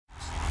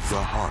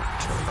The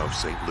heart of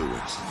St.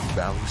 Louis,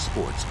 Valley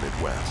Sports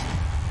Midwest.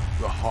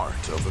 The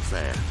heart of the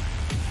fan.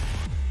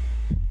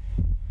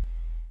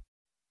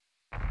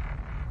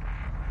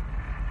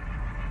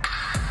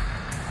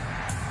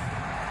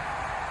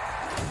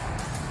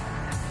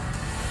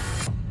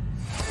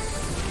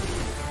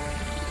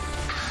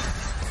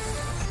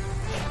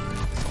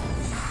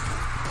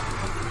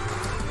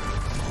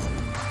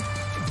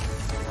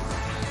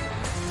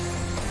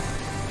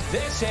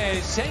 This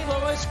is St.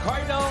 Louis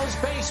Cardinals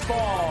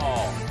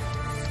baseball.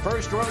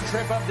 First road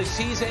trip of the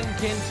season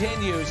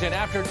continues, and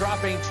after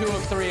dropping 2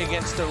 of 3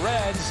 against the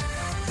Reds,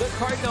 the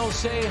Cardinals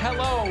say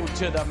hello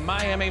to the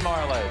Miami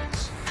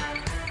Marlins.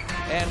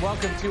 And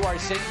welcome to our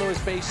St.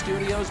 Louis-based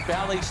studios,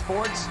 Valley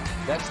Sports.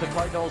 That's the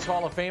Cardinals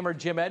Hall of Famer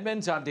Jim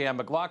Edmonds. I'm Dan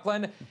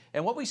McLaughlin.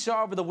 And what we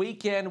saw over the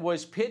weekend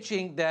was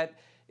pitching that,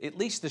 at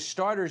least the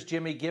starters,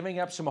 Jimmy, giving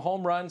up some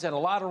home runs and a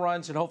lot of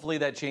runs, and hopefully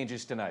that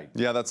changes tonight.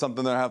 Yeah, that's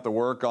something they have to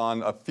work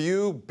on. A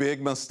few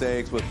big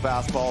mistakes with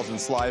fastballs and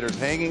sliders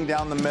hanging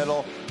down the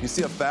middle. You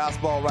see a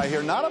fastball right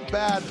here. Not a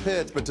bad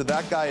pitch, but to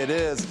that guy it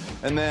is.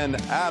 And then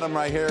Adam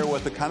right here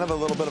with a kind of a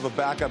little bit of a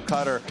backup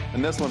cutter.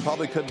 And this one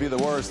probably could be the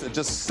worst. It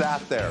just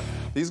sat there.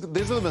 These are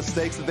the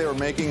mistakes that they were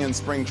making in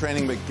spring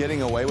training, but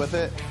getting away with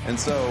it. And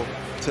so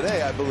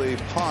today, I believe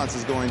Ponce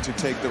is going to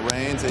take the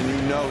reins, and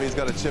you know he's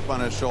got a chip on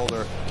his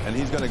shoulder, and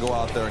he's going to go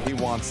out there. He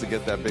wants to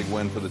get that big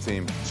win for the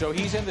team. So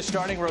he's in the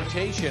starting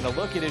rotation. A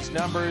look at his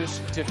numbers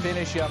to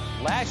finish up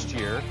last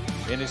year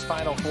in his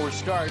final 4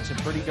 starts, and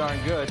pretty darn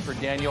good for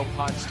Daniel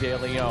Ponce de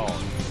Leon.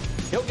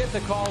 He'll get the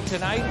call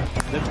tonight.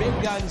 The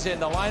big guns in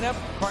the lineup.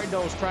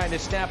 Cardinals trying to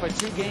snap a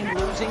 2-game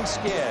losing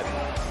skid.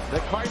 The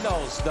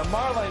Cardinals, the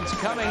Marlins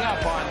coming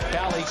up on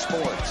Valley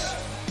Sports.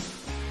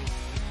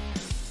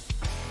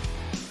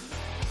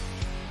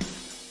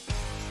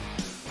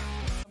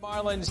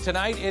 Marlins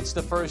tonight. It's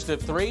the first of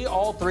 3.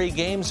 All 3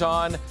 games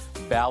on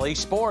Valley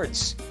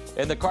Sports.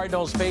 And the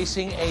Cardinals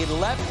facing a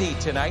lefty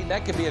tonight.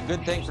 That could be a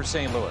good thing for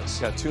St. Louis.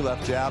 Got 2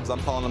 left jabs.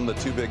 I'm calling them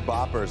the 2 big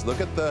boppers. Look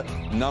at the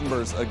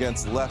numbers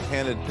against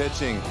left-handed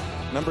pitching.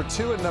 Number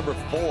 2 and number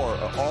 4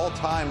 are all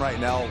time right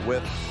now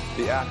with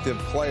the active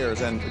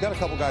players. And we got a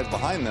couple guys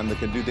behind them that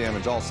can do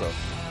damage also.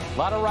 A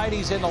lot of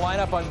righties in the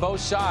lineup on both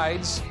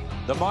sides.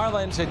 The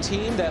Marlins, a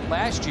team that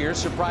last year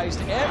surprised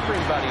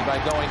everybody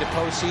by going to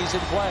postseason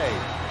play.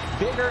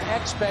 Bigger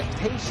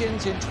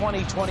expectations in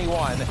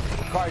 2021.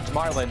 Cards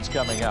Marlins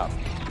coming up.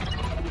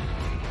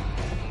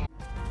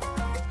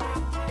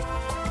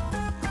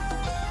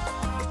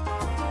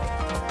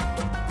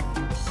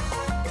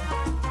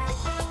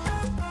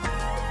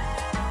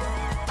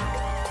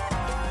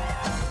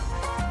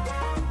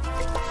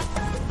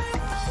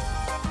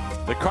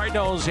 The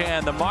Cardinals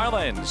and the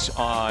Marlins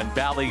on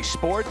Valley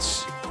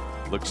Sports.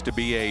 Looks to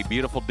be a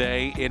beautiful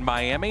day in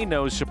Miami.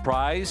 No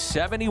surprise,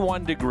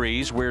 71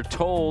 degrees. We're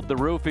told the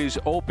roof is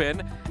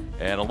open.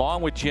 And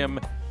along with Jim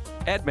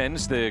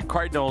Edmonds, the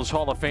Cardinals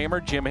Hall of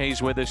Famer, Jim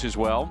Hayes with us as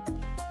well.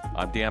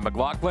 I'm Dan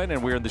McLaughlin,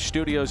 and we're in the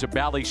studios of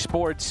Valley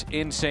Sports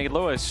in St.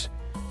 Louis.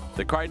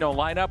 The Cardinal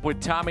lineup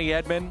with Tommy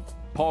Edman,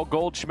 Paul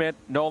Goldschmidt,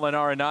 Nolan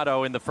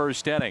Arenado in the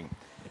first inning.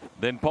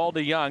 Then Paul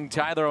DeYoung,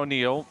 Tyler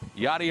O'Neill,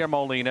 Yadier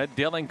Molina,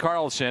 Dylan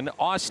Carlson,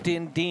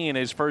 Austin Dean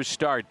his first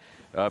start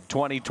of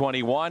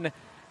 2021.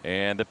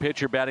 And the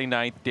pitcher batting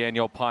ninth,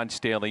 Daniel Ponce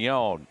de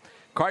Leon.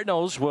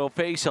 Cardinals will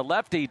face a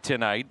lefty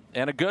tonight,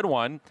 and a good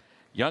one.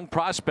 Young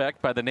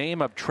prospect by the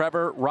name of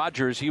Trevor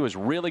Rogers. He was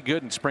really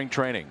good in spring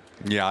training.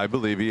 Yeah, I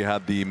believe he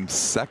had the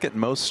 2nd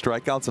most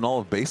strikeouts in all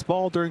of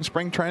baseball during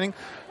spring training.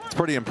 It's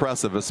pretty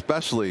impressive,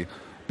 especially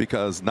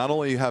because not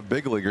only you have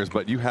big leaguers,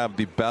 but you have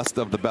the best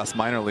of the best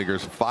minor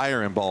leaguers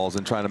firing balls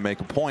and trying to make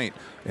a point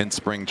in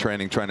spring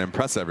training, trying to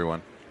impress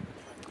everyone.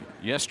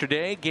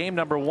 Yesterday, game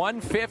number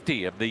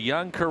 150 of the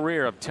young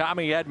career of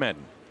Tommy Edman.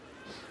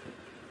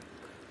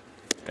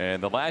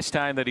 And the last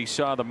time that he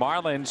saw the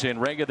Marlins in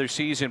regular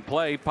season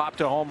play,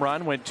 popped a home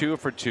run, went 2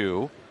 for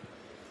 2.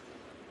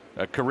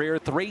 A career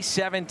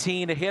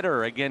 .317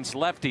 hitter against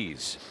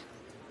lefties.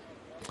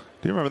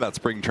 Do you remember that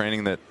spring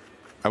training that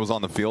I was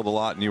on the field a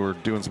lot and you were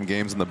doing some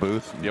games in the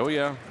booth? Oh,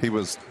 yeah. He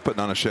was putting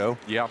on a show?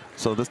 Yeah.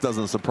 So this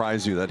doesn't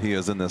surprise you that he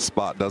is in this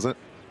spot, does it?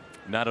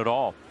 Not at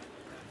all.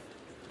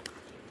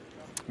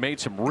 Made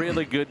some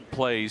really good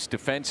plays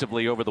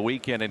defensively over the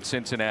weekend in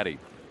Cincinnati.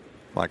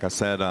 Like I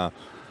said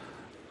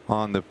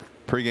on the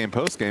pregame,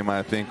 postgame,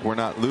 I think we're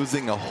not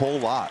losing a whole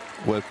lot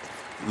with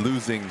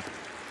losing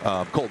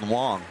Colton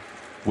Wong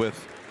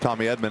with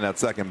Tommy Edman at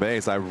second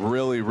base. I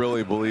really,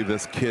 really believe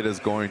this kid is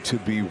going to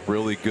be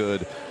really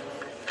good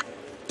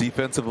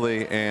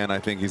defensively, and I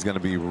think he's going to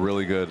be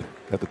really good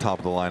at the top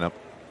of the lineup.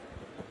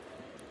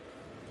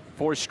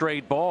 4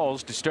 straight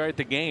balls to start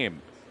the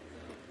game.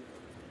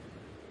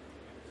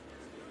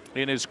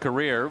 In his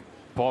career,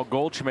 Paul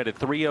Goldschmidt, a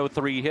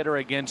 .303 hitter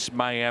against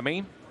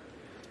Miami.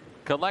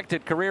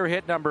 Collected career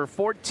hit number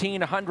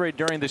 1,400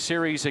 during the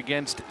series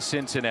against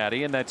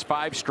Cincinnati, and that's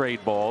 5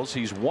 straight balls.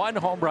 He's 1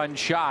 home run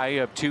shy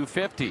of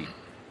 250.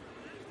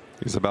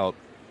 He's about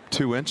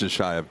 2 inches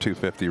shy of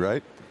 250,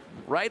 right?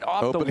 Right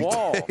off Opening the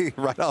wall. Day,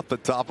 right off the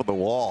top of the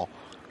wall.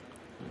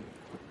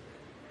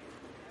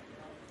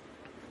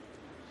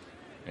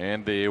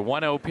 And the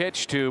 1-0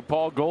 pitch to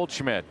Paul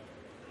Goldschmidt.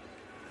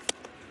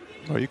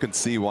 Well, you can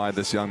see why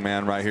this young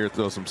man right here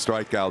throws some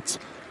strikeouts.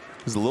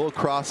 He's a little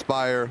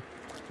crossfire,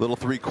 little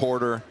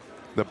 3/4.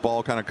 The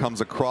ball kind of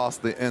comes across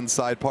the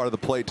inside part of the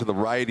plate to the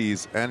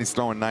righties, and he's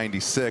throwing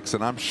 96.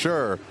 And I'm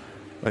sure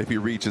if he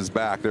reaches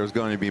back, there's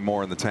going to be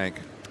more in the tank.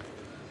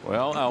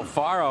 Well,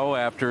 Alfaro,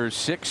 after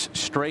 6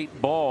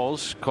 straight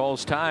balls,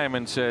 calls time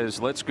and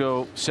says, let's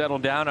go settle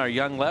down our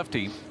young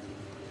lefty.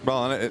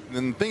 Well,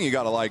 and the thing you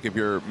got to like if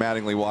you're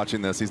Mattingly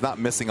watching this, he's not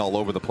missing all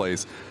over the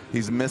place.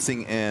 He's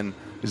missing in.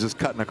 He's just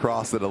cutting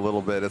across it a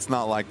little bit. It's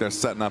not like they're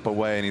setting up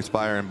away and he's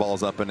firing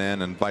balls up and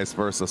in and vice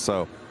versa.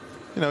 So,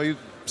 you know,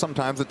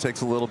 sometimes it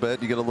takes a little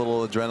bit. You get a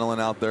little adrenaline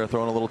out there,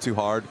 throwing a little too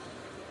hard.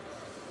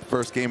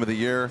 First game of the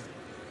year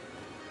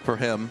for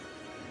him.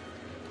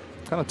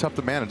 Kind of tough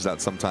to manage that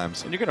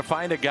sometimes. And you're going to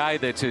find a guy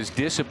that's as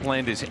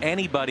disciplined as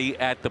anybody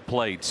at the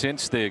plate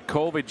since the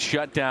COVID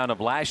shutdown of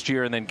last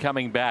year and then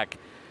coming back.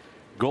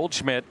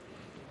 Goldschmidt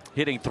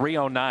hitting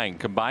 .309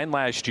 combined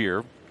last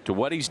year to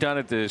what he's done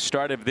at the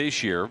start of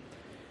this year.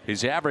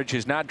 His average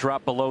has not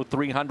dropped below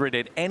 300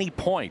 at any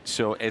point,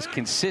 so as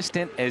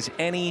consistent as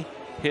any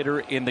hitter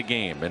in the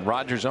game. And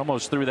Rogers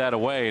almost threw that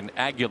away, and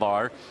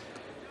Aguilar,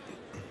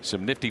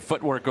 some nifty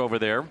footwork over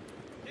there.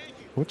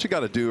 What you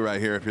got to do right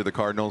here if you're the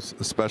Cardinals,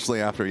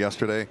 especially after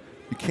yesterday,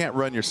 you can't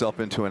run yourself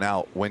into an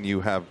out when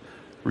you have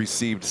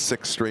received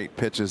 6 straight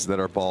pitches that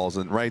are balls.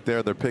 And right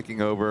there, they're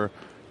picking over,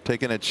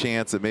 taking a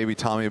chance that maybe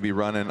Tommy will be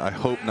running. I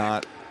hope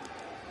not.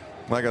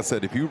 Like I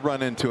said, if you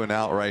run into an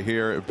out right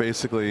here,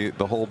 basically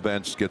the whole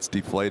bench gets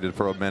deflated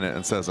for a minute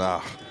and says,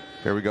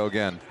 here we go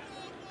again.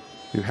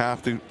 You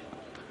have to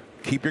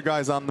keep your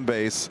guys on the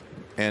base,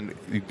 and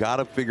you've got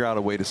to figure out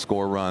a way to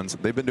score runs.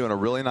 They've been doing a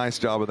really nice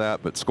job of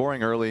that, but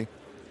scoring early,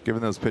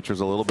 giving those pitchers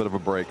a little bit of a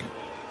break.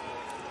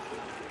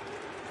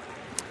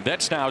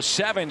 That's now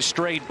 7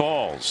 straight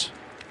balls.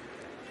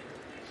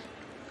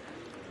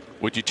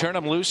 Would you turn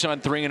him loose on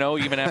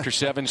 3-0 even after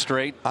 7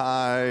 straight?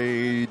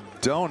 I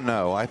don't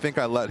know. I think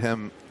I let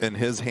him in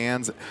his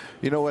hands.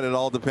 You know what? It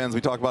all depends.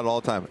 We talk about it all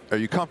the time. Are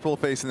you comfortable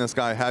facing this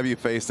guy? Have you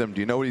faced him?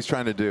 Do you know what he's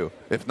trying to do?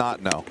 If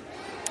not, no.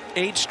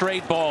 8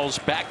 straight balls,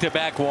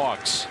 back-to-back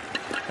walks.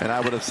 And I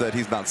would have said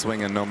he's not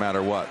swinging no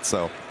matter what.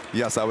 So,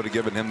 yes, I would have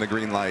given him the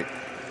green light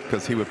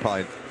because he would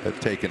probably have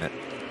taken it.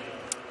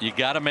 You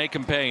got to make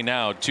him pay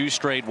now. 2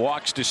 straight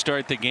walks to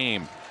start the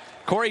game.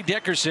 Corey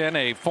Dickerson,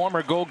 a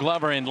former Gold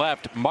Glover in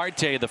left.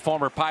 Marte, the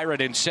former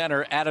Pirate, in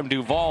center. Adam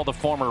Duvall, the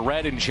former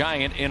Red and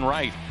Giant, in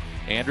right.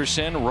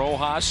 Anderson,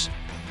 Rojas,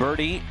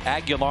 Birdie,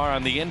 Aguilar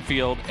on the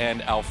infield,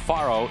 and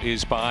Alfaro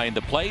is behind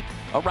the plate.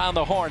 Around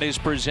the Horn is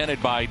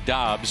presented by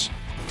Dobbs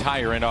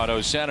Tire and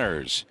Auto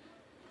Centers.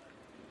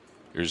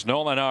 Here's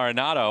Nolan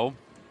Arenado.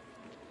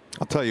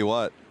 I'll tell you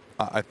what,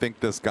 I think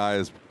this guy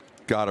has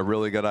got a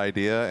really good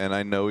idea, and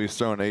I know he's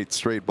thrown 8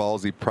 straight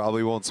balls. He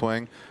probably won't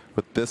swing.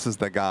 But this is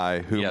the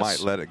guy who might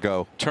let it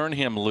go. Turn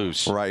him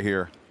loose. Right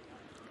here.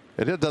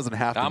 It doesn't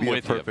have to be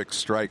a perfect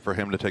strike for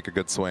him to take a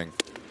good swing.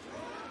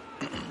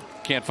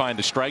 Can't find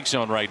the strike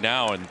zone right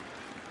now. And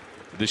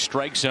the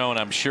strike zone,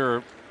 I'm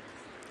sure,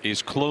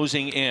 is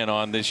closing in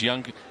on this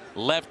young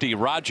lefty.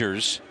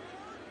 Rogers,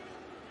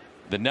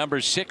 the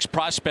number 6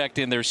 prospect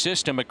in their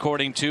system,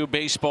 according to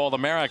Baseball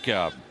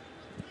America.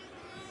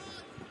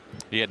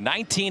 He had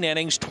 19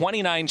 innings,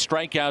 29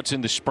 strikeouts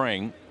in the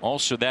spring.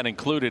 Also, that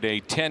included a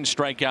 10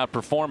 strikeout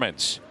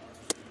performance.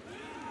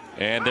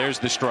 And there's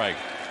the strike.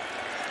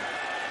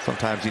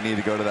 Sometimes you need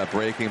to go to that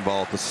breaking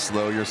ball to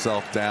slow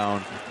yourself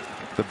down.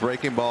 The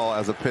breaking ball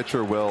as a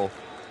pitcher will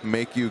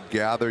make you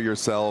gather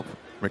yourself.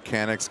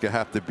 Mechanics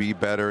have to be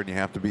better, and you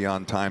have to be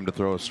on time to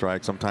throw a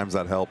strike. Sometimes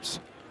that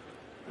helps.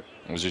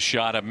 It was a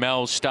shot at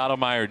Mel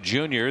Stottlemyre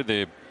Jr.,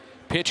 the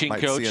pitching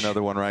coach. Might see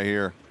another one right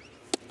here.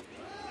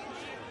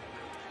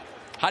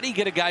 How do you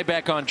get a guy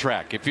back on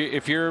track?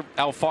 If you're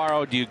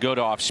Alfaro, do you go to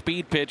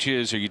off-speed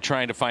pitches? Or are you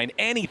trying to find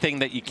anything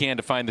that you can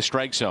to find the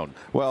strike zone?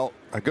 Well,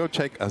 I go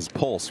check his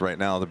pulse right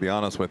now, to be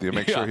honest with you.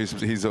 Make sure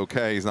he's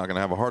okay. He's not going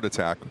to have a heart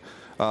attack.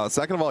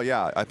 Second of all,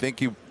 yeah, I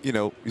think you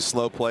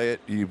slow play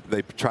it.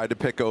 They tried to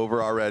pick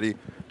over already.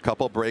 A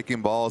couple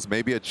breaking balls,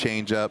 maybe a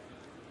changeup.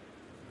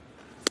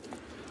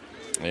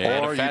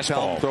 And or a you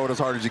tell him fastball. throw it as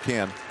hard as you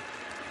can.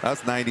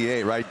 That's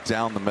 98 right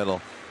down the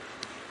middle.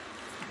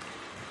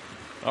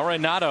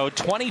 Arenado,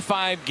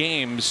 25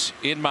 games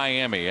in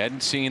Miami.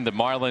 Hadn't seen the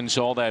Marlins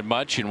all that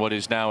much in what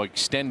is now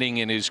extending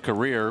in his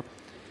career,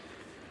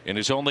 and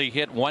has only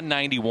hit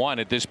 191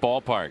 at this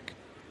ballpark.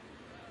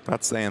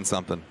 That's saying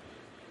something.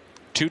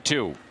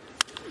 2-2.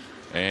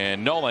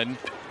 And Nolan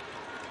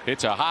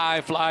hits a high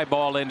fly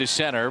ball into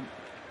center.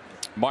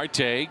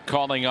 Marte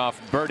calling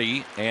off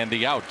Birdie and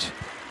the out.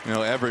 You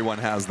know, everyone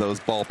has those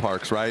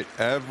ballparks, right?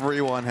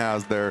 Everyone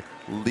has their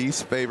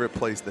least favorite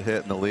place to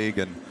hit in the league,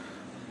 and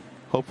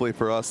hopefully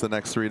for us the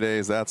next 3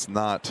 days, that's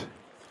not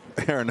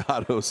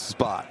Arenado's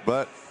spot,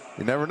 but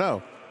you never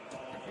know.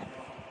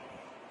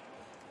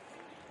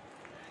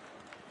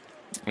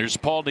 Here's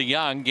Paul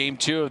DeYoung, game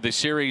 2 of the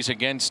series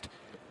against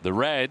the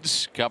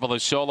Reds. Couple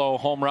of solo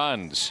home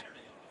runs.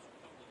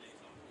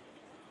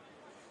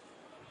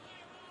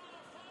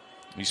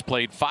 He's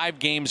played 5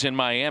 games in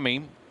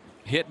Miami,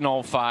 hit in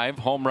all 5.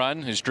 Home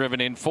run, has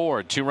driven in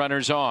 4. 2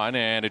 runners on,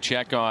 and a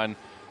check on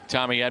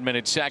Tommy Edman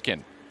at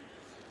second.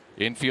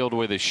 Infield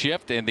with a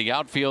shift, and the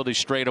outfield is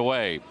straight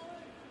away.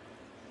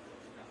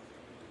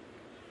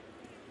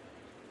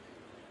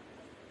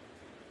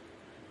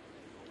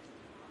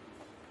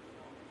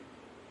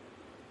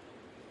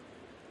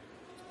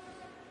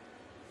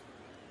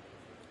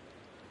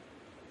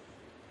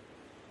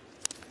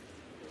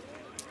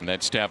 And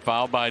that step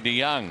foul by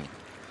DeYoung.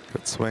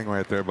 Good swing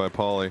right there by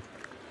Paulie.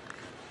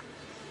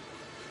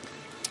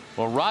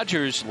 Well,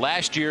 Rogers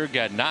last year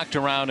got knocked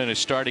around in a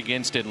start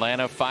against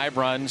Atlanta. 5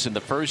 runs in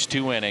the first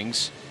 2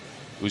 innings.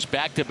 It was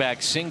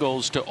back-to-back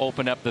singles to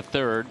open up the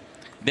 3rd.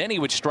 Then he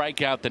would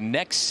strike out the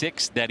next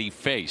 6 that he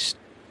faced.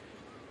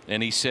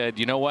 And he said,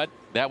 you know what?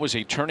 That was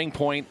a turning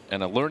point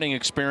and a learning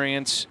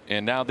experience.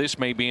 And now this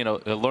may be a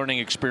learning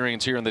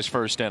experience here in this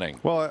first inning.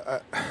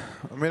 Well,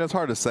 I mean, it's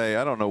hard to say.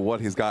 I don't know what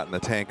he's got in the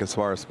tank as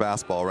far as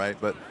fastball, right?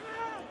 But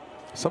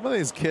some of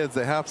these kids,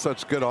 they have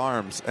such good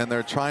arms, and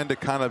they're trying to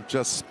kind of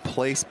just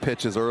place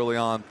pitches early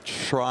on,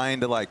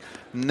 trying to like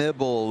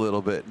nibble a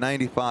little bit.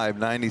 95,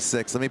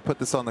 96. Let me put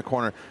this on the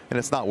corner, and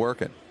it's not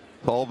working.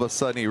 So all of a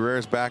sudden, he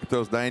rears back,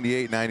 throws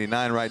 98,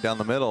 99 right down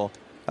the middle.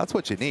 That's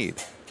what you need.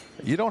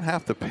 You don't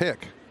have to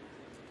pick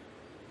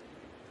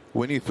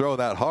when you throw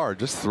that hard.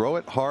 Just throw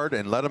it hard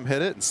and let them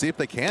hit it and see if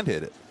they can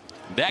hit it.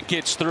 That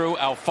gets through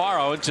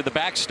Alfaro into the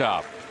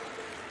backstop.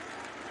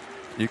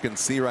 You can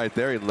see right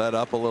there he let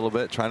up a little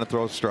bit, trying to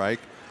throw a strike,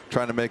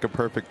 trying to make a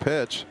perfect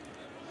pitch.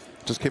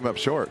 Just came up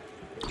short.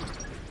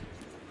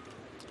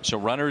 So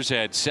runners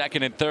at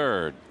second and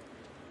third.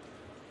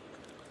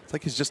 It's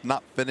like he's just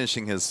not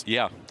finishing his.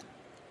 Yeah,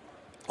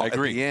 I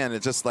agree. At the end,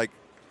 it's just like,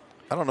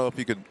 I don't know if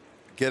you could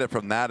get it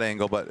from that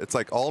angle, but it's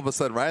like all of a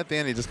sudden right at the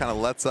end he just kind of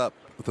lets up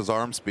with his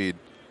arm speed,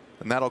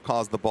 and that'll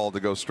cause the ball to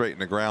go straight in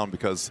the ground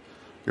because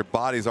your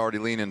body's already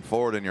leaning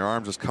forward and your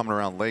arm's just coming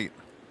around late.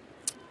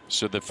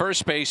 So the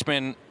first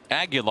baseman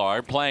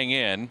Aguilar playing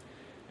in,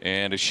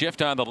 and a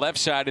shift on the left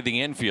side of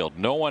the infield.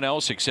 No one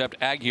else except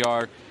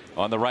Aguilar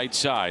on the right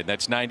side.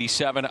 That's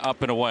 97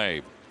 up and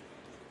away.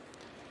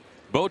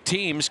 Both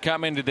teams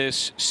come into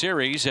this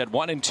series at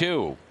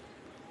 1-2.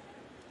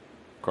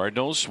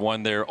 Cardinals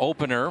won their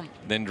opener,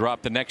 then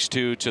dropped the next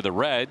 2 to the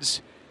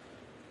Reds.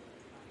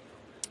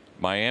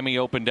 Miami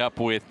opened up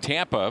with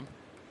Tampa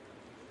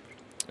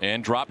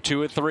and dropped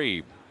 2 of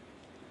 3.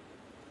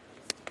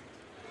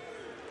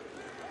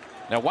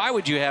 Now, why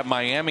would you have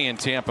Miami and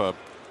Tampa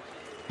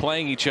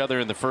playing each other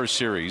in the first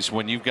series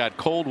when you've got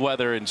cold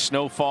weather and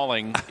snow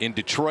falling in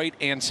Detroit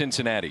and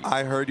Cincinnati?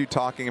 I heard you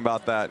talking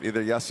about that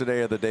either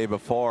yesterday or the day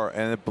before,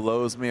 and it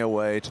blows me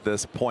away to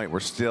this point. We're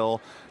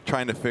still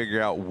trying to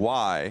figure out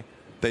why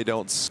they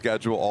don't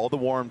schedule all the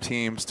warm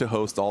teams to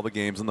host all the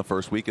games in the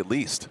first week at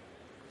least.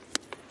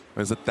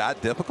 Is it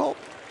that difficult,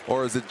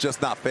 or is it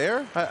just not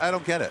fair? I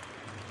don't get it.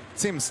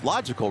 Seems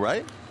logical,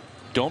 right?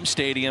 Dome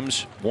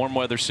stadiums, warm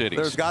weather cities.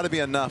 There's got to be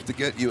enough to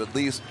get you at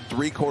least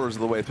 3/4 of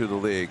the way through the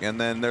league, and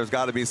then there's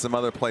got to be some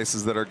other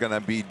places that are going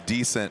to be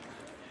decent,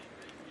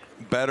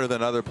 better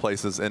than other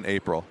places in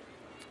April.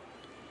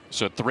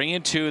 So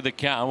 3-2 the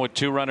count with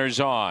 2 runners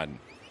on.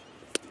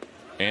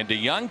 And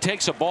DeYoung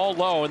takes a ball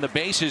low, and the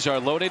bases are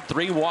loaded.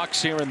 3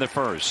 walks here in the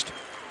first.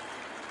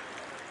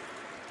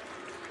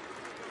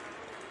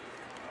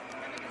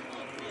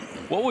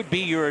 What would be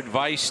your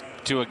advice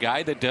to a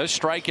guy that does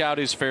strike out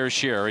his fair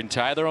share in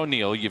Tyler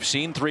O'Neill? You've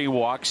seen 3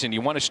 walks and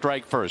you want to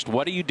strike first.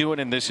 What are you doing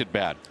in this at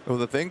bat? Well,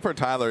 the thing for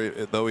Tyler,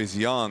 though he's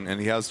young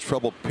and he has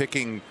trouble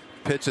picking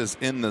pitches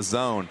in the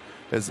zone,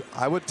 is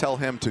I would tell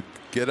him to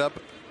get up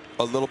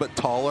a little bit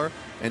taller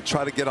and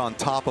try to get on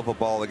top of a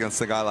ball against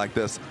a guy like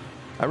this.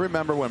 I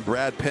remember when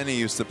Brad Penny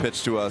used to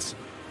pitch to us.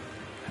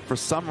 For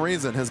some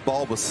reason, his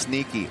ball was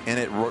sneaky and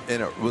it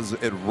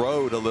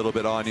rode a little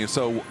bit on you.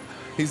 So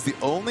he's the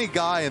only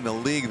guy in the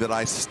league that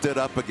I stood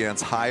up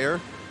against higher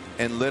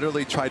and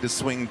literally tried to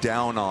swing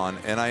down on.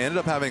 And I ended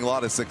up having a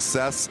lot of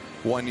success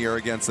one year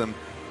against him.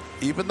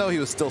 Even though he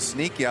was still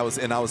sneaky, I was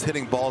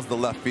hitting balls to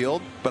left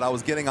field, but I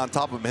was getting on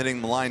top of him,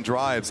 hitting line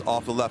drives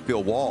off the left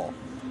field wall.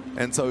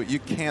 And so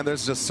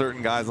there's just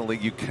certain guys in the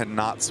league you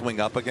cannot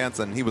swing up against,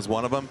 and he was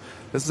one of them.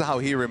 This is how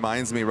he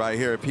reminds me right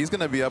here. If he's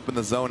going to be up in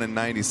the zone in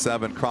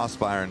 97,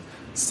 crossfiring,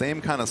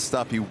 same kind of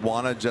stuff. You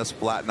want to just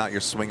flatten out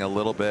your swing a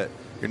little bit.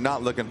 You're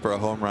not looking for a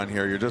home run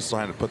here. You're just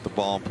trying to put the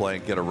ball in play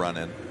and get a run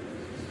in.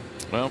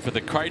 Well, for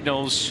the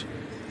Cardinals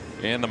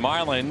and the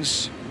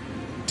Marlins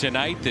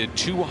tonight, the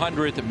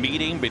 200th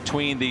meeting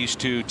between these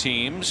two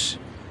teams.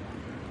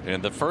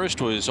 And the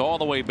first was all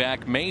the way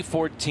back May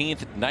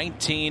 14th,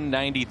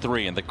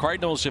 1993. And the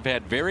Cardinals have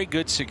had very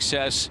good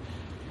success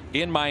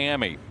in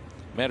Miami.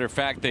 Matter of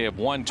fact, they have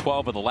won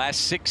 12 of the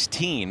last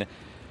 16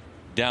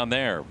 down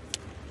there.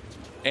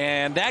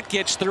 And that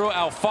gets through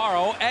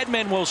Alfaro.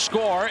 Edman will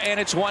score, and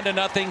it's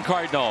 1-0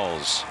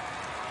 Cardinals.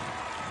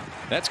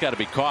 That's got to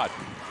be caught.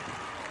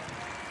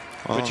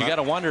 Well, but you got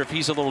to wonder if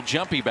he's a little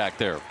jumpy back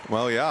there.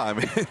 Well, yeah. I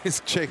mean,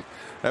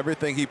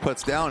 everything he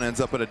puts down ends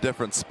up in a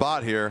different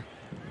spot here.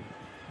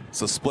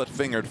 It's a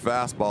split-fingered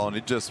fastball, and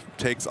he just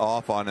takes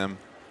off on him.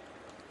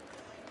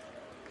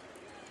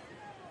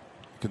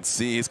 You can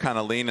see he's kind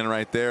of leaning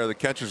right there. The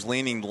catcher's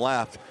leaning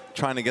left,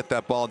 trying to get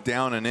that ball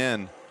down and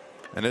in,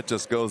 and it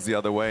just goes the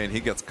other way, and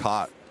he gets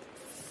caught.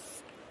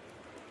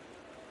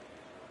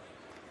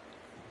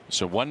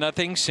 So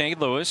 1-0 St.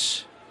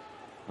 Louis.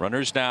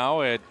 Runners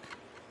now at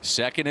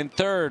second and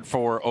third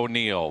for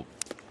O'Neill.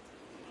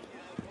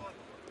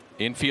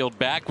 Infield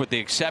back with the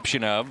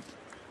exception of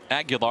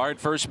Aguilar at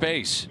first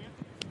base.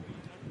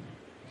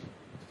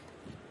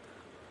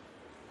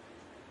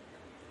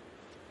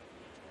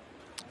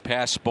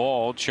 Pass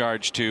ball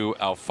charged to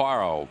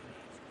Alfaro.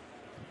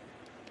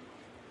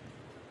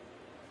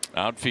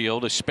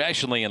 Outfield,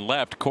 especially in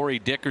left, Corey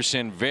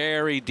Dickerson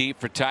very deep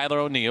for Tyler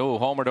O'Neill,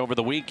 who homered over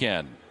the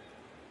weekend.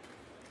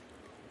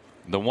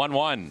 The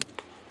 1-1.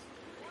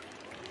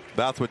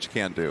 That's what you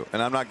can't do.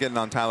 And I'm not getting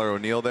on Tyler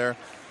O'Neill there,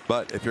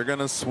 but if you're going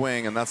to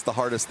swing, and that's the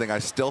hardest thing, I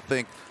still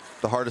think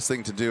the hardest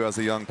thing to do as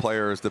a young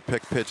player is to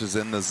pick pitches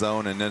in the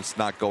zone and just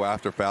not go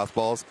after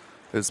fastballs,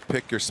 is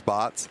pick your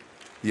spots.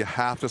 You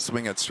have to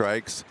swing at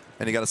strikes,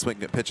 and you got to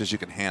swing at pitches you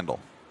can handle.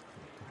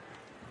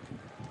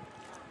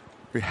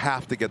 We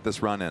have to get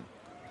this run in.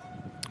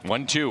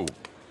 1-2.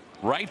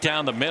 Right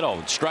down the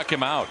middle. Struck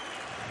him out.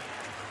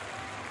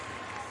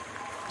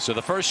 So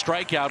the first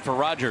strikeout for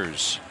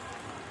Rogers.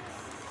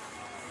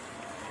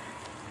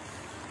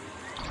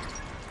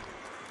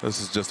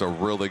 This is just a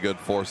really good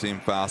four-seam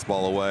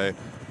fastball away.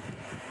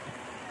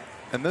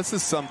 And this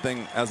is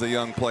something as a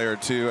young player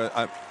too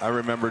I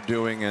remember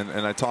doing, and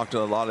I talked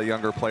to a lot of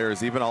younger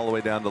players, even all the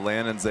way down to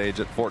Landon's age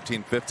at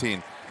 14, 15.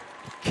 You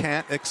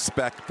can't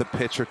expect the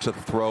pitcher to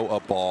throw a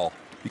ball.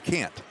 You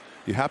can't.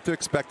 You have to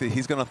expect that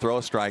he's going to throw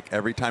a strike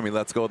every time he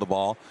lets go of the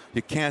ball.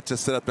 You can't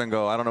just sit up there and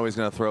go, I don't know what he's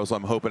going to throw, so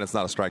I'm hoping it's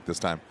not a strike this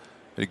time.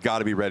 You got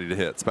to be ready to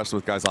hit, especially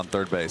with guys on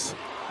third base.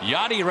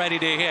 Yachty ready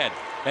to hit,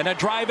 and a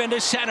drive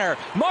into center.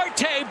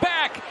 Marte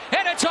back,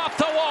 and it's off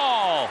the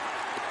wall.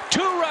 2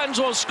 runs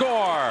will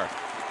score.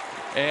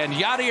 And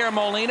Yadier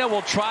Molina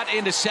will trot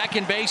into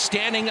second base,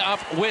 standing up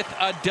with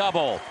a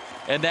double.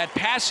 And that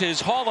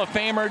passes Hall of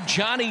Famer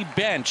Johnny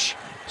Bench.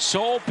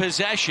 Sole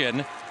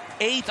possession,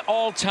 8th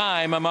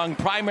all-time among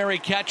primary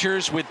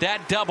catchers with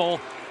that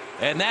double.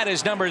 And that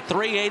is number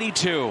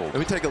 382. Let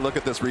me take a look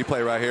at this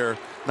replay right here.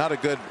 Not a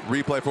good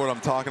replay for what I'm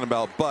talking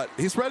about, but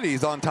he's ready.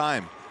 He's on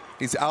time.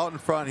 He's out in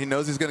front. He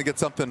knows he's going to get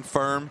something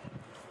firm.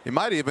 He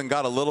might even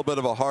got a little bit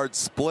of a hard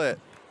split,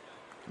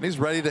 and he's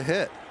ready to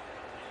hit.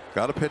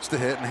 Got a pitch to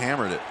hit and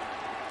hammered it.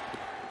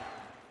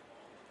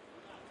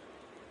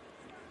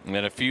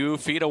 And a few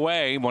feet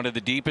away, one of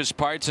the deepest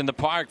parts in the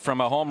park from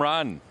a home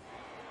run.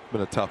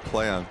 Been a tough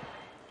play on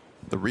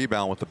the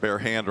rebound with the bare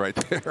hand right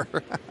there.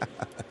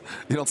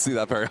 You don't see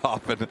that very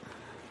often.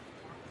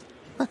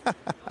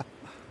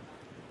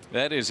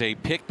 That is a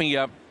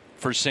pick-me-up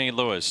for St.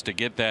 Louis to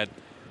get that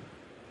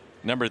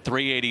number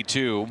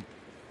 382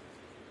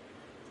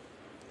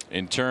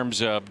 in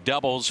terms of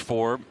doubles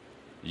for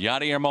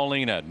Yadier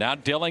Molina. Now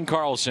Dylan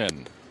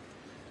Carlson.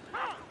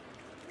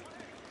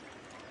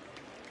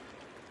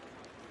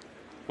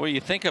 Well, you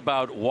think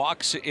about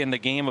walks in the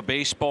game of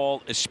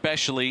baseball,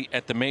 especially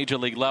at the major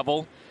league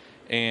level,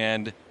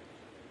 and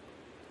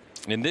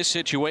in this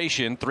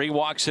situation, 3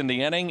 walks in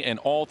the inning, and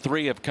all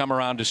 3 have come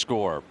around to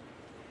score.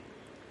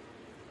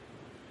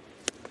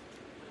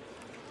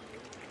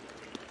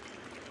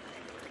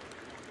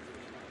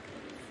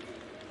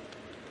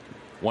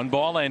 One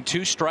ball and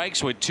 2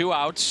 strikes with 2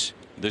 outs.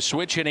 The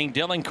switch hitting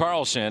Dylan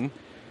Carlson.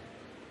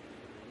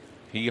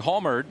 He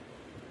homered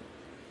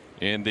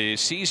in the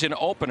season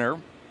opener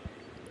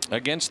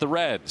against the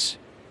Reds.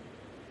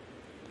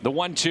 The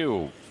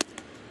 1-2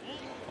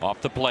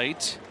 off the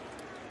plate.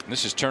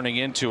 This is turning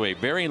into a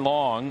very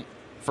long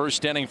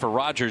first inning for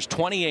Rogers.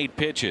 28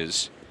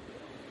 pitches.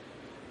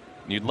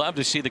 You'd love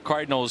to see the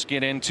Cardinals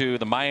get into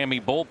the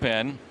Miami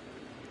bullpen.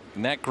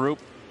 In that group,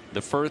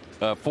 the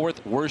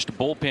 4th worst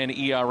bullpen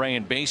ERA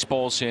in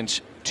baseball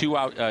since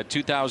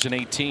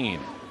 2018.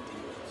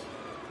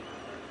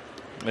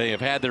 They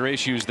have had their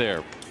issues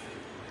there.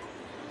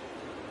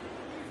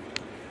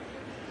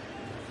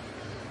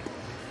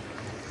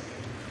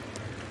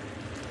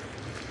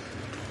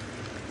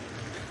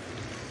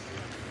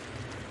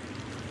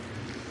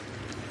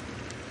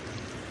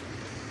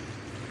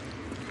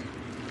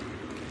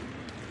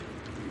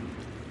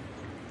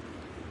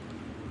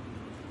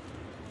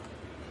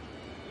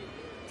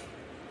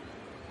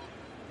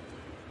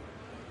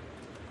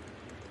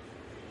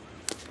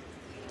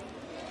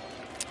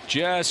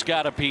 Just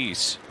got a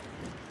piece.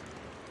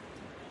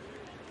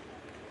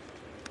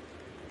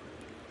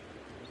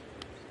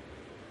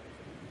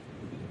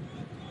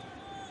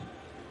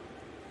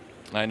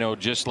 I know,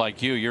 just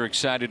like you're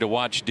excited to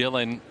watch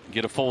Dylan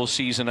get a full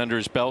season under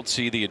his belt,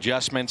 see the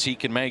adjustments he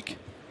can make.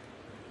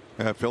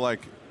 Yeah, I feel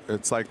like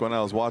it's like when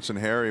I was watching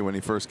Harry when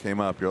he first came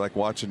up. You're like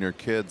watching your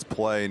kids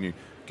play, and you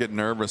get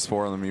nervous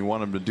for them. You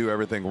want them to do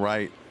everything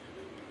right.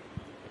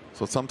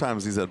 So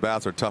sometimes these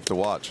at-bats are tough to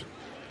watch.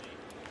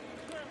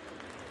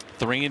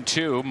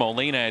 3-2,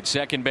 Molina at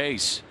second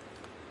base.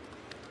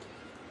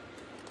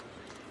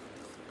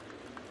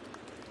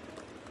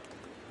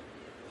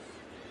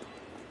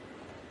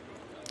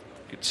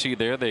 see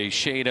there they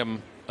shade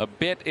him a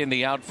bit in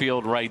the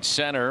outfield right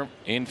center.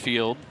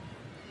 Infield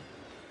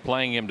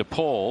playing him to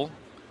pull.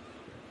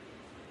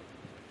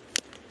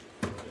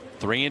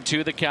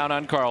 3-2 the count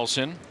on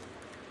Carlson.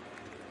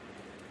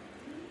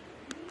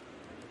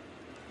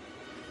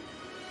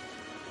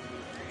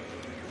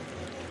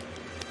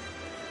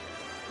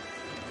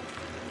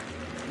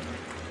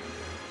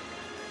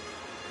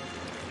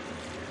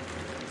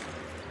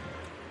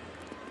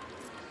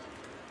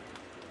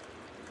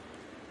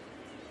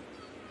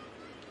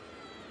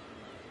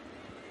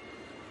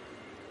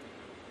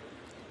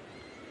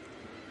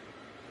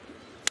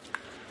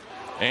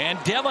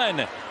 And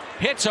Dillon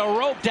hits a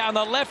rope down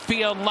the left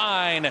field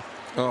line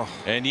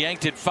and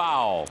yanked it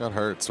foul. That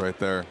hurts right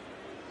there.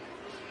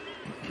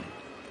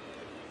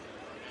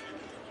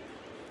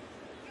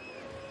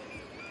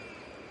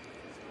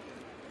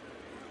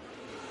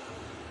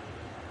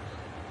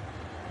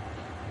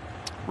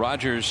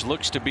 Rogers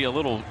looks to be a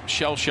little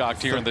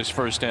shell-shocked here in this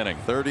first inning.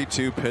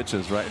 32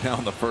 pitches right now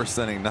in the first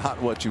inning.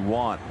 Not what you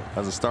want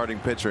as a starting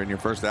pitcher in your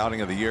first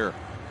outing of the year.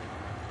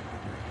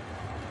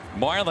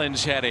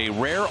 Marlins had a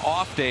rare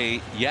off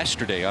day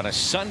yesterday on a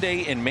Sunday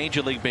in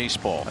Major League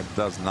Baseball. That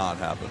does not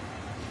happen.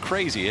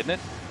 Crazy, isn't it?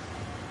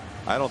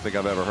 I don't think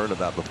I've ever heard of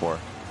that before.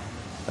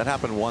 That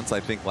happened once,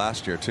 I think,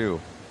 last year, too.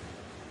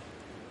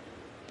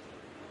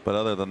 But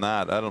other than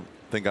that, I don't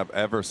think I've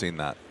ever seen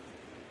that.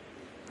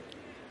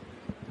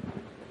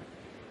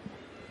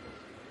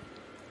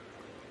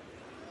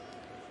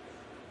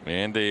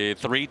 And the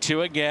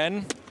 3-2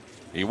 again.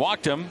 He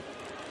walked him.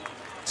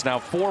 It's now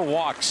 4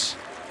 walks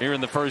here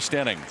in the first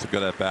inning. It's a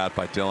good at bat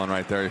by Dillon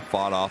right there. He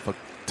fought off a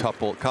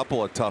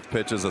couple of tough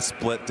pitches, a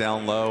split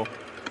down low.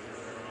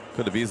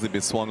 Could have easily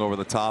been swung over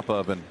the top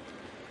of, and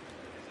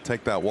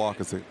take that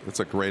walk. It's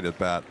a great at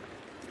bat.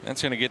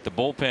 That's going to get the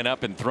bullpen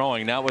up and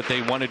throwing. Not what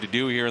they wanted to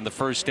do here in the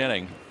first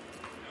inning.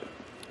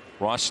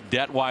 Ross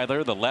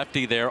Detweiler, the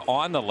lefty there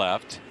on the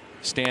left,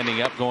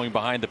 standing up, going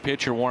behind the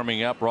pitcher,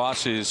 warming up.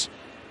 Ross is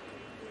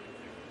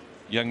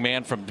young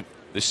man from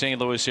the St.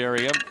 Louis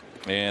area.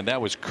 And that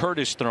was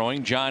Curtis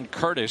throwing. John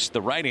Curtis,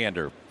 the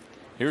right-hander.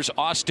 Here's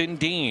Austin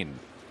Dean.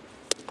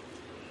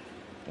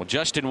 Well,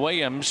 Justin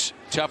Williams,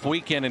 tough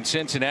weekend in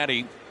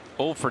Cincinnati,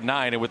 0 for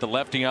 9, and with the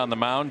lefty on the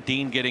mound,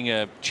 Dean getting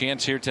a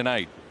chance here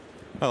tonight.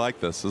 I like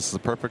this. This is a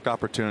perfect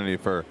opportunity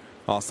for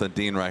Austin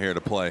Dean right here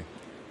to play.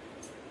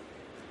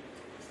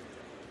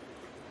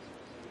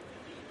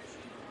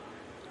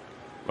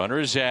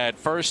 Runners at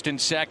first and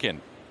second.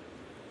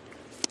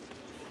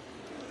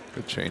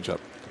 Good changeup.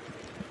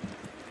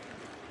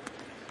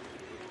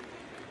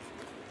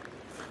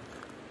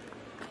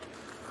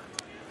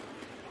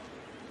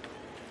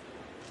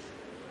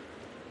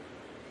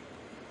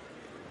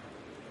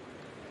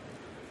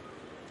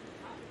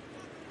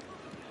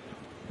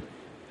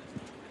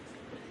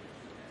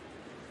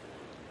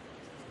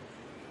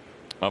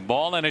 A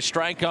ball and a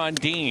strike on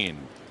Dean.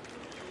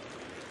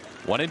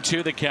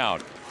 1-2 the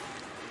count.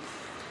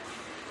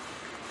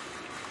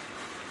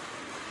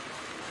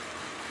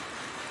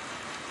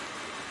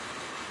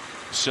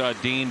 Saw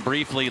Dean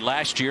briefly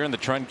last year in the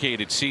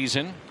truncated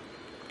season.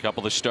 A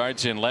couple of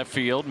starts in left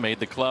field. Made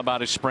the club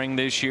out of spring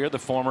this year. The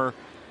former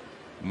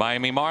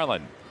Miami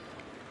Marlin.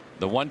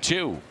 The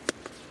 1-2.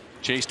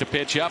 Chased a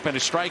pitch up and a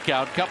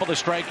strikeout. Couple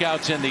of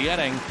strikeouts in the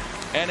inning.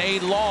 And a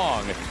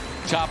long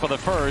top of the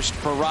first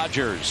for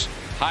Rogers.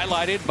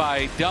 Highlighted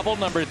by double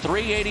number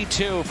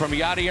 382 from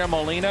Yadier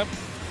Molina.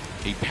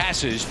 He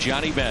passes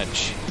Johnny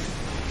Bench.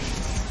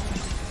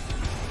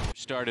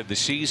 Started the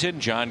season.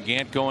 John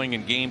Gant going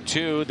in game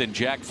 2. Then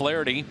Jack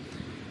Flaherty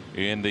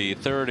in the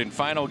third and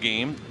final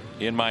game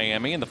in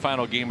Miami, in the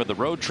final game of the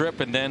road trip,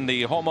 and then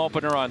the home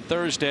opener on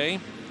Thursday.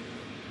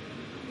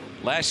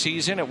 Last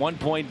season, at one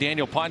point,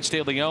 Daniel Ponce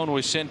de Leon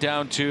was sent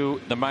down to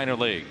the minor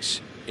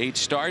leagues. 8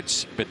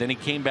 starts, but then he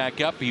came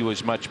back up. He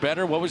was much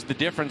better. What was the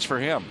difference for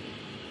him?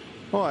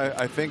 Well,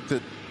 I think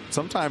that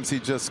sometimes he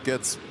just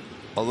gets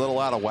a little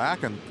out of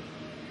whack and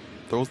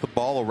throws the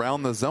ball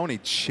around the zone. He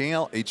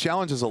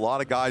challenges a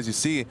lot of guys. You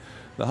see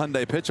the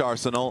Hyundai pitch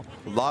arsenal,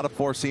 a lot of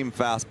 4-seam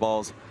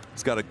fastballs.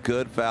 He's got a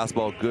good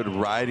fastball, good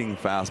riding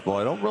fastball.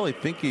 I don't really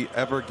think he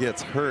ever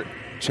gets hurt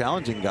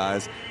challenging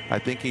guys. I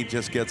think he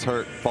just gets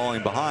hurt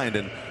falling behind.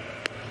 And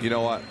you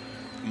know what?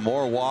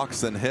 More walks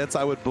than hits,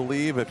 I would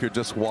believe, if you're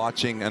just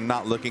watching and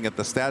not looking at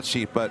the stat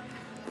sheet. But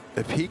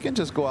if he can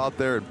just go out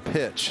there and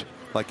pitch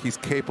like he's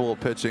capable of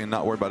pitching and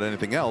not worry about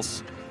anything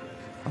else,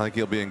 I think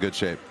he'll be in good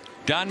shape.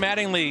 Don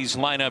Mattingly's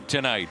lineup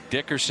tonight.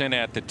 Dickerson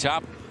at the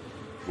top,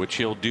 which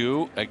he'll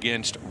do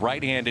against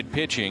right-handed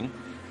pitching.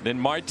 Then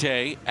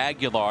Marte,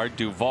 Aguilar,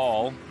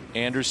 Duvall,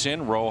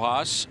 Anderson,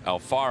 Rojas,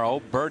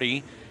 Alfaro,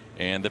 Birdie,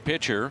 and the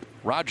pitcher,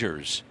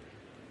 Rogers.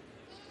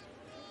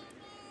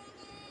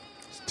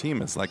 This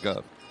team is like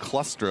a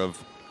cluster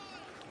of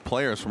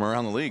players from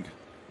around the league.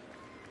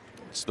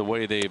 It's the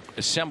way they've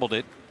assembled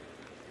it.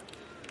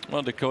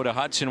 Well, Dakota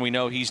Hudson, we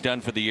know he's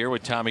done for the year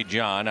with Tommy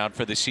John, out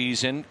for the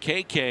season.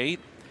 KK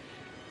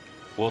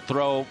will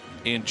throw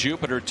in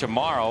Jupiter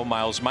tomorrow.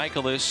 Miles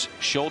Michaelis,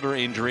 shoulder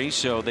injury,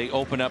 so they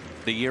open up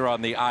the year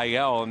on the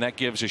IL, and that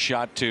gives a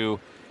shot to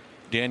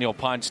Daniel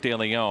Ponce de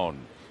Leon.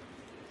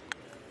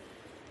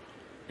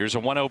 Here's a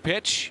 1-0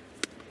 pitch.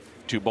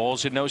 2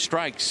 balls and no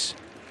strikes.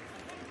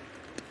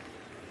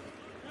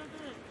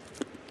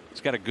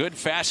 He's got a good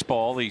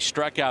fastball. He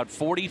struck out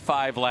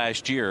 45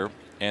 last year,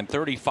 and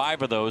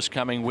 35 of those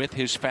coming with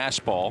his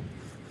fastball.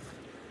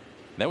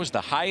 That was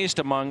the highest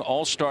among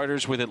all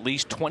starters with at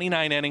least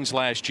 29 innings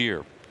last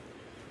year.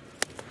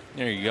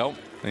 There you go.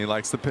 And he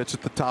likes to pitch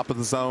at the top of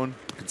the zone.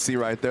 You can see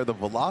right there the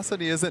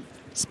velocity isn't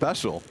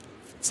special.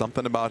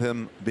 Something about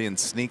him being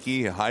sneaky.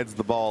 He hides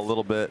the ball a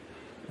little bit,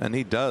 and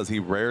he does. He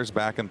rears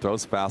back and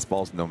throws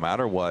fastballs no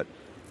matter what.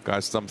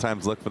 Guys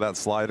sometimes look for that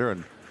slider,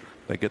 and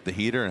they get the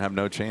heater and have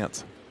no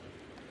chance.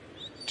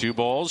 2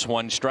 balls,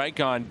 1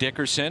 strike on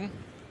Dickerson.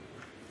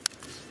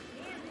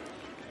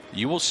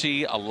 You will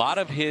see a lot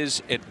of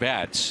his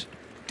at-bats,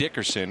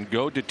 Dickerson,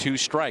 go to 2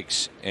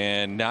 strikes,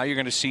 and now you're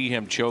going to see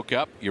him choke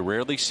up. You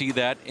rarely see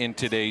that in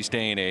today's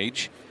day and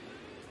age.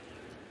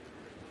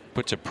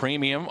 Puts a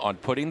premium on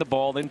putting the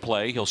ball in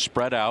play. He'll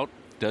spread out,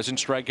 doesn't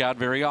strike out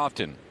very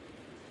often.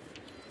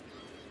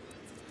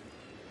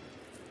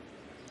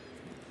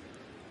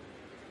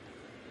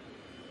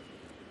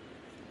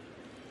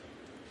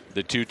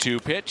 The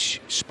 2-2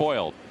 pitch,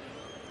 spoiled.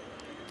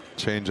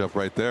 Change up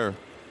right there.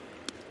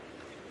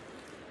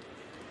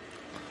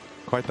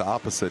 Quite the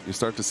opposite. You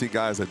start to see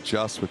guys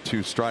adjust with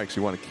 2 strikes.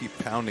 You want to keep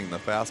pounding the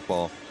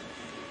fastball.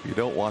 You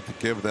don't want to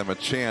give them a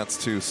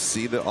chance to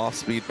see the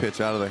off-speed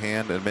pitch out of the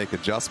hand and make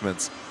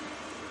adjustments.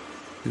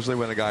 Usually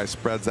when a guy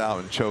spreads out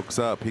and chokes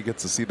up, he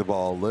gets to see the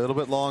ball a little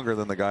bit longer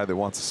than the guy that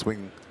wants to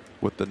swing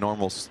with the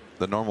normal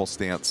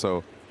stance.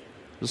 So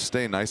just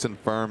stay nice and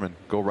firm and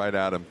go right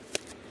at him,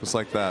 just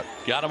like that.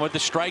 Got him with the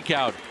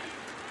strikeout.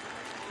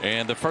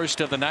 And the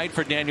first of the night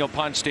for Daniel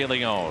Ponce de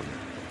Leon.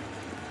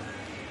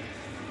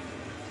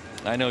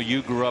 I know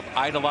you grew up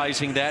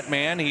idolizing that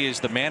man. He is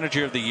the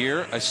manager of the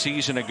year a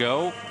season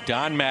ago,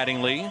 Don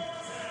Mattingly.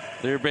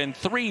 There have been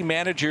 3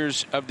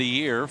 managers of the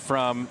year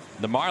from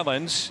the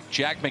Marlins: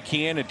 Jack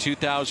McKeon in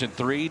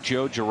 2003,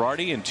 Joe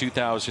Girardi in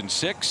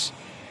 2006,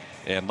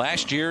 and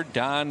last year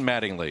Don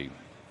Mattingly.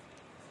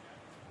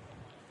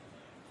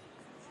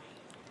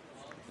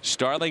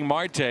 Starling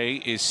Marte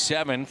is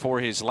 7 for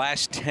his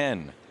last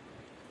 10.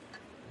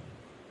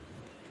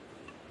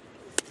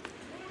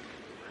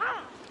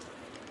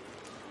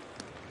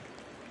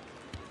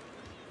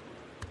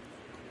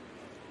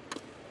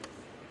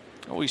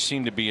 Always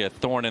seemed to be a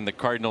thorn in the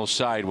Cardinals'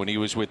 side when he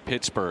was with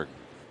Pittsburgh.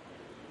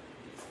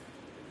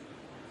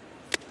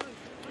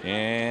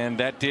 And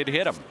that did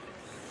hit him.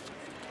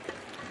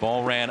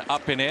 Ball ran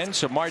up and in,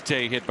 so Marte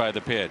hit by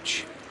the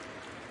pitch.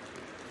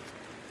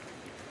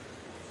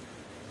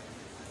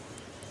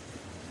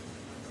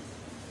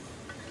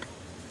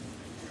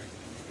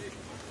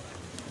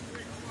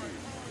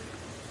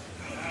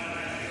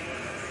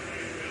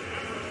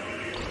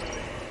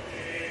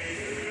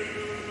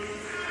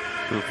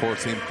 Through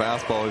 14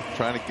 fastball, he's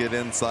trying to get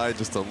inside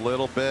just a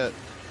little bit.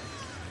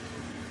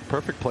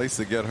 Perfect place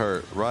to get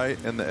hurt,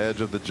 right in the edge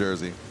of the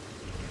jersey.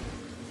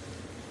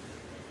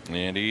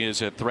 And he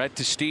is a threat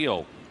to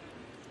steal.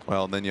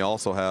 Well, and then you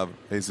also have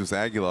Jesus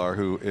Aguilar,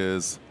 who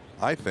is,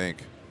 I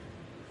think,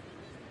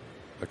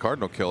 a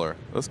Cardinal killer.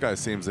 This guy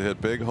seems to hit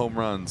big home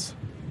runs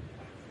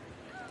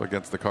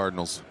against the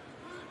Cardinals.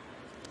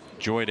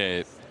 Enjoyed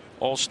an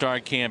all-star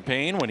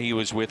campaign when he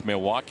was with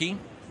Milwaukee.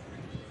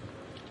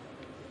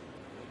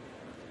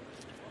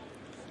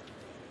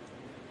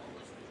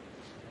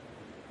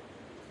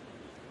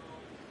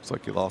 Looks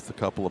like he lost a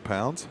couple of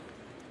pounds.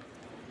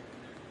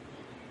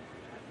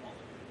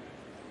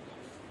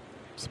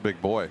 It's a big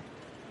boy.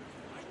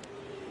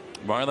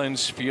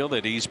 Marlins feel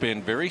that he's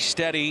been very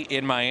steady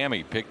in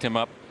Miami. Picked him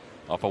up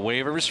off of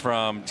waivers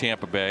from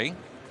Tampa Bay.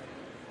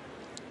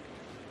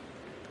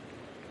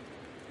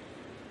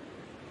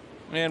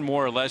 And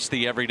more or less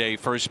the everyday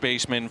first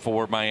baseman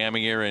for Miami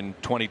here in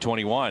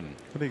 2021.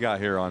 What do you got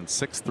here on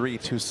 6'3",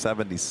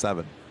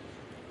 277?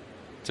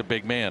 It's a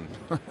big man.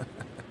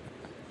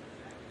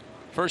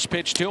 First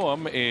pitch to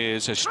him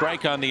is a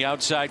strike on the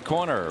outside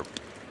corner.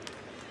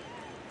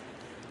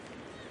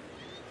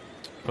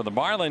 For the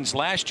Marlins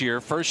last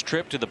year, first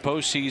trip to the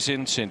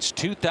postseason since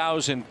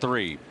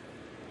 2003.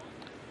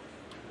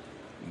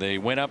 They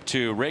went up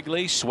to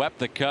Wrigley, swept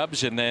the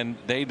Cubs, and then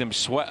they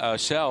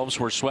themselves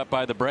were swept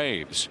by the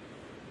Braves.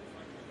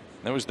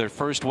 That was their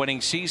first winning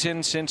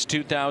season since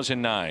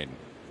 2009.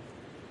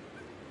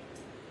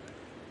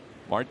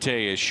 Marte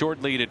is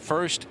short lead at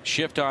first,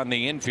 shift on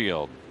the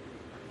infield.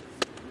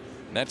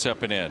 That's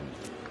up and in.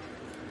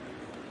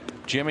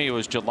 Jimmy, it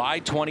was July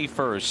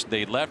 21st.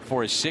 They left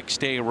for a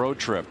 6-day road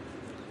trip.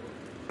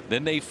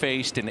 Then they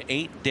faced an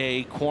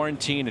 8-day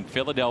quarantine in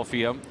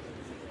Philadelphia,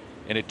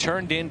 and it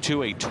turned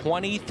into a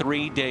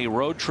 23-day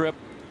road trip.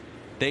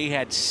 They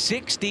had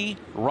 60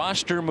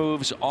 roster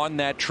moves on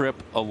that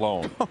trip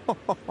alone.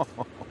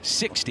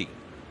 60.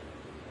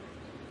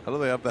 How do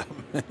they have that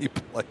many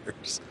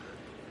players?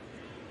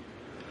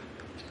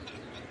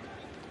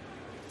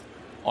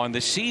 On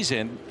the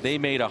season, they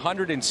made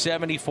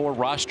 174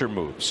 roster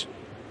moves.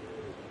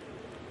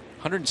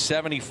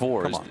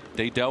 174. Come on.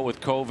 They dealt with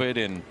COVID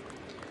and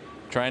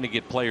trying to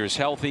get players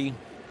healthy.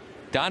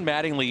 Don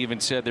Mattingly even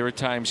said there were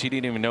times he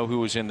didn't even know who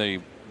was in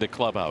the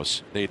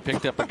clubhouse. They had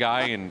picked up a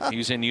guy and he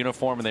was in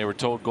uniform and they were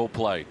told go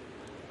play.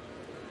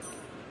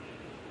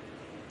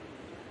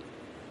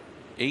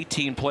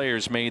 18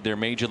 players made their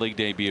major league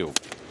debut.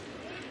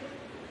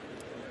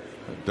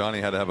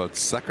 Donnie had to have a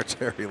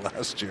secretary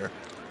last year.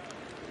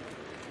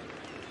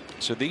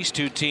 So these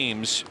two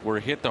teams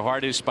were hit the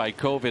hardest by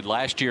COVID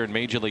last year in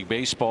Major League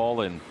Baseball,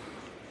 and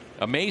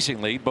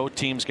amazingly, both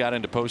teams got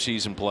into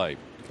postseason play.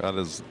 That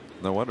is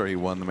no wonder he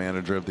won the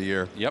Manager of the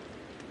Year. Yep.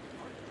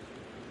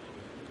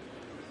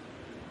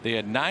 They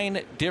had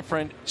 9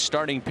 different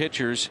starting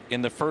pitchers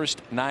in the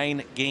first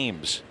 9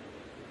 games.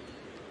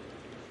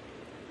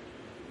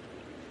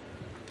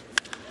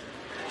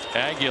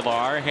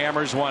 Aguilar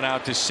hammers one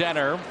out to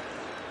center.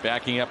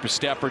 Backing up a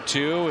step or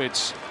two,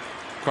 it's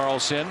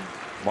Carlson.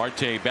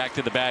 Marte back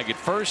to the bag at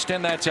first,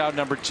 and that's out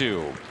number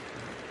 2.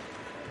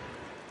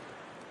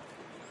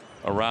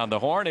 Around the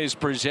Horn is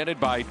presented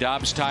by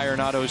Dobbs Tire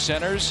and Auto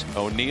Centers.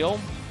 O'Neill,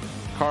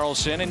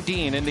 Carlson, and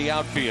Dean in the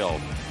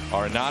outfield.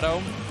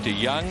 Arenado,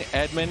 DeYoung,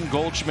 Edman,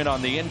 Goldschmidt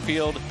on the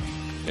infield,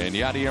 and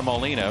Yadier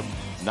Molina,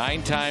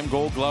 9-time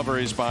Gold Glover,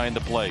 is behind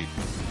the plate.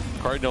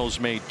 Cardinals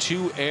made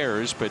 2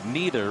 errors, but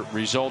neither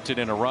resulted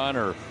in a run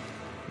or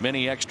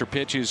many extra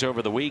pitches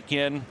over the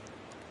weekend.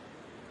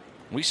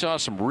 We saw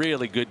some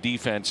really good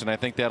defense, and I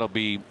think that'll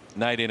be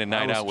night in and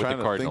night out with the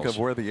Cardinals. I was trying to think of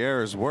where the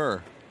errors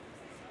were.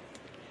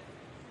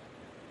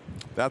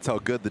 That's how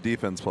good the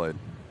defense played.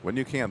 When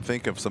you can't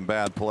think of some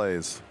bad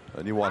plays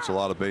and you watch a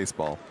lot of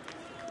baseball,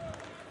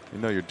 you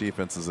know your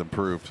defense has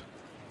improved.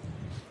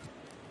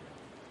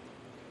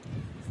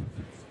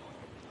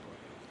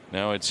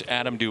 Now it's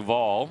Adam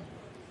Duvall.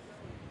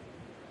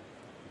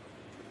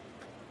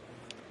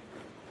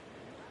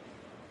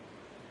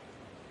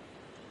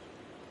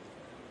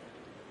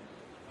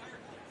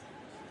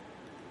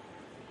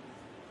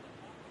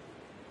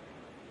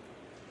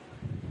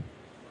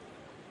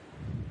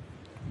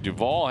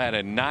 Duvall had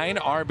a 9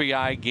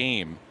 RBI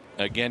game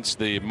against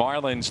the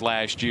Marlins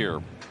last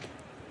year.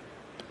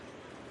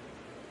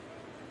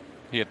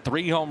 He had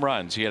 3 home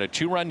runs. He had a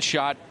 2-run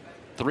shot,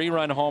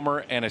 3-run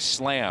homer, and a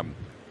slam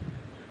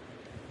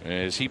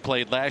as he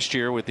played last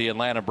year with the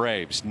Atlanta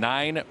Braves.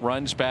 9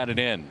 runs batted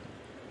in.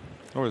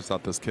 I always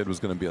thought this kid was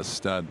going to be a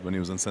stud when he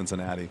was in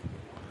Cincinnati.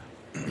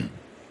 Felt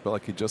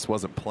like he just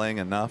wasn't playing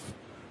enough,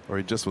 or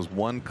he just was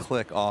one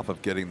click off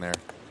of getting there.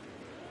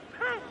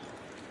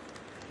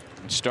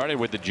 Started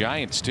with the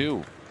Giants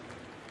too.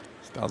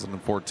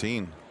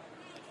 2014.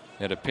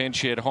 Had a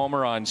pinch hit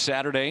homer on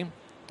Saturday.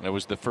 That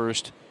was the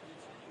first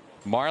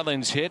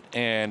Marlins hit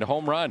and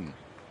home run.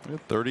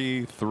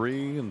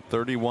 33 and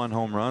 31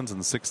 home runs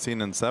in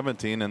 16 and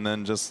 17, and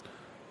then just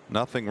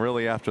nothing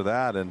really after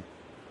that. And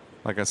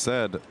like I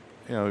said,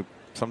 you know,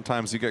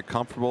 sometimes you get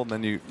comfortable and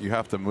then you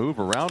have to move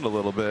around a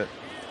little bit.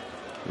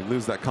 You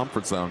lose that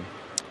comfort zone.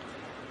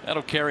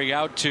 That'll carry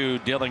out to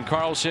Dylan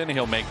Carlson.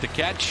 He'll make the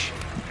catch.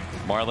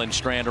 Marlins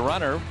strand a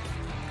runner.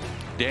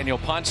 Daniel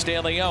Ponce de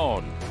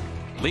Leon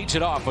leads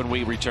it off when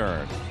we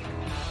return.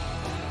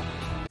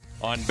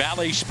 On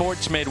Bally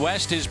Sports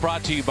Midwest is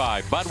brought to you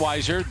by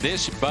Budweiser.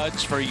 This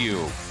Bud's for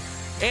you.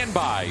 And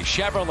by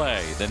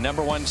Chevrolet, the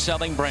 #1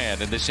 selling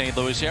brand in the St.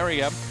 Louis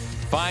area.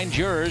 Find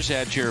yours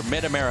at your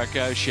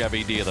Mid-America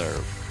Chevy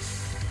dealer.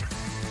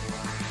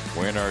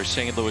 We're in our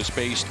St.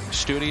 Louis-based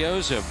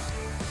studios of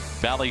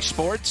Bally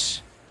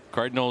Sports.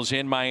 Cardinals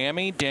in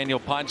Miami. Daniel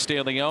Ponce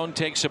de Leon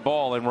takes a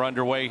ball, and we're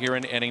underway here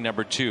in inning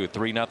number 2.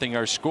 3-0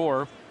 our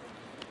score.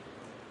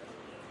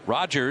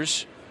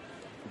 Rogers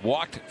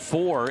walked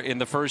 4 in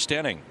the first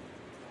inning.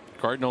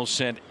 Cardinals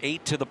sent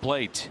 8 to the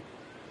plate.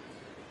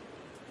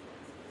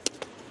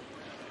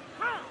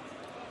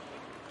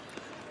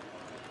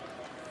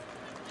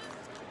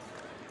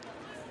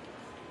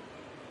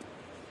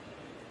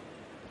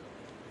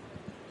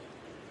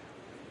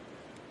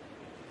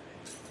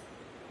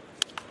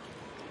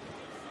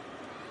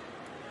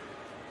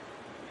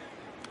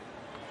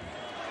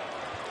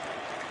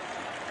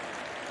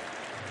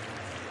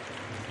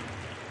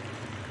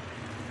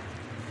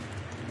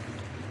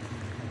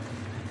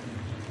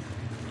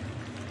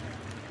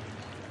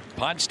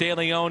 Ponce de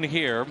Leon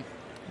here,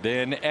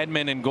 then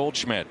Edman and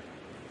Goldschmidt.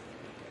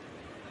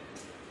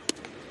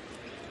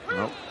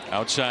 Nope.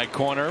 Outside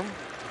corner.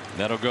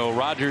 That'll go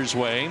Rogers'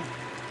 way,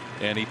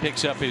 and he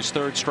picks up his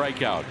 3rd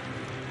strikeout.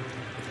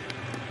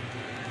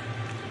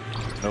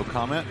 No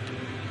comment.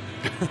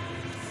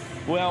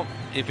 Well,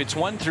 if it's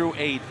 1 through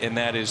 8 and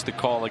that is the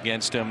call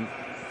against him,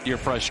 you're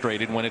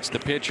frustrated. When it's the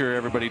pitcher,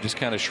 everybody just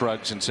kind of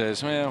shrugs and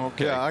says, well,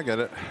 okay. Yeah, I get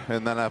it.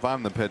 And then if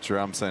I'm the pitcher,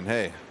 I'm saying,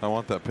 hey, I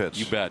want that pitch.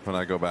 You bet. When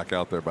I go back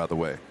out there, by the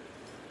way.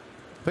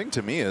 Thing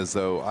to me is,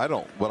 though,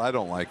 what I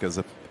don't like is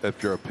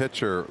if you're a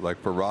pitcher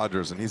like for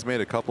Rogers and he's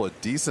made a couple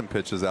of decent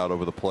pitches out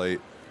over the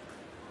plate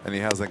and he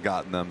hasn't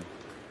gotten them,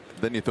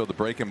 then you throw the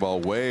breaking ball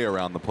way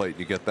around the plate and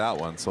you get that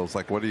one. So it's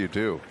like, what do?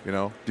 You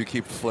know, do you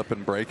keep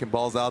flipping breaking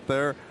balls out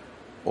there,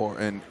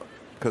 and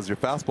because your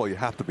fastball, you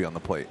have to be on the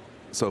plate.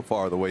 So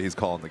far, the way he's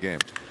calling the game.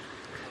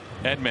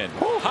 Edman,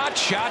 hot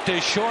shot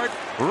to short.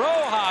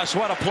 Rojas,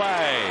 what a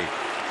play.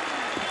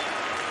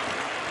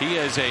 He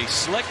is a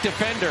slick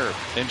defender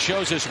and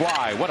shows us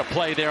why. What a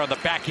play there on the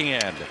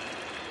backhand.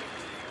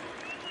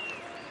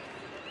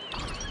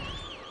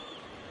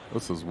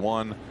 This is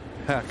one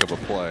heck of a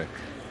play.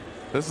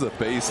 This is a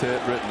base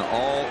hit written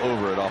all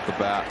over it off the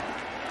bat.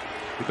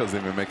 It doesn't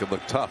even make it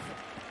look tough.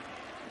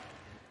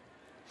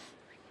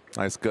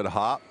 Nice, good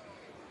hop.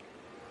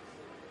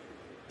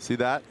 See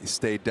that? You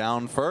stay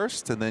down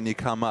first and then you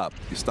come up.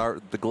 You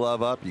start the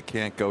glove up, you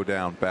can't go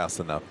down fast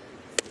enough.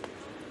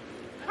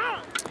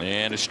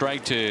 And a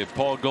strike to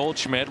Paul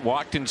Goldschmidt.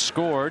 Walked and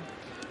scored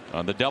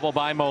on the double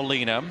by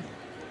Molina.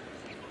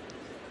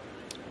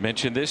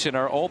 Mentioned this in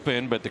our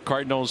open, but the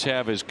Cardinals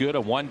have as good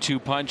a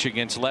 1-2 punch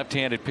against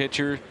left-handed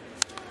pitcher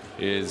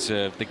as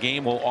the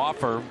game will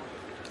offer.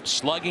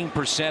 Slugging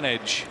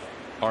percentage,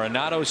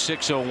 Arenado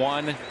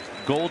 601,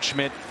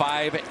 Goldschmidt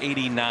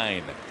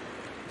 589.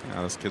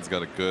 Now this kid's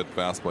got a good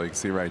fastball. You can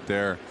see right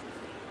there.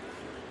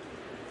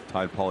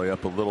 Tied Paulie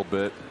up a little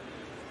bit.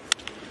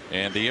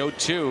 And the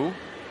 0-2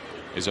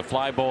 is a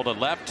fly ball to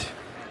left.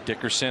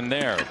 Dickerson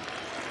there.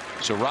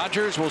 So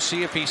Rogers, we'll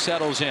see if he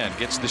settles in.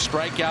 Gets the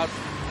strikeout.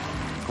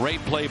 Great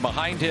play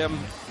behind him.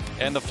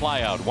 And the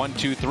fly out.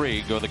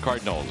 1-2-3 go the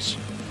Cardinals.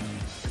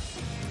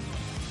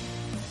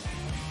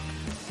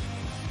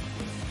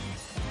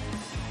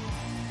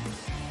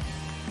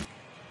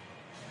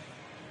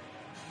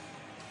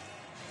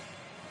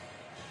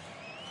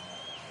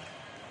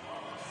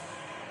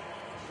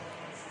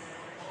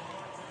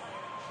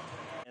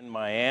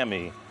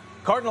 Miami.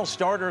 Cardinal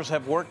starters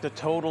have worked a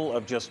total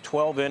of just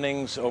 12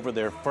 innings over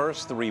their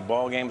first 3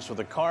 ball games. So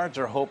the Cards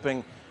are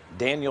hoping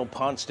Daniel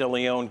Ponce de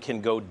Leon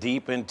can go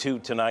deep into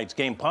tonight's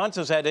game. Ponce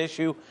has had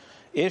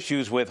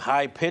issues with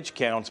high pitch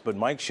counts, but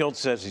Mike Schultz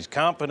says he's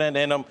confident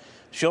in him.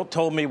 Schultz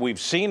told me we've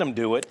seen him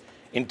do it.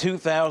 In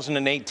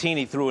 2018,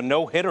 he threw a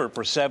no-hitter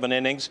for 7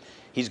 innings.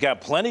 He's got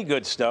plenty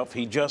good stuff.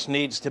 He just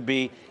needs to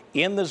be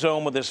in the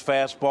zone with his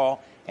fastball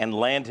and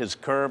land his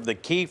curve. The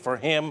key for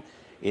him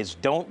is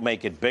don't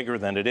make it bigger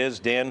than it is.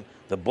 Dan,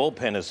 the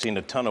bullpen has seen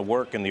a ton of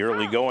work in the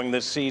early going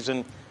this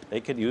season. They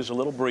could use a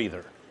little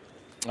breather.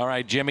 All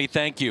right, Jimmy,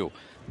 thank you.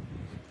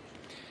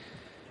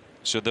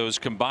 So those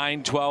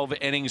combined 12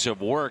 innings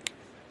of work,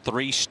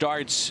 3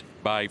 starts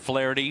by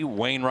Flaherty,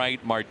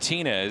 Wainwright,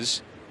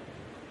 Martinez.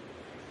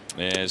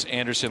 As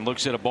Anderson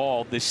looks at a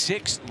ball, the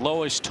 6th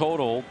lowest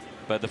total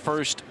by the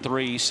first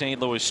 3 St.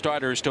 Louis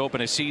starters to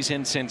open a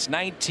season since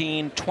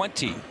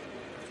 1920.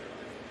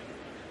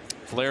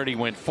 Flaherty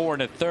went 4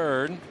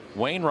 1/3.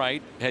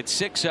 Wainwright had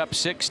 6 up,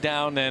 6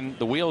 down, then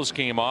the wheels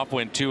came off,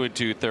 went 2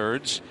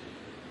 2/3.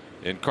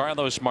 And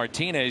Carlos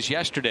Martinez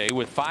yesterday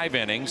with 5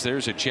 innings.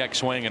 There's a check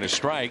swing and a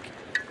strike.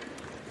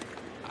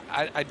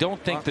 I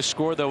don't think the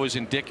score, though, is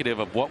indicative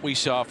of what we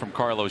saw from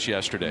Carlos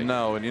yesterday.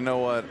 No, and you know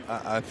what?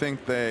 I think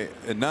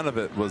none of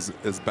it was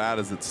as bad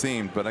as it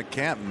seemed, but I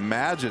can't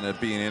imagine it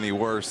being any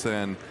worse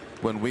than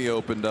when we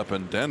opened up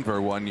in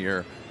Denver one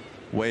year.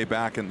 Way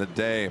back in the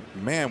day,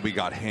 man, we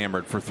got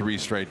hammered for 3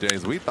 straight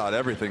days. We thought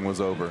everything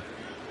was over.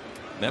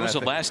 That was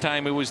the last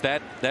time it was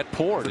that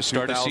poor to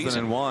start a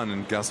season. 2001,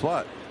 and guess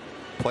what?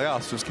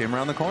 Playoffs just came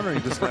around the corner. You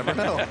just never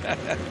know.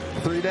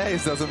 3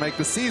 days doesn't make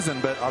the season,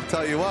 but I'll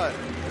tell you what,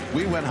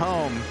 we went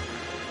home.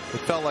 It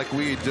felt like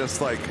we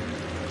just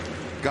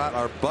got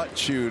our butt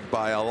chewed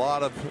by a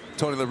lot of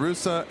Tony La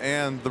Russa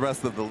and the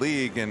rest of the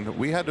league, and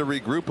we had to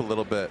regroup a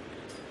little bit.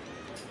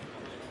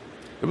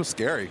 It was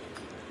scary.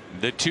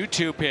 The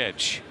 2-2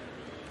 pitch.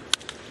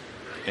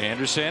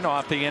 Anderson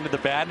off the end of the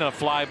bat and a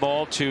fly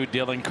ball to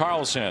Dylan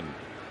Carlson.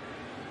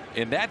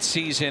 In that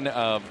season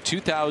of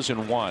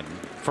 2001,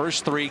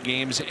 first 3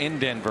 games in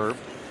Denver,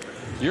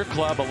 your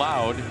club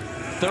allowed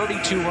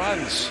 32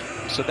 runs.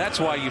 So that's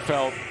why you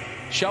felt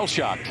shell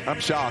shocked. I'm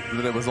shocked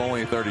that it was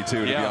only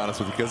 32, to be honest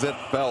with you, because it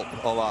felt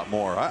a lot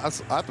more.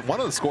 One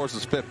of the scores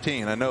was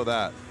 15. I know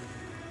that.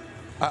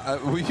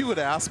 You would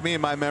ask me,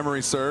 my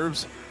memory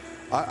serves,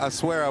 I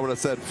swear I would have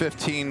said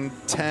 15,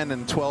 10,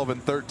 and 12,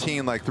 and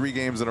 13, like 3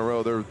 games in a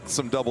row. There were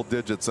some double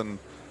digits, and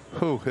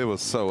it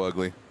was so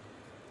ugly.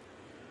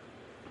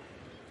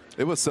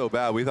 It was so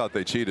bad, we thought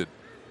they cheated.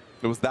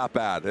 It was that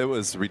bad. It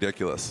was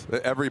ridiculous.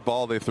 Every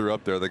ball they threw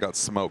up there, they got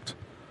smoked.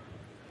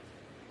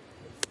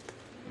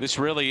 This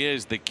really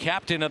is the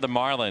captain of the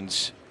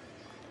Marlins,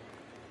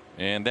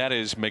 and that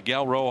is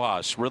Miguel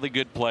Rojas. Really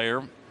good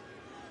player.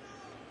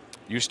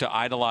 Used to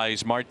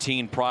idolize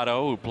Martin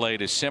Prado, who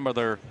played a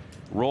similar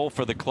role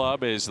for the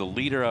club as the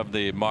leader of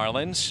the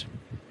Marlins.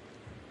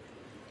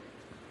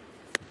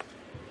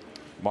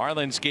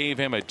 Marlins gave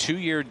him a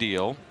 2-year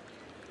deal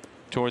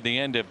toward the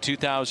end of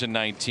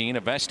 2019, a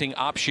vesting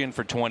option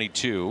for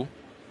 22,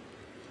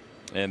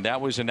 and that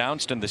was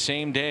announced on the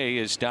same day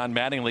as Don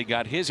Mattingly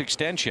got his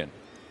extension.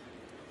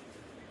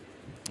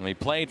 And he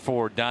played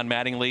for Don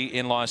Mattingly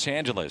in Los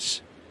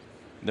Angeles.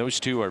 Those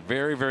two are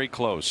very, very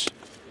close.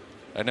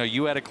 I know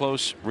you had a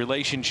close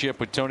relationship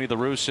with Tony La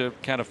Russa,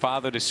 kind of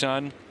father to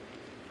son,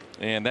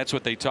 and that's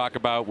what they talk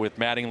about with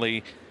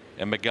Mattingly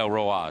and Miguel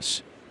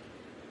Rojas.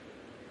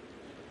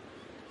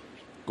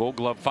 Gold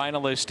Glove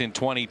finalist in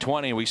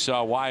 2020. We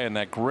saw why in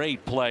that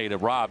great play to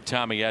rob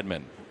Tommy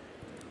Edman.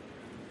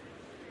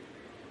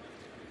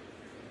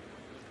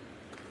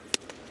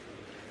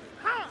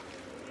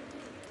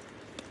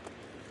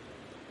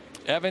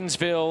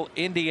 Evansville,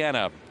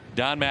 Indiana.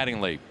 Don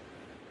Mattingly.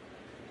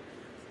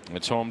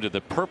 It's home to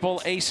the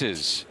Purple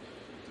Aces,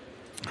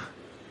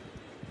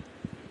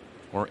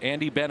 where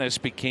Andy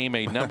Bennis became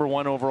a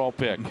 #1 overall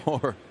pick.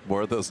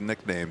 More of those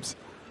nicknames.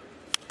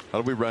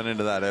 How do we run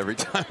into that every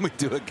time we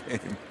do a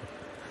game?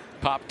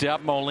 Popped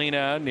up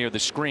Molina near the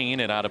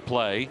screen and out of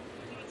play.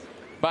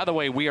 By the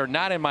way, we are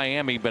not in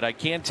Miami, but I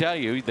can tell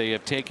you they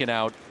have taken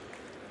out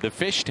the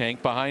fish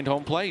tank behind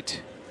home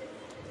plate.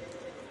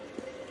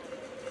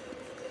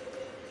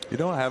 You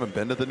know, I haven't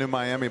been to the new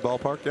Miami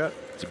ballpark yet.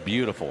 It's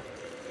beautiful.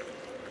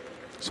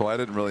 So I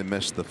didn't really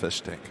miss the fish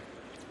tank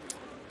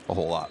a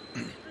whole lot.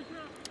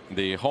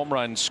 The home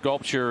run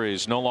sculpture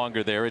is no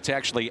longer there. It's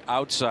actually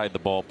outside the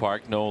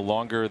ballpark. No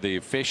longer the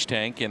fish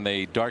tank, and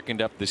they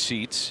darkened up the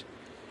seats.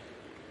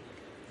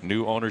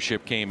 New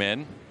ownership came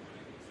in.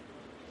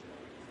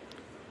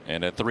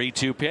 And a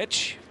 3-2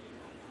 pitch.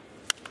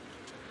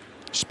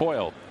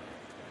 Spoiled.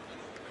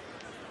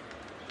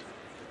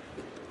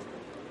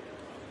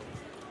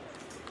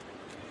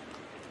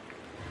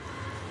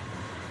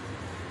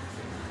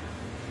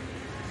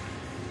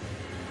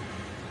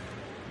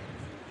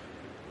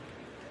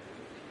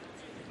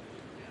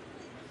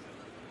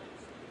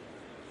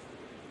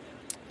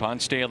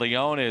 Ponce de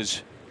Leon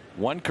is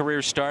one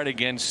career start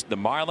against the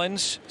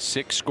Marlins,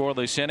 6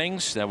 scoreless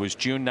innings. That was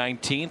June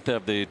 19th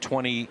of the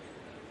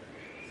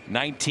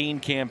 2019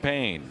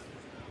 campaign.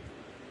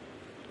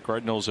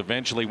 Cardinals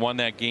eventually won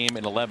that game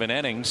in 11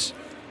 innings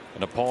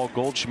and a Paul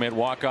Goldschmidt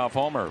walk-off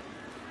homer.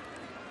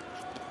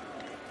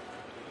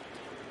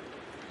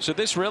 So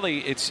this really,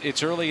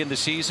 it's early in the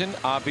season.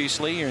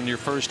 Obviously, you're in your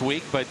first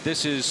week, but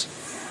this is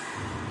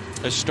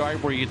a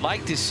start where you'd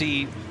like to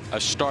see a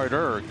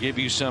starter give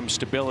you some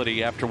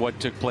stability after what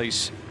took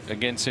place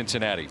against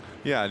Cincinnati.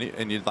 Yeah,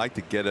 and you'd like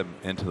to get him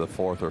into the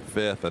 4th or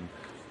 5th, and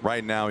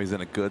right now he's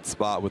in a good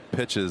spot with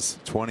pitches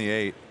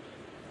 28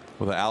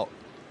 with an out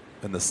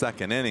in the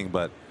 2nd inning,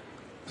 but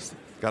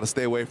got to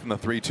stay away from the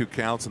 3-2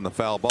 counts and the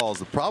foul balls.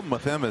 The problem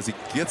with him is he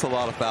gets a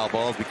lot of foul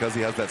balls because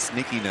he has that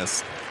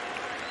sneakiness,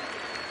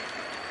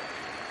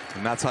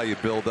 and that's how you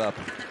build up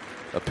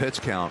a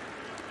pitch count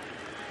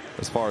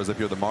as far as if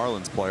you're the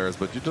Marlins players.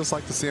 But you just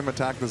like to see him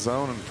attack the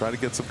zone and try to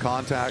get some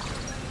contact,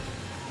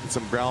 get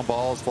some ground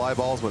balls, fly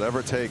balls,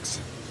 whatever it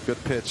takes.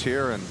 Good pitch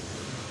here, and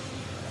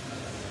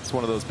it's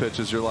one of those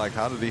pitches you're like,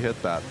 how did he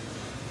hit that?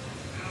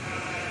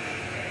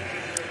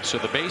 So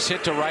the base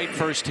hit to right,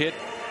 first hit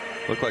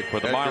looked like for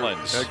the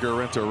Marlins. Edgar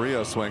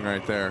Renteria swing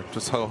right there.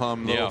 Just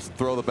ho-hum, yeah.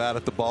 Throw the bat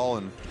at the ball,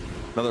 and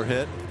another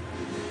hit.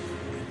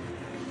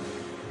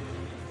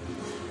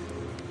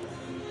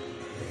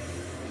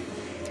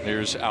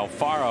 Here's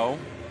Alfaro.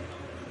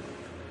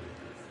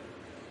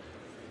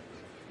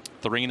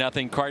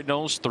 3-0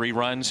 Cardinals. 3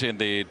 runs in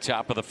the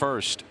top of the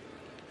first.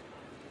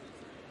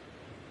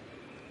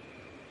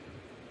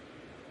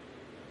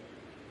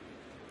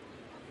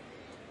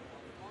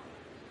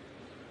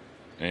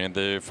 And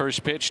the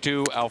first pitch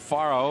to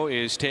Alfaro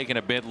is taken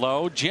a bit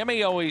low.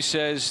 Jimmy always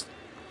says,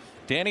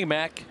 Danny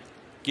Mac,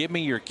 give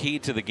me your key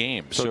to the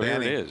game. So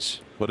Danny, here it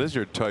is. What is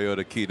your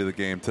Toyota key to the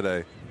game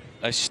today?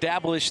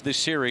 Establish the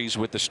series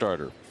with the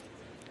starter.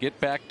 Get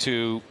back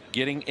to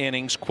getting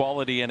innings,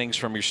 quality innings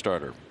from your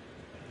starter.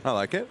 I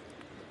like it.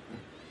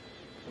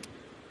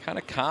 Kind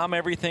of calm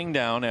everything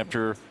down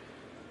after a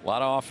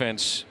lot of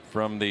offense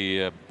from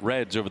the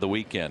Reds over the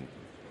weekend.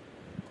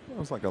 It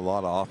was like a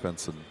lot of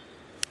offense, and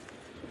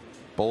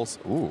both.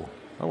 Ooh,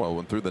 that one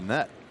went through the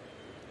net,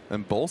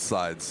 and both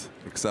sides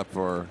except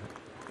for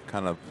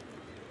kind of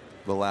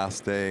the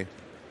last day.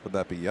 Would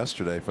that be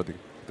yesterday for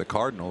the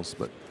Cardinals?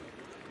 But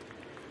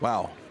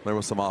wow, there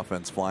was some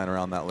offense flying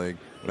around that league.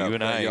 You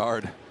and I,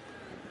 yard.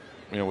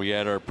 You know, we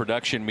had our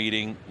production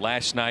meeting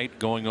last night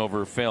going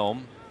over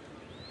film.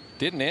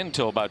 Didn't end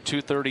until about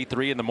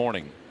 2:33 in the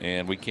morning,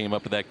 and we came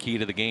up with that key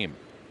to the game.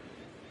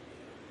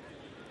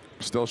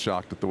 Still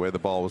shocked at the way the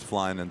ball was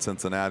flying in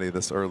Cincinnati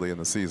this early in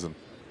the season.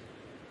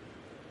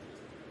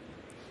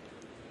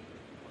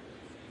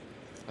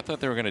 I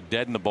thought they were going to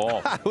deaden the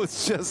ball. I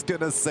was just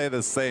going to say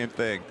the same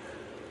thing.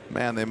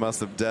 Man, they must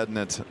have deadened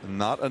it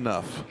not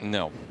enough.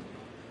 No.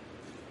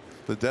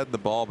 They deadened the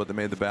ball, but they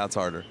made the bats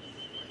harder.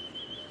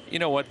 You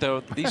know what,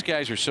 though? These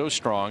guys are so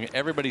strong.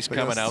 Everybody's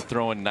coming out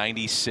throwing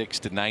 96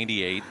 to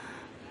 98.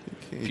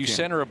 If you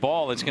center a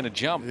ball, it's going to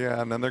jump.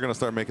 Yeah, and then they're going to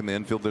start making the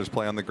infielders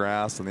play on the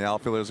grass, and the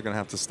outfielders are going to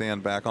have to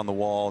stand back on the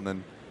wall and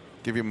then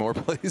give you more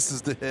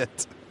places to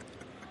hit.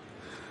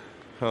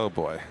 Oh,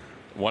 boy.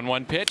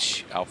 1-1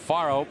 pitch.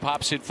 Alfaro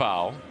pops it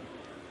foul.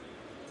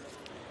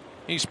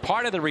 He's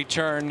part of the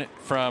return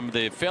from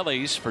the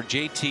Phillies for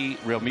JT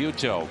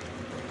Realmuto.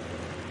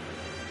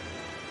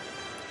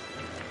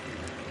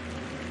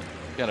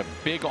 Got a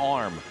big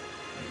arm.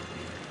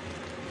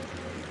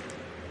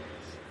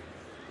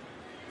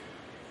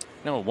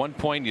 No, at one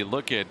point you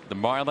look at the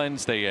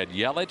Marlins, they had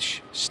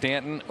Yelich,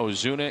 Stanton,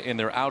 Ozuna in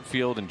their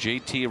outfield, and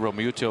JT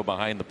Realmuto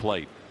behind the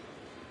plate.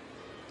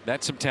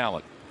 That's some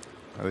talent.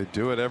 They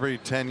do it every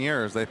 10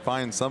 years. They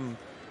find some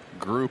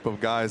group of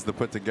guys to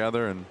put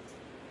together, and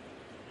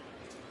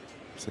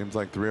seems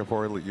like 3 or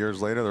 4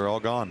 years later, they're all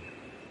gone.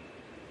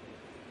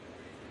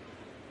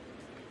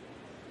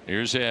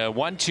 Here's a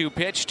 1-2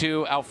 pitch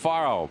to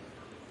Alfaro.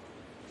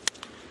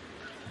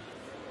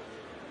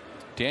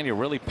 Daniel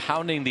really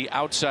pounding the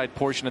outside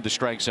portion of the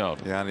strike zone.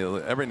 Yeah,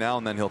 and every now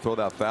and then he'll throw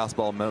that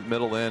fastball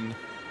middle in,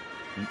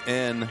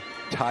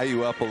 tie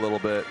you up a little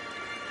bit.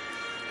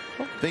 I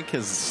don't think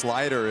his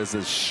slider is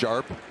as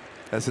sharp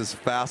as his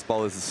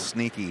fastball is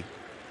sneaky,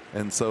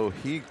 and so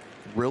he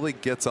really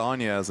gets on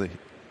you as a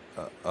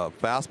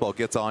fastball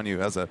gets on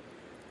you as a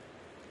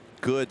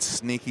good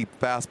sneaky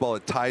fastball.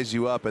 It ties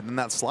you up, and then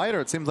that slider,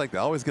 it seems like they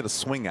always get a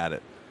swing at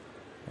it.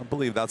 I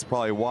believe that's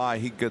probably why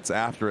he gets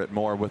after it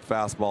more with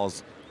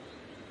fastballs.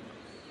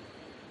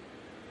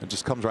 It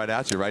just comes right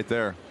at you right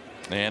there.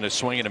 And a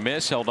swing and a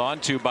miss held on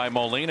to by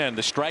Molina, and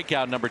the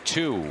strikeout number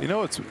 2. You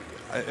know, it's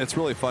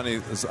really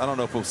funny. I don't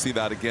know if we'll see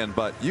that again,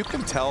 but you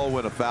can tell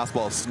when a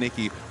fastball is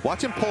sneaky.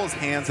 Watch him pull his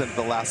hands in at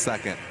the last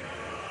second.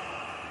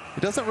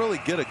 He doesn't really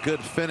get a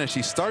good finish.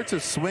 He starts to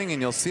swing,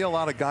 and you'll see a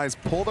lot of guys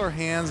pull their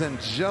hands in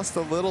just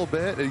a little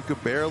bit, and you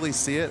could barely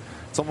see it.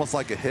 It's almost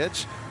like a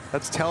hitch.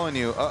 That's telling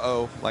you,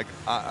 uh-oh, like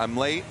I'm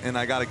late, and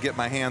I got to get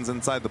my hands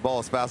inside the ball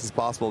as fast as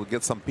possible to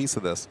get some piece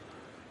of this.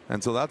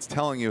 And so that's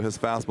telling you his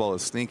fastball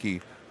is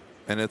sneaky,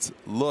 and it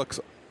looks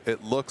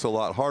a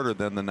lot harder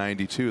than the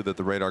 92 that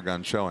the radar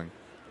gun's showing.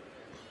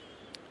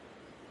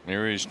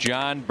 There is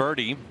John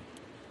Birdie.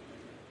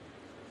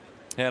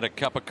 Had a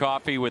cup of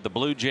coffee with the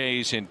Blue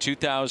Jays in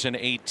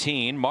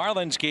 2018.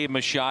 Marlins gave him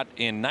a shot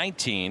in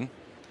 19.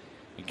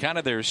 And kind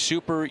of their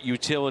super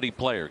utility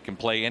player. Can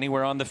play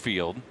anywhere on the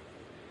field.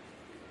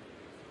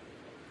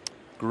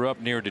 Grew up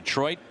near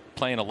Detroit,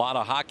 playing a lot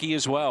of hockey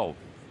as well.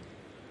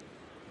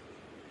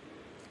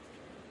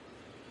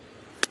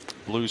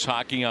 Blues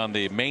hockey on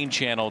the main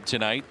channel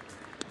tonight.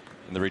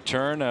 And the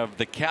return of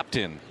the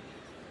captain,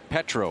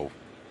 Petro,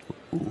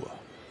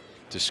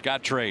 to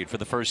Scott Trade for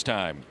the first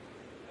time.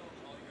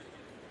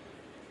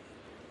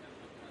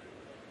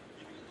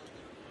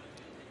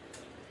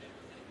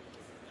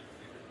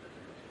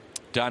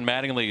 Don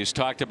Mattingly has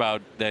talked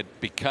about that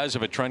because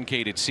of a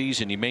truncated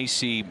season, you may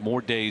see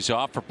more days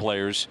off for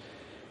players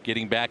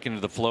getting back into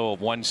the flow of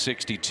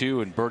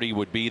 162, and Birdie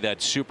would be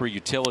that super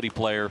utility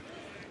player.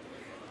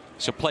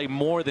 So play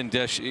more than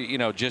just,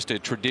 just a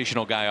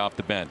traditional guy off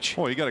the bench.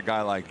 Well, you got a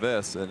guy like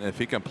this, and if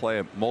he can play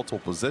at multiple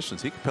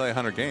positions, he can play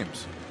 100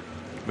 games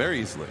very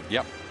easily.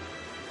 Yep.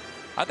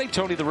 I think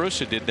Tony La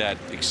Russa did that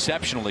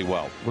exceptionally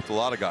well. With a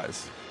lot of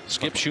guys.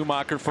 Skip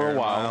Schumacher for a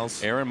while.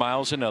 Miles. Aaron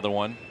Miles, another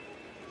one.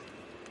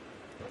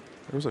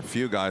 There was a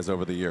few guys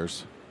over the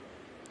years.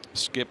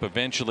 Skip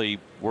eventually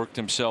worked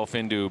himself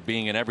into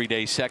being an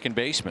everyday second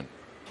baseman.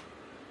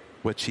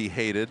 Which he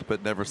hated,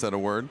 but never said a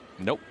word.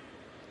 Nope.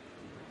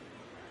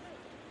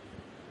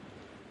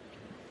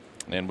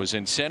 And was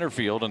in center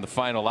field in the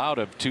final out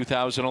of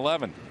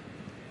 2011.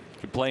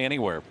 Could play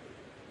anywhere.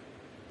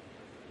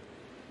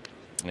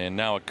 And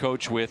now a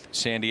coach with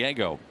San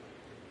Diego.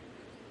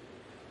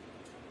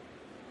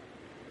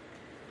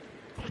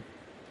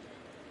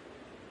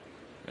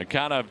 A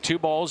count of 2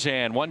 balls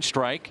and 1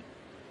 strike.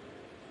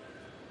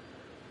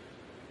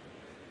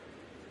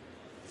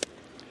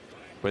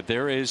 But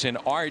there is an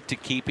art to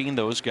keeping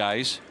those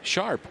guys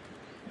sharp.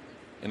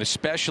 And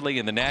especially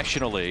in the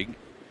National League,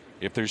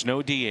 if there's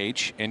no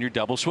DH and you're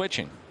double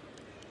switching.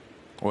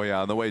 Well,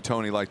 yeah, and the way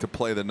Tony liked to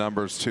play the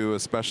numbers too,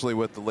 especially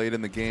with the late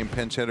in the game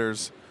pinch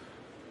hitters.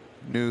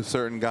 Knew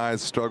certain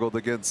guys struggled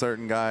against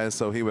certain guys,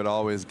 so he would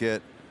always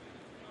get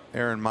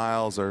Aaron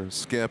Miles or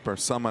Skip or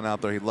someone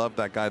out there. He loved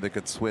that guy that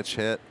could switch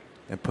hit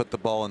and put the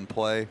ball in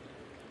play,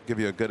 give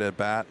you a good at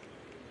bat.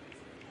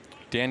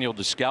 Daniel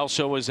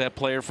Descalso was that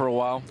player for a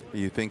while.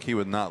 You think he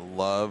would not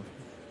love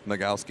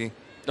Nogowski?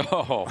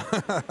 Oh,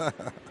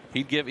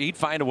 he'd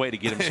find a way to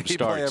get him some he'd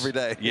starts play every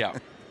day. Yeah.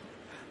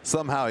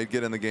 Somehow he'd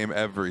get in the game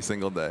every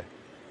single day.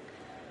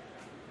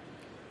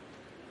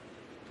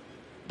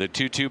 The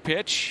 2-2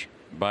 pitch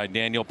by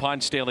Daniel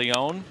Ponce de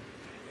Leon.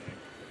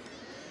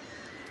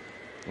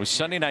 It was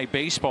Sunday Night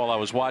Baseball I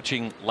was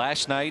watching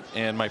last night,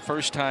 and my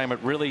first time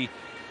at really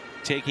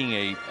taking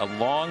a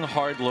long,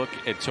 hard look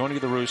at Tony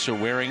La Russa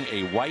wearing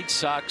a White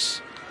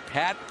Sox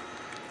hat,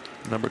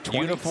 number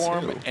 22.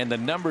 Uniform, and the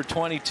number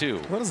 22.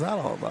 What is that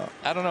all about?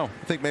 I don't know.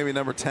 I think maybe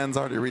number 10's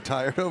already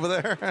retired over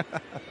there.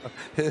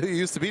 He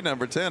used to be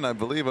number 10, I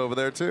believe, over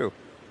there too.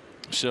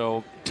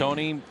 So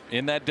Tony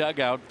in that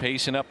dugout,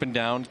 pacing up and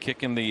down,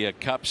 kicking the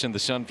cups and the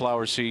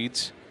sunflower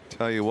seeds.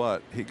 Tell you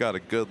what, he got a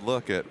good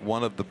look at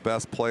one of the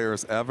best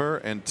players ever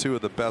and 2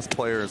 of the best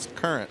players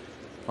current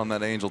on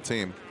that Angel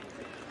team.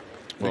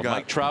 Well,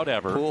 Mike Trout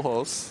ever.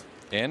 Pujols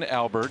and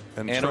Albert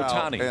and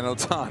Trout Ohtani. And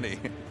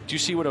Ohtani. Did you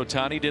see what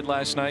Ohtani did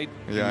last night?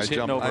 Yeah,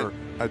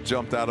 I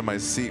jumped out of my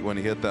seat when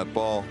he hit that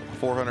ball.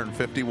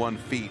 451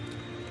 feet.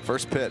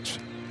 First pitch.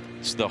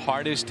 It's the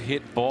hardest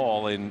hit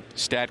ball in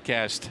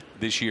StatCast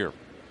this year.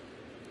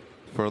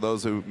 For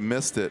those who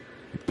missed it,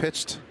 he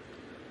pitched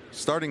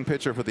starting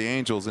pitcher for the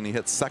Angels, and he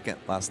hit second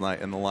last night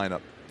in the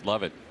lineup.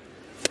 Love it.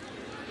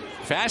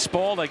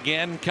 Fastball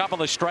again.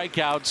 Couple of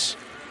strikeouts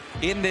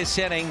in this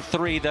inning.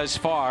 3 thus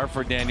far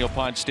for Daniel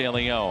Ponce de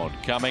Leon.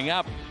 Coming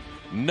up,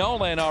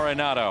 Nolan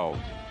Arenado.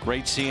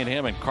 Great seeing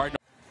him in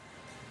Cardinals.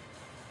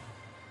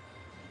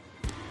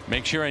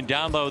 Make sure and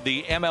download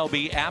the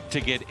MLB app to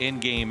get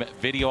in-game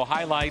video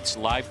highlights,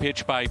 live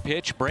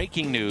pitch-by-pitch,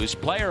 breaking news,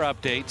 player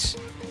updates,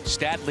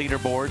 stat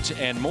leaderboards,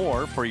 and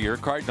more for your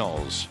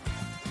Cardinals.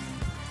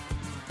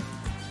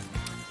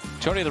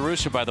 Tony La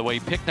Russa, by the way,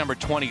 pick number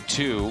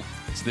 22.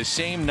 It's the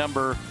same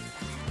number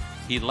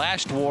he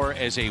last wore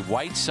as a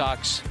White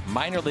Sox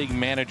minor league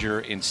manager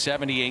in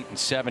 78 and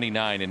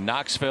 79 in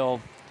Knoxville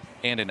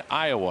and in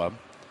Iowa.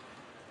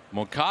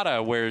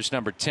 Moncada wears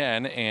number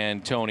 10,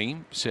 and Tony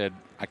said,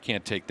 I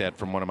can't take that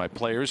from one of my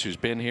players who's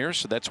been here,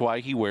 so that's why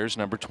he wears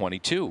number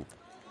 22.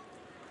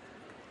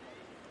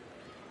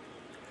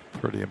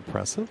 Pretty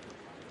impressive.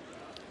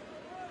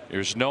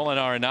 Here's Nolan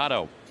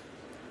Arenado.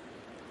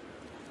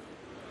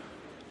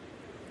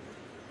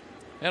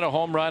 Had a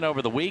home run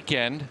over the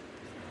weekend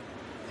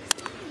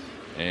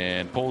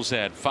and pulls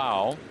that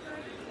foul.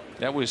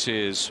 That was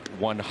his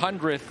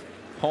 100th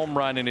home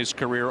run in his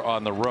career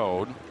on the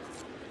road.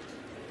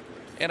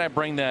 And I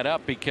bring that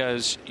up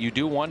because you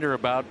do wonder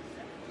about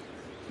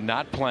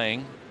not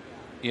playing,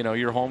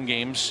 your home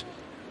games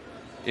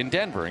in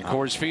Denver in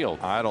Coors Field.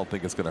 I don't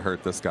think it's going to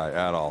hurt this guy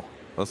at all.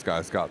 This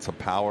guy's got some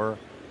power,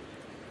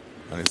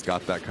 and he's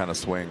got that kind of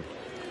swing.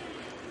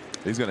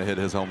 He's going to hit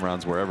his home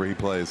runs wherever he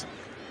plays.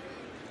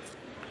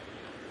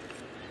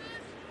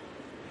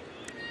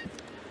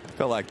 I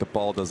feel like the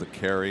ball doesn't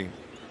carry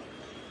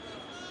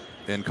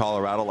in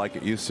Colorado like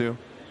it used to.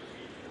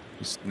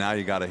 Now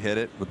you got to hit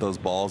it with those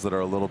balls that are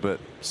a little bit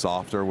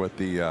softer with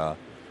the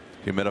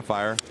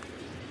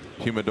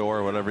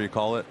humidor, whatever you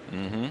call it.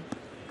 Mm-hmm.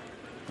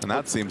 And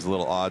that seems a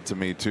little odd to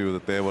me too,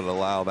 that they would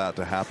allow that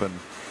to happen.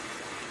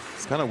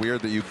 It's kind of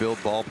weird that you build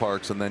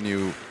ballparks and then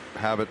you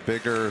have it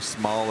bigger,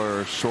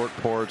 smaller, short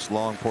porch,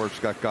 long porch.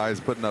 You got guys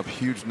putting up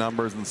huge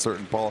numbers in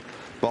certain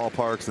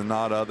ballparks and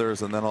not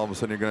others, and then all of a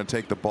sudden you're going to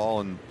take the ball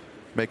and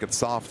make it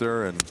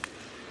softer, and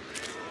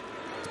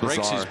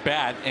breaks his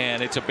bat,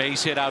 and it's a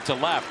base hit out to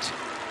left.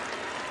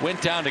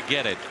 Went down to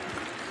get it.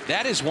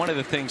 That is one of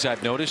the things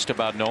I've noticed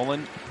about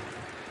Nolan,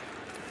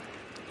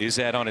 is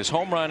that on his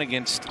home run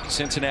against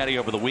Cincinnati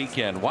over the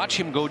weekend, watch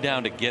him go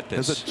down to get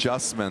this. His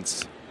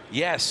adjustments.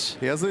 Yes.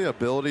 He has the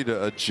ability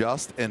to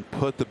adjust and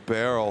put the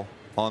barrel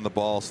on the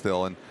ball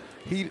still. And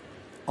he,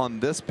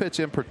 on this pitch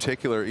in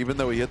particular, even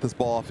though he hit this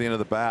ball off the end of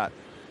the bat,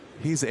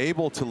 he's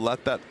able to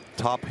let that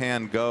top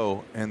hand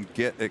go and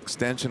get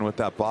extension with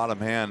that bottom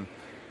hand.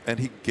 And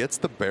he gets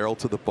the barrel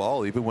to the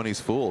ball even when he's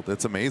fooled.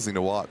 It's amazing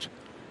to watch.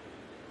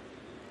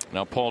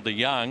 Now Paul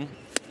DeYoung.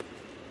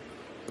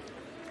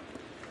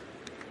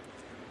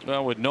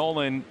 Well, with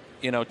Nolan,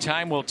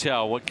 time will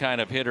tell what kind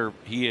of hitter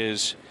he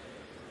is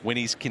when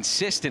he's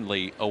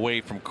consistently away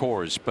from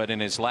Coors. But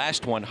in his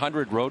last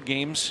 100 road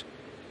games,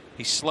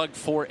 he slugged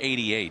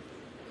 .488.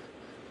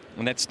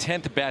 And that's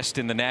 10th best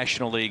in the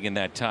National League in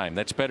that time.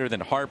 That's better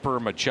than Harper,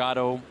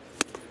 Machado,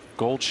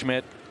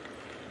 Goldschmidt.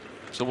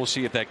 So we'll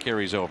see if that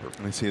carries over.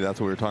 Let me see.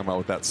 That's what we were talking about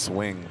with that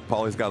swing.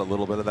 Paulie's got a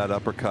little bit of that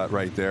uppercut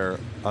right there,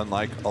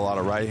 unlike a lot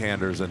of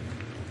right-handers. And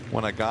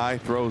when a guy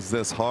throws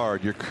this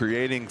hard, you're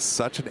creating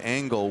such an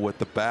angle with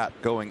the bat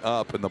going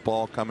up and the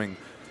ball coming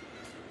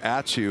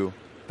at you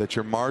that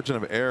your margin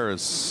of error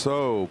is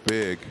so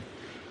big.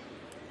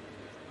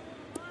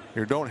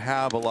 You don't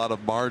have a lot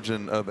of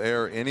margin of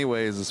error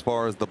anyways as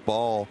far as the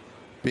ball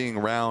being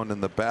round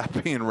and the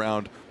bat being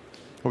round.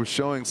 I was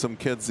showing some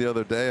kids the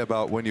other day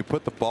about when you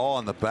put the ball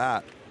on the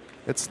bat,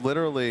 it's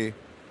literally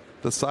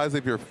the size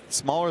of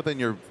smaller than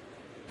your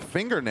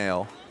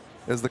fingernail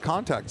is the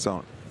contact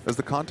zone, is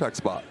the contact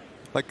spot.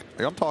 Like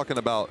I'm talking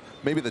about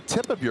maybe the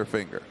tip of your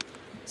finger.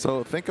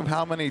 So think of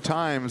how many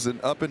times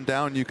and up and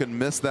down you can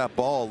miss that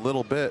ball a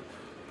little bit.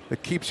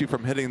 It keeps you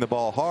from hitting the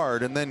ball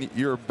hard, and then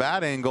your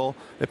bat angle,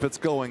 if it's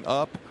going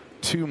up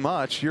too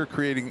much, you're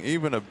creating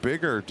even a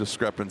bigger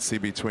discrepancy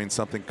between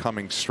something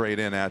coming straight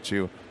in at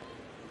you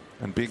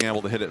and being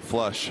able to hit it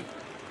flush.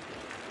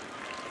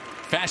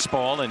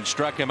 Fastball, and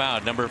struck him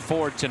out. Number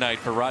 4 tonight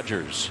for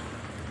Rogers.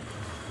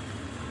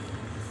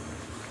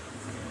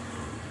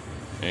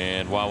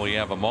 And while we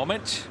have a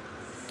moment,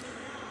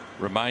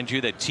 remind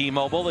you that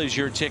T-Mobile is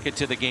your ticket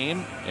to the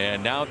game.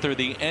 And now through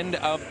the end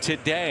of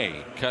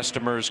today,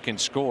 customers can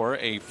score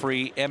a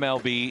free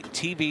MLB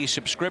TV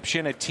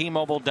subscription at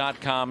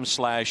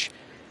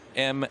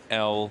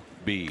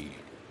T-Mobile.com/MLB.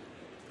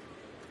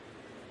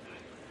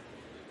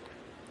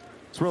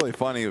 It's really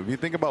funny if you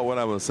think about what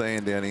I was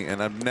saying, Danny,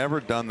 and I've never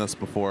done this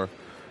before,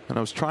 and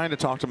I was trying to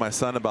talk to my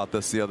son about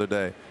this the other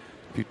day.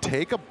 If you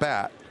take a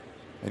bat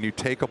and you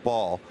take a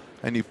ball,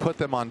 and you put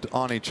them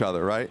on each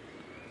other, right?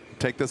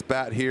 Take this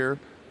bat here,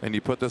 and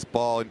you put this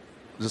ball, and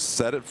just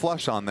set it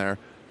flush on there.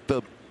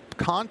 The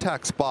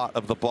contact spot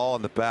of the ball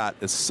and the bat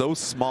is so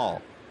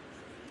small.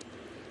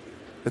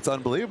 It's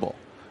unbelievable.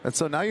 And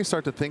so now you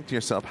start to think to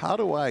yourself, how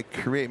do I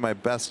create my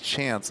best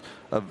chance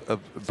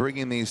of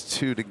bringing these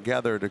two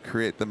together to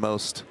create the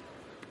most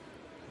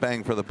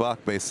bang for the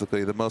buck,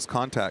 basically, the most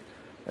contact.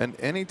 And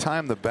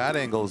anytime the bat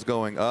angle is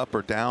going up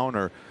or down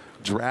or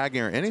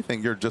dragging or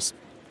anything, you're just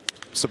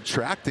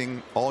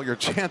subtracting all your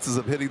chances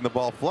of hitting the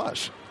ball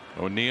flush.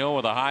 O'Neill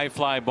with a high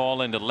fly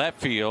ball into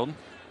left field.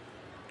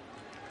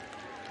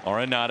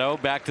 Arenado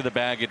back to the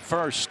bag at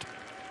first.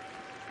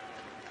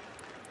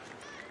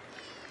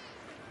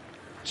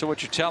 So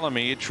what you're telling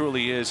me, it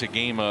truly is a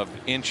game of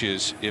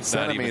inches, if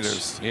not even,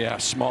 yeah,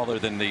 smaller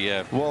than the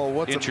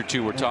inch or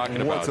two we're talking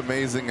about. What's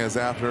amazing is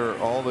after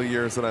all the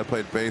years that I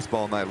played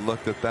baseball and I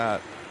looked at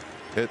that,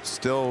 it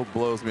still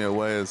blows me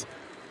away is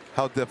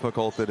how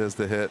difficult it is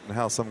to hit and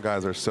how some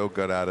guys are so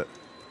good at it.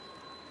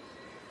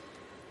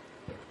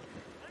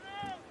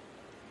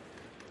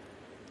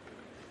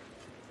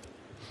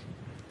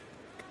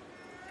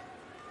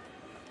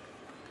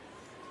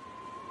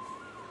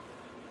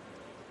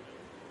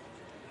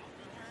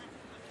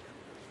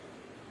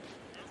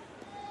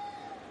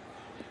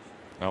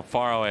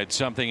 Alfaro had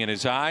something in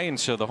his eye, and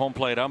so the home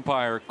plate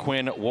umpire,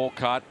 Quinn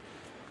Wolcott,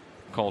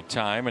 called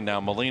time, and now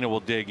Molina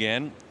will dig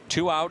in.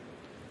 2 out,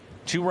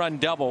 2-run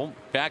double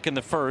back in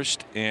the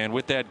first, and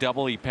with that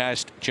double, he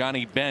passed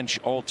Johnny Bench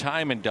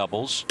all-time in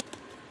doubles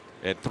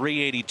at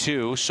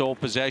 382, sole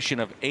possession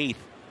of 8th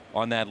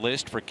on that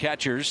list for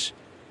catchers.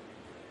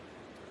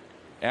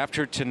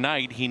 After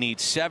tonight, he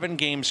needs 7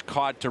 games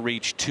caught to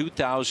reach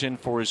 2,000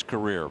 for his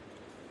career.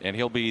 And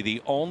he'll be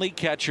the only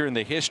catcher in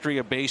the history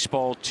of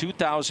baseball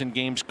 2,000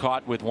 games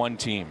caught with one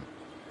team.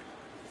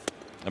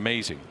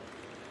 Amazing.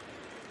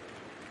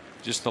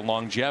 Just the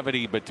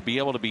longevity, but to be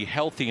able to be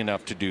healthy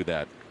enough to do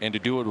that and to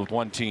do it with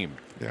one team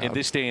in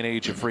this day and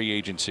age of free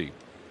agency.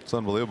 It's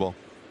unbelievable.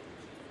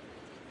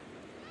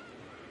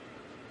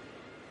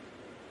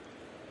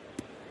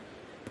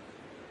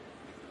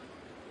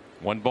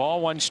 One ball,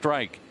 one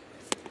strike.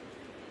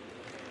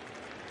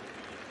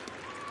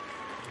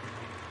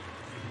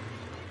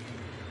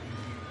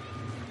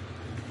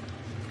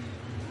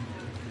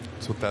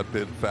 That's what that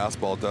big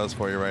fastball does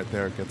for you right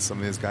there. It gets some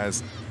of these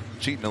guys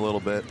cheating a little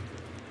bit.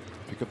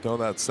 If you could throw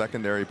that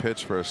secondary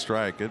pitch for a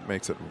strike, it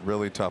makes it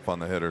really tough on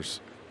the hitters.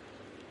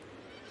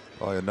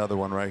 Probably another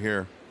one right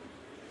here.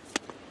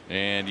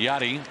 And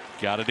Yachty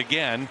got it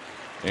again,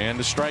 and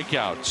the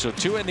strikeout. So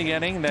 2 in the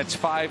inning. That's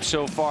 5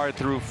 so far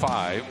through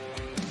 5.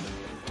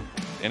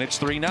 And it's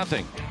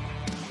 3-0.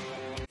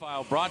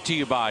 File brought to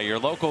you by your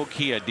local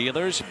Kia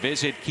dealers.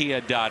 Visit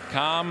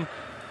kia.com.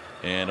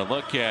 And a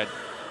look at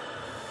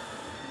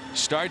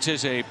starts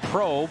as a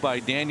pro by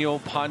Daniel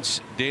Ponce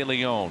de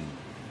Leon.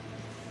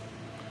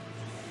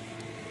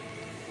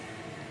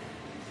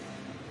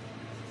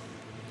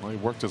 Well, he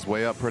worked his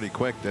way up pretty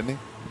quick, didn't he?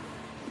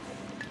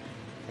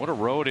 What a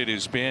road it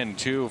has been,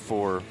 too,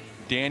 for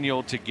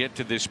Daniel to get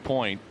to this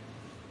point.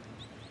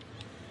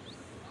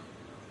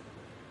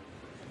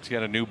 He's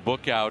got a new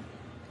book out.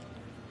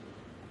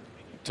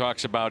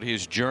 Talks about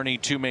his journey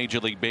to Major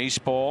League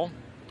Baseball.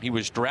 He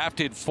was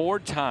drafted 4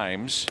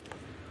 times.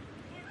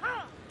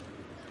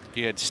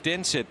 He had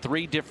stints at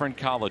 3 different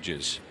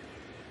colleges.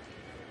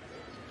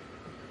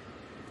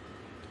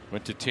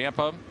 Went to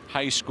Tampa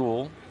High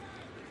School,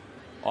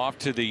 off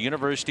to the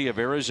University of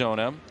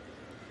Arizona,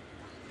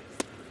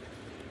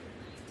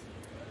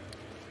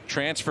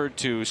 transferred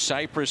to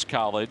Cypress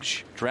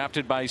College,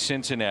 drafted by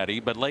Cincinnati,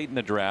 but late in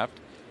the draft,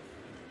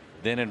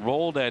 then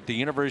enrolled at the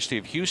University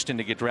of Houston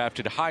to get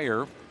drafted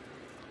higher,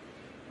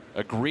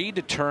 agreed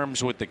to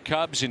terms with the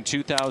Cubs in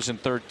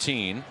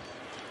 2013.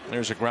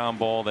 There's a ground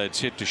ball that's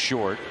hit to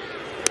short.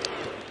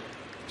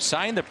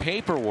 Signed the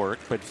paperwork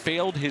but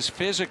failed his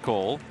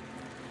physical,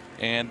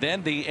 and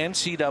then the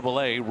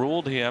NCAA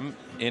ruled him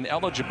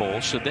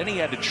ineligible, so then he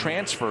had to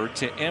transfer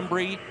to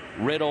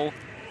Embry-Riddle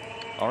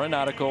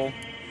Aeronautical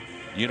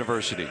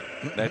University.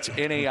 That's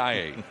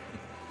NAIA.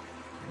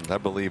 I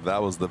believe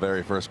that was the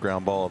very first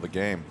ground ball of the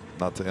game,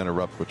 not to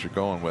interrupt what you're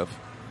going with.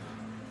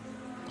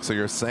 So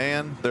you're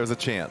saying there's a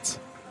chance.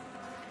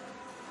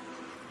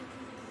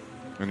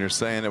 And you're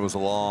saying it was a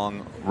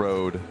long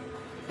road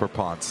for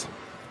Ponce.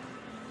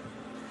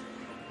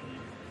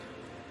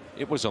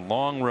 It was a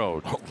long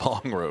road.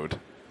 Long road.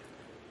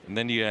 And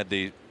then you had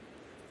the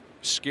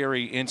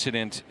scary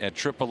incident at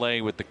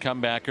AAA with the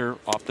comebacker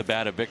off the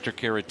bat of Victor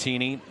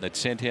Caratini that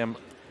sent him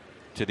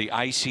to the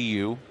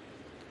ICU.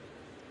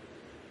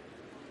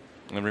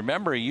 And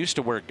remember, he used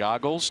to wear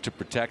goggles to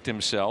protect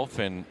himself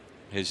and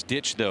has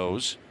ditched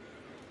those.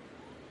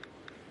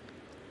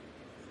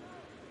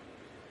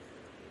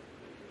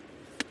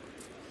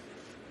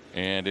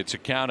 And it's a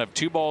count of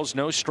 2 balls,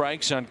 no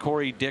strikes on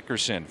Corey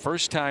Dickerson.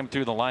 First time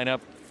through the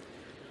lineup.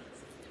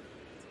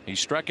 He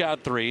struck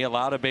out 3,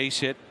 allowed a base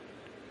hit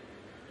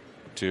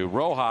to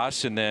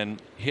Rojas, and then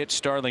hit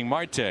Starling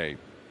Marte.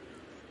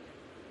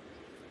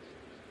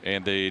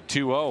 And the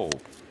 2-0.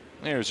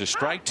 There's a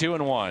strike,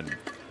 2-1.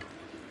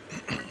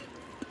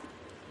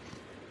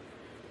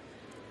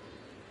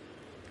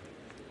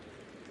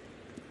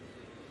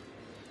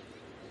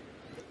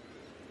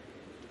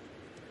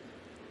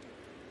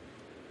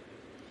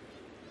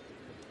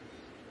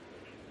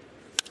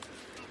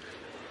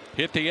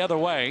 Hit the other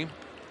way.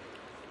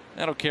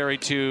 That'll carry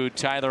to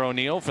Tyler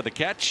O'Neill for the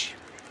catch.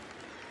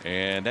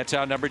 And that's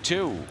out number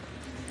 2.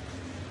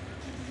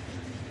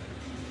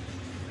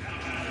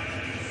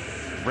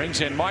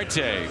 Brings in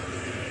Marte.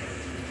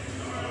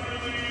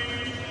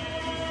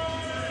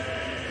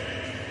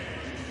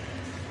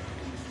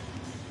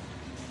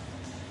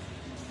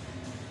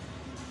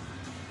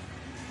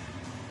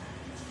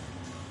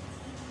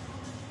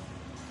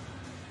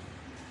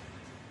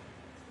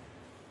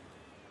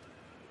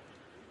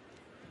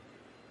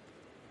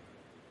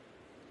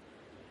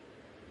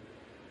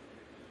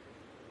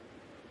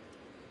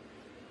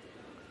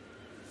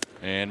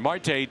 And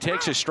Marte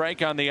takes a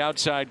strike on the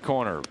outside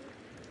corner.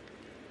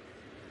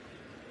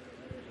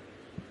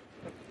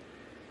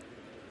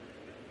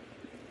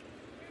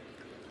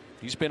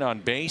 He's been on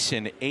base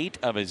in 8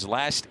 of his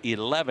last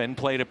 11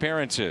 plate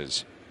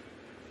appearances.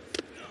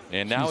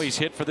 And now he's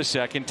hit for the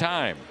second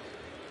time.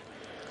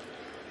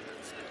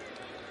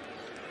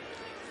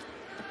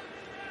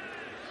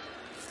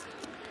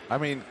 I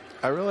mean,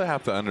 I really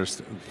have to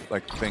understand,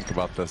 think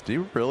about this. Do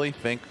you really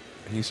think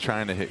he's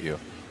trying to hit you?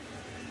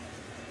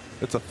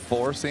 It's a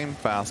 4-seam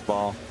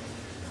fastball.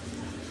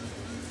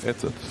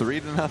 It's a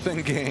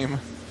 3-0 game.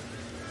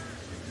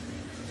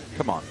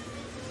 Come on.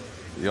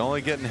 You're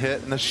only getting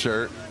hit in the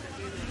shirt.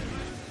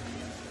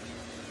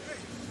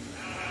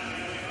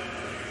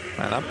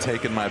 Man, I'm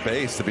taking my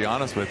base, to be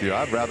honest with you.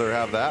 I'd rather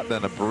have that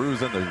than a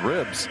bruise in the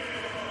ribs.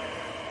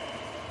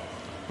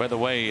 By the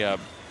way,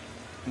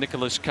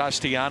 Nicholas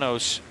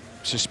Castellanos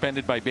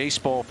suspended by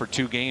baseball for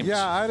 2 games.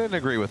 Yeah, I didn't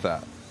agree with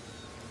that.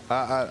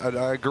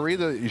 I agree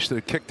that you should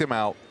have kicked him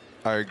out.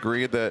 I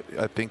agree that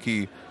I think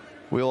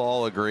we'll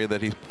all agree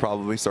that he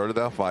probably started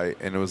that fight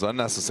and it was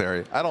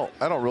unnecessary. I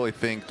don't really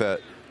think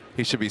that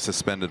he should be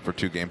suspended for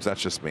 2 games. That's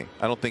just me.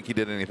 I don't think he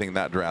did anything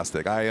that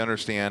drastic. I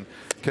understand.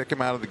 Kick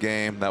him out of the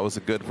game. That was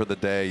good for the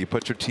day. You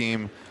put your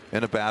team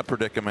in a bad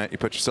predicament. You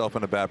put yourself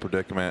in a bad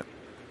predicament.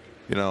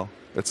 You know,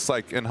 it's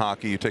like in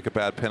hockey. You take a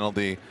bad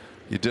penalty.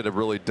 You did a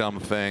really dumb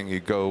thing.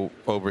 You go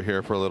over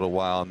here for a little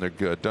while and they're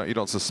good. You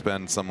don't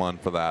suspend someone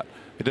for that.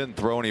 He didn't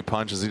throw any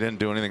punches. He didn't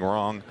do anything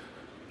wrong.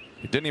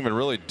 He didn't even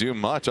really do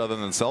much other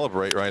than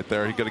celebrate right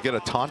there. He got to get a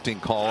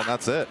taunting call, and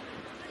that's it.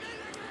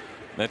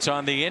 That's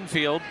on the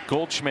infield.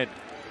 Goldschmidt.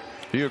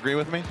 Do you agree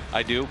with me?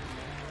 I do.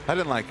 I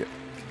didn't like it.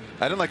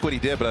 I didn't like what he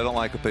did, but I don't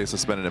like that they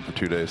suspended him for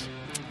 2 days.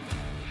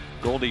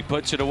 Goldie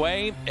puts it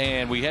away,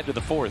 and we head to the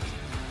 4th.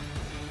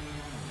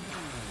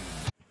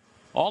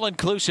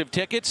 All-inclusive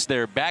tickets,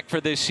 they're back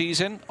for this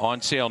season.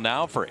 On sale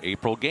now for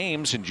April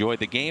games. Enjoy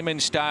the game in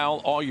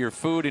style, all your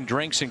food and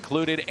drinks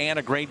included, and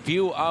a great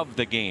view of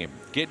the game.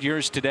 Get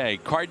yours today.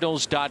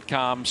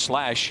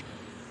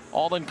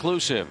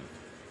 Cardinals.com/all-inclusive.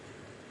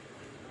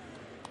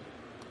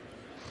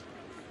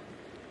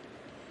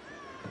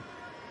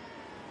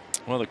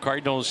 Well, the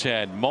Cardinals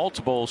had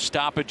multiple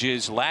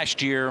stoppages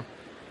last year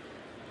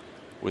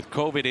with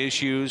COVID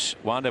issues.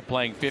 Wound up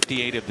playing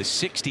 58 of the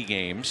 60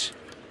 games.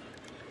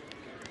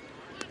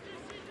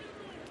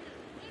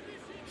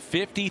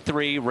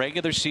 53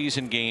 regular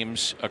season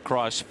games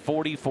across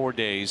 44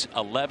 days,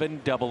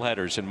 11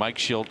 doubleheaders, and Mike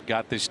Schilt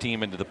got this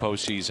team into the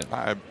postseason.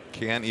 I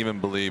can't even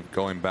believe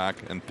going back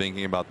and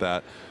thinking about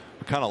that.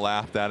 I kind of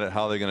laughed at it,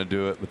 how they're going to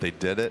do it, but they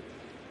did it,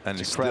 and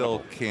you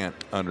still can't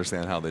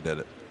understand how they did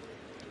it.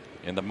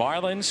 And the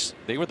Marlins,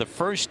 they were the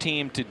first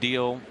team to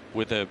deal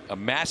with a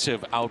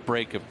massive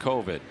outbreak of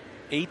COVID.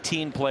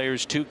 18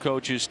 players, 2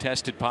 coaches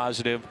tested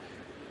positive,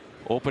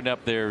 opened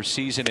up their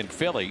season in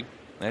Philly.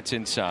 That's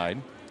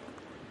inside.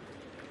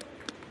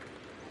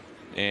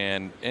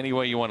 And any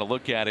way you want to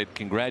look at it,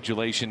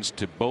 congratulations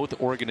to both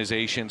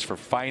organizations for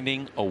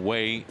finding a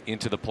way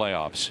into the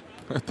playoffs.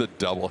 The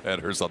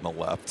doubleheaders on the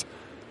left.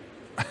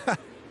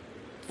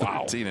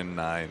 Wow. 13 and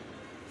 9.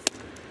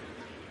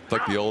 It's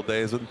like the old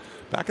days.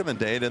 Back in the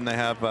day, didn't they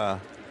have,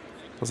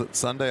 was it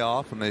Sunday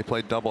off and they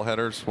played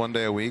doubleheaders 1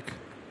 day a week?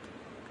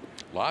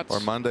 Lots. Or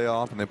Monday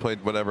off and they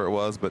played whatever it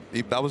was, but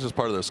that was just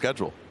part of their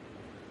schedule.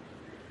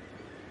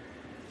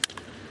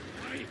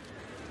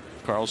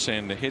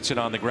 Carlson hits it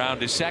on the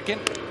ground to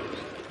second.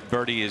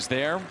 Birdie is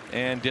there,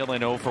 and Dillon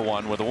 0 for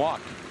 1 with a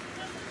walk.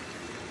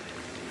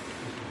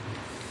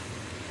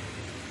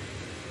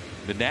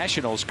 The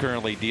Nationals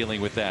currently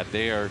dealing with that.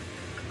 They are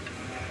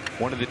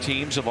one of the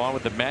teams, along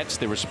with the Mets.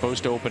 They were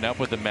supposed to open up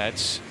with the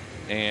Mets,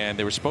 and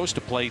they were supposed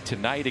to play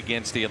tonight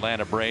against the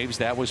Atlanta Braves.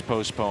 That was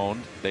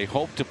postponed. They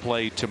hope to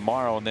play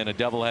tomorrow and then a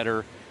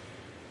doubleheader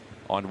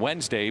on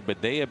Wednesday,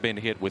 but they have been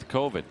hit with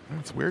COVID.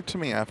 It's weird to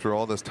me after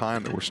all this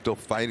time that we're still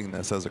fighting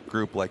this as a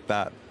group like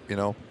that. You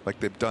know, like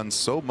they've done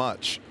so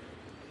much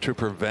to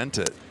prevent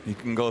it. You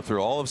can go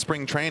through all of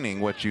spring training,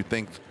 which you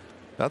think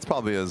that's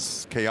probably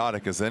as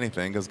chaotic as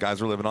anything because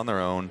guys are living on their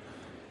own.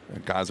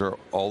 And guys are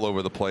all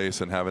over the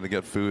place and having to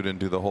get food and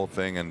do the whole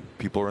thing, and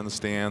people are in the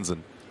stands,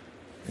 and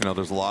you know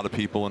there's a lot of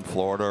people in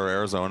Florida or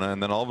Arizona,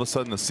 and then all of a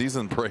sudden the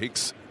season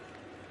breaks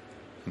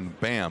and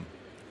bam,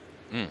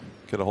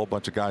 get a whole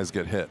bunch of guys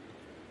get hit.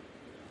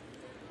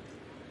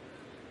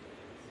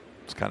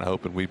 Just kind of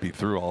hoping we'd be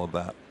through all of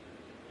that.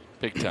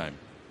 Big time.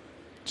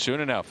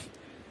 Soon enough.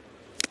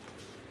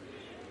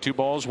 2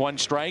 balls, 1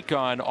 strike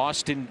on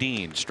Austin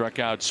Dean. Struck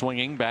out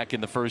swinging back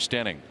in the first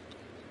inning.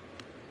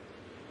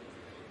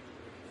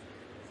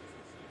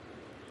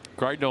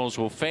 Cardinals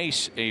will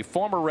face a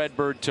former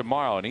Redbird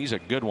tomorrow, and he's a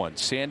good one,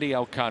 Sandy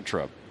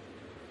Alcantara.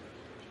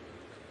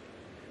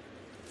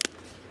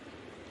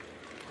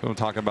 I'm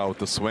talking about with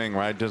the swing,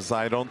 right? Just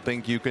I don't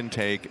think you can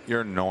take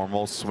your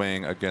normal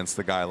swing against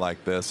a guy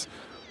like this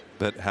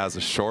that has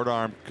a short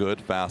arm, good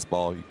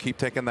fastball. You keep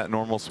taking that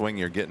normal swing,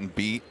 you're getting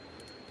beat.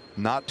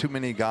 Not too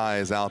many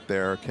guys out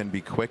there can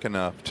be quick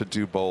enough to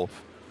do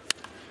both.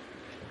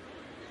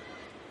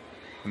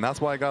 And that's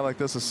why a guy like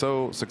this is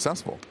so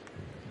successful.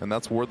 And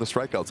that's where the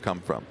strikeouts come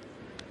from.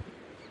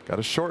 Got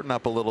to shorten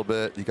up a little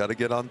bit. You got to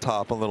get on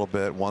top a little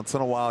bit. Once in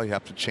a while, you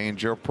have to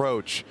change your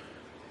approach.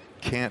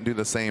 Can't do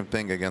the same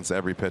thing against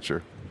every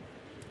pitcher.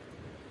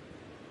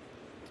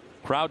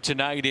 Crowd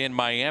tonight in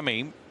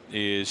Miami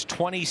is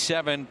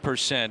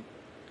 27%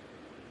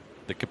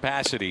 the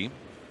capacity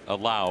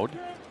allowed.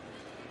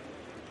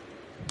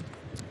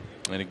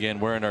 And again,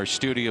 we're in our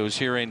studios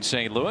here in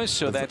St. Louis,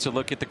 so that's a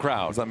look at the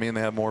crowd. Does that mean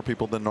they have more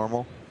people than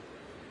normal?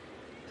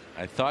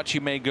 I thought you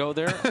may go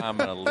there. I'm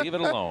going to leave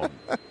it alone.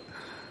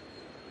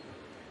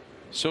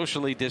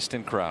 Socially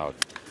distant crowd.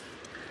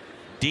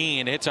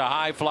 Dean hits a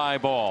high fly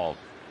ball.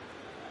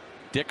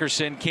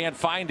 Dickerson can't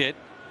find it.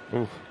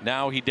 Oof.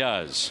 Now he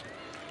does.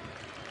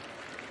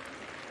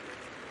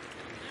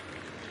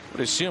 I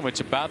would assume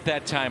it's about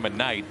that time of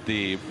night.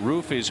 The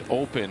roof is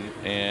open,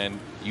 and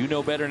you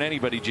know better than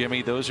anybody,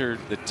 Jimmy, those are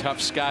the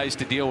tough skies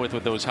to deal with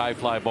those high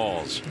fly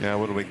balls. Yeah,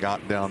 what do we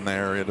got down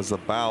there? It is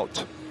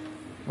about,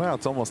 well,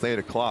 it's almost 8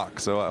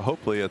 o'clock, so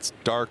hopefully it's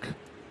dark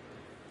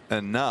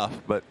enough.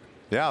 But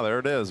yeah, there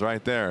it is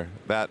right there.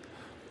 That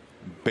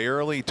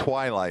barely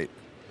twilight.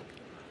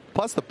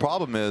 Plus the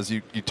problem is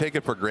you take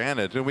it for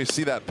granted. And we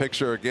see that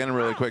picture again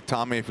really quick,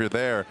 Tommy, if you're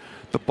there.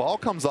 The ball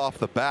comes off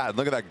the bat.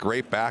 Look at that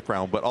great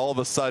background. But all of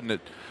a sudden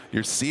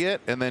you see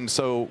it. And then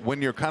so when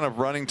you're kind of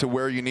running to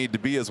where you need to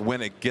be is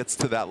when it gets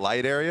to that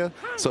light area.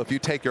 So if you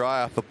take your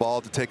eye off the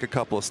ball to take a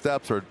couple of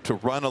steps or to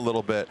run a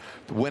little bit,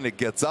 when it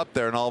gets up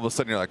there and all of a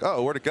sudden you're like,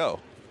 oh, where'd it go?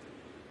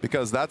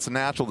 Because that's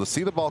natural to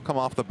see the ball come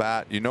off the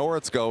bat. You know where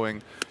it's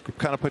going. You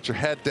kind of put your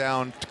head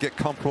down to get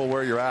comfortable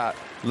where you're at.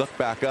 Look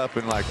back up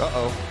and like,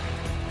 uh-oh,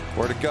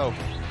 where'd it go?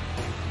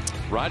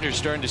 Rogers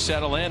starting to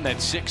settle in.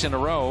 That's 6 in a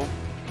row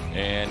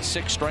and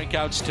 6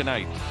 strikeouts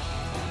tonight.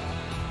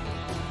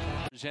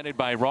 Presented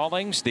by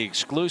Rawlings, the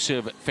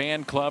exclusive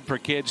fan club for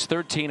kids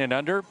 13 and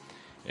under.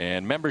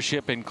 And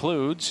membership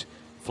includes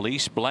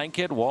fleece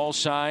blanket, wall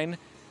sign,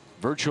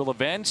 virtual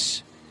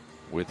events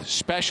with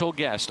special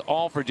guests,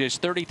 all for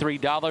just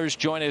 $33.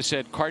 Join us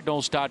at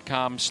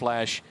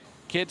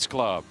cardinals.com/kids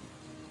club.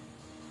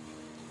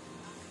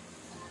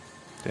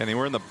 Danny,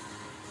 we're in the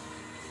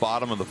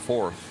bottom of the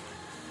 4th.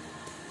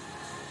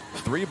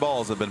 3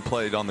 balls have been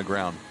played on the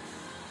ground.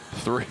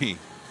 3.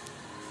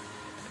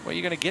 Well,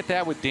 you're going to get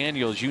that with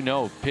Daniels, you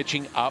know,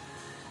 pitching up,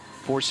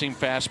 forcing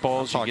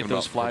fastballs, you get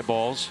those fly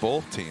balls.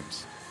 Both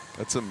teams.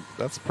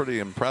 That's pretty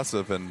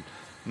impressive and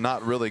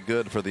not really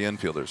good for the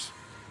infielders.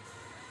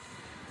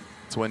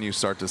 It's when you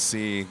start to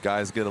see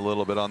guys get a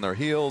little bit on their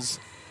heels.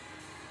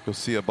 You'll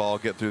see a ball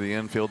get through the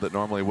infield that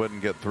normally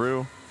wouldn't get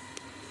through.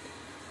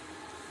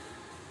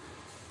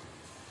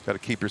 Got to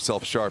keep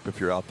yourself sharp if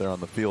you're out there on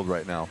the field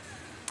right now.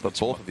 But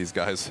both of these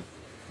guys.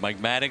 Mike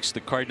Maddox, the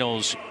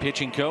Cardinals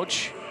pitching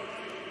coach.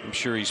 I'm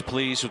sure he's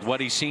pleased with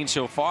what he's seen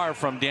so far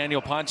from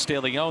Daniel Ponce de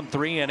Leon.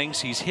 3 innings.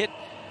 He's hit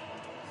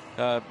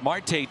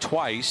Marte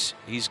twice.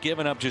 He's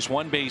given up just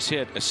 1 base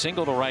hit, a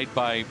single to right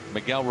by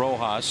Miguel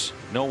Rojas,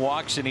 no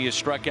walks, and he has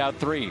struck out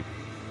 3.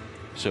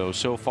 So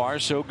far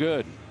so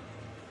good.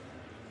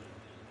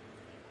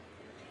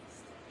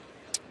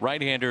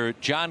 Right-hander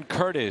John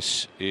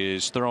Curtis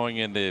is throwing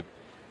in the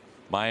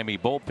Miami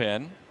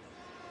bullpen.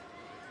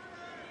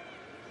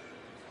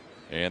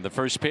 And the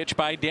first pitch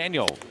by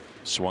Daniel,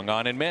 swung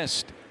on and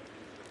missed.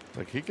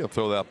 Like he can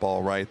throw that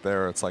ball right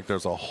there. It's like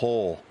there's a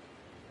hole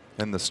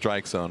in the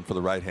strike zone for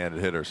the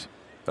right-handed hitters.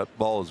 That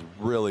ball is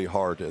really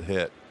hard to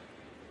hit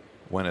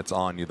when it's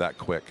on you that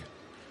quick.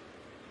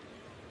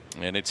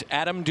 And it's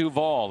Adam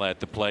Duvall at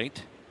the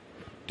plate.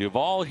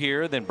 Duvall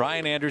here, then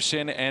Brian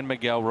Anderson and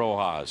Miguel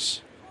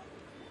Rojas.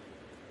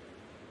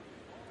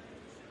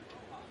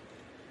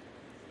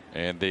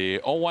 And the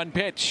 0-1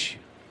 pitch.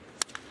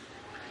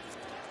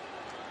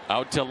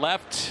 Out to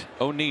left,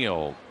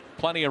 O'Neill.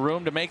 Plenty of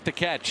room to make the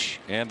catch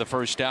and the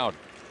first out.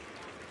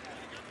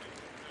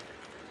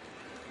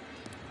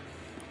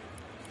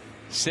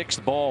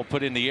 6th ball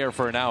put in the air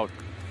for an out.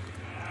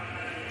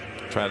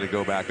 Trying to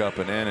go back up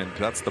and in, and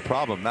that's the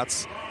problem.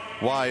 That's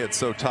why it's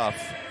so tough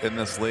in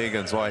this league,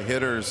 and why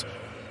hitters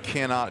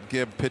cannot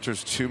give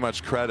pitchers too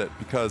much credit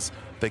because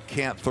they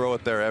can't throw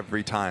it there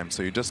every time.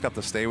 So you just got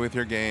to stay with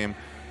your game.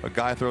 A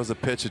guy throws a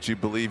pitch that you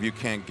believe you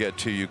can't get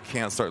to, you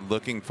can't start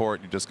looking for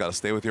it. You just got to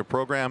stay with your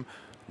program,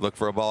 look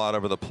for a ball out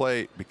over the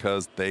plate,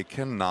 because they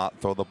cannot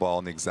throw the ball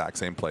in the exact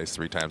same place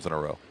 3 times in a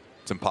row.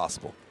 It's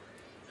impossible.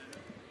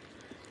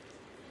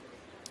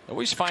 I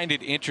always find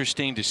it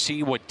interesting to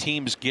see what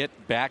teams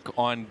get back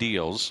on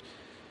deals.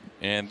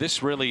 And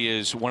this really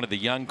is one of the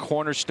young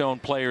cornerstone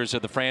players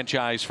of the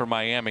franchise for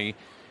Miami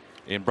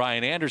in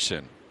Brian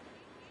Anderson.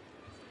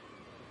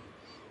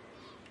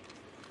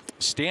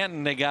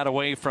 Stanton, they got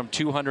away from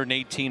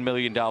 $218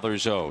 million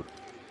owed.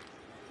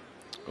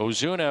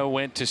 Ozuna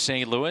went to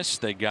St. Louis.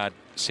 They got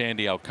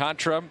Sandy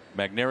Alcantara,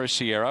 Magneuris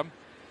Sierra,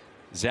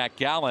 Zach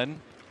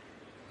Gallen,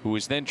 who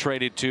was then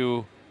traded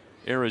to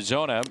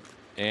Arizona,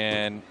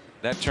 and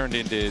that turned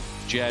into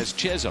Jazz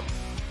Chisholm.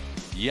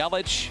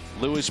 Yelich,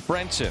 Lewis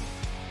Brinson,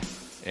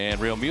 and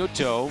Real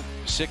Muto,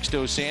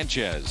 Sixto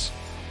Sanchez,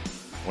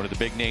 one of the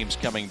big names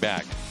coming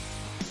back.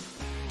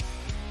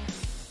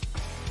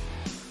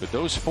 But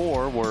those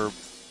 4 were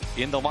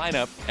in the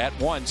lineup at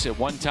once at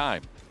one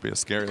time. Be a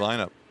scary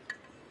lineup.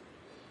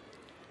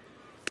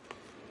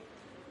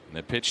 And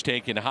the pitch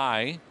taken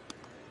high.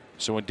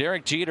 So when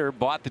Derek Jeter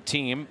bought the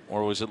team,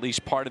 or was at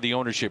least part of the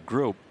ownership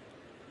group,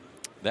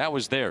 that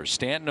was there.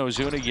 Stanton,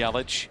 Ozuna,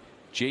 Yelich,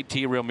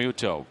 JT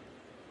Realmuto.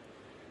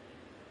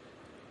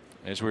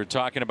 As we were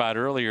talking about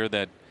earlier,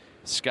 that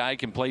Sky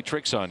can play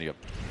tricks on you.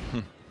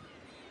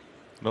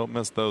 Don't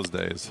miss those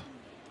days.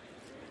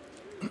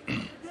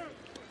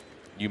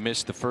 You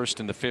missed the 1st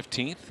and the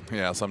 15th?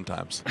 Yeah,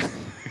 sometimes.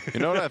 You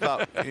know what I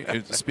thought?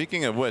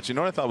 Speaking of which, you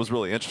know what I thought was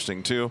really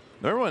interesting too?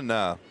 Remember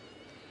when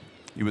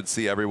you would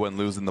see everyone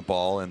losing the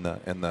ball in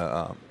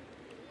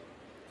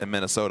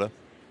Minnesota?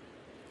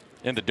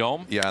 In the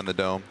dome? Yeah, in the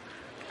dome.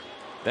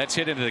 That's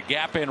hit into the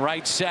gap in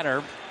right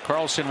center.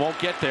 Carlson won't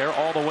get there,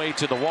 all the way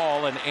to the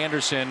wall, and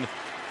Anderson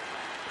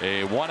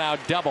a 1-out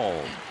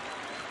double.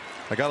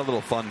 I got a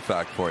little fun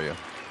fact for you.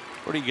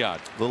 What do you got?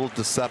 Little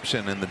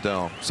deception in the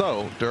dome.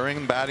 So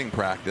during batting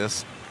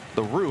practice,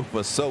 the roof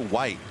was so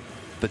white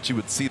that you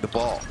would see the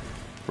ball,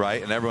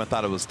 right? And everyone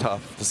thought it was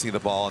tough to see the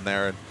ball in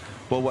there.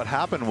 But what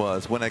happened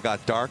was, when it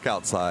got dark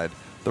outside,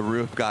 the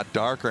roof got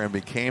darker and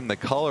became the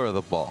color of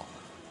the ball.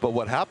 But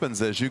what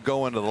happens is, you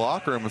go into the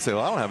locker room and say,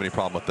 well, I don't have any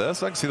problem with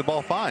this. I can see the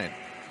ball fine.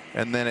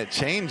 And then it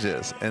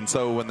changes. And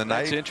so when the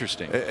night. That's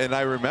interesting. And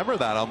I remember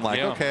that. I'm like,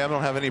 okay, I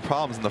don't have any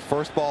problems. And the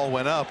first ball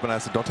went up, and I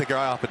said, don't take your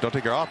eye off it. Don't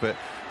take your eye off it.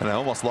 And I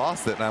almost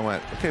lost it. And I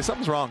went, okay,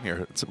 something's wrong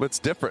here. It's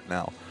different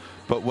now.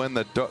 But when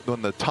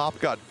the top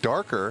got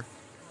darker,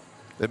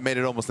 it made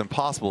it almost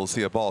impossible to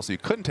see a ball. So you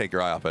couldn't take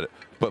your eye off it.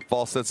 But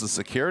false sense of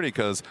security,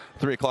 because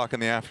 3 o'clock in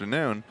the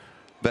afternoon,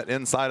 that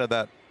inside of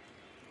that,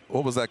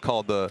 what was that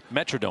called? The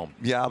Metrodome.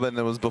 Yeah, but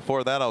it was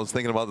before that. I was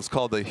thinking about this,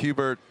 called the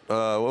Hubert.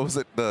 What was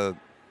it? The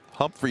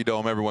Humphrey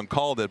Dome, everyone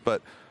called it.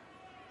 But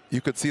you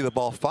could see the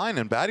ball fine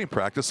in batting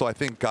practice. So I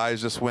think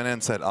guys just went in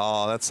and said,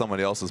 oh, that's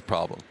somebody else's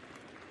problem.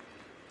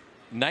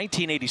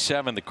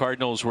 1987, the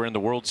Cardinals were in the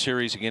World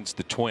Series against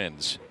the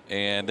Twins.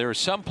 And there are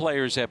some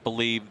players that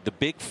believe the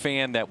big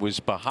fan that was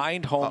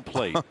behind home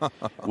plate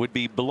would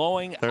be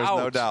blowing There's out.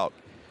 no doubt.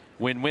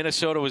 When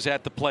Minnesota was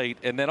at the plate,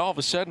 and then all of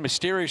a sudden,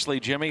 mysteriously,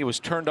 Jimmy, it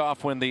was turned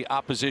off when the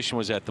opposition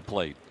was at the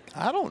plate.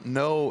 I don't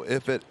know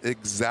if it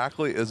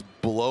exactly is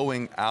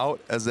blowing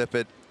out, as if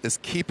it is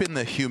keeping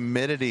the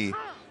humidity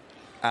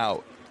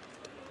out.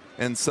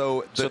 And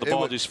so the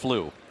ball just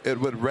flew. It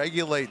would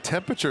regulate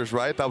temperatures,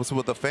 right? That was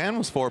what the fan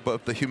was for. But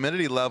if the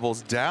humidity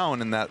level's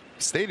down in that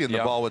stadium, the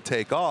ball would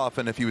take off.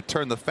 And if you would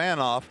turn the fan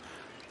off,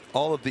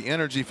 all of the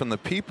energy from the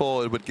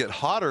people, it would get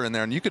hotter in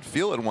there. And you could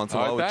feel it once in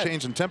a while. It would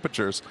change in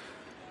temperatures.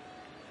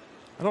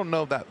 I don't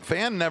know, that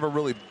fan never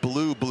really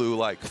blew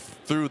like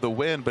through the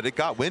wind, but it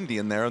got windy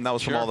in there, and that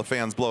was from all the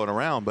fans blowing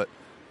around. But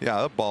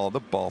yeah, the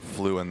ball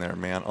flew in there,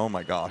 man. Oh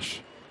my gosh.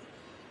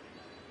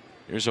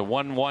 Here's a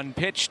 1-1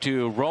 pitch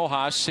to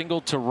Rojas, single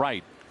to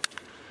right.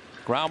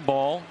 Ground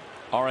ball.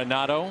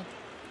 Arenado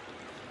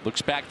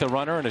looks back the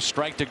runner, and a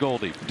strike to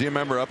Goldie. Do you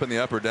remember up in the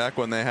upper deck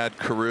when they had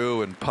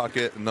Carew and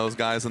Puckett and those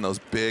guys in those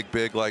big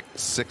like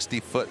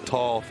 60-foot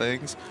tall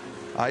things?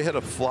 I hit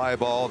a fly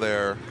ball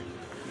there.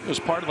 It was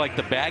part of like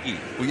the baggie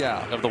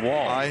of the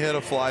wall. I hit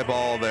a fly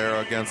ball there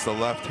against the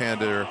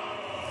left-hander,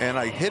 and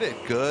I hit it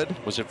good.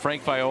 Was it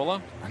Frank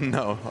Viola?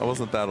 No, I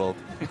wasn't that old.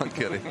 I'm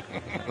kidding.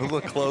 I was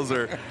a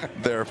closer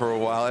there for a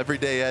while.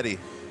 Everyday Eddie.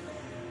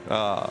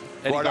 Eddie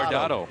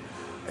Guardado.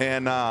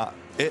 And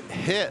it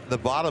hit the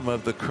bottom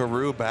of the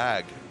Carew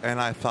bag, and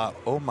I thought,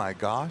 oh my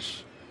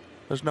gosh,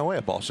 there's no way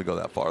a ball should go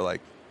that far.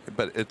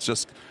 But it's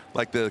just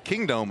like the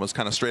Kingdome was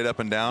kind of straight up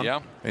and down.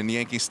 Yeah. In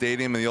Yankee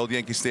Stadium, in the old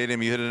Yankee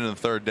Stadium, you hit it in the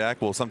third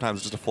deck. Well, sometimes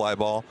it's just a fly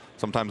ball.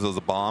 Sometimes it was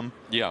a bomb.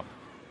 Yeah.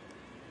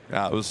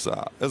 Yeah, it was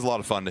a lot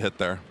of fun to hit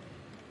there.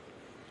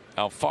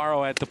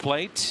 Alfaro at the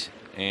plate,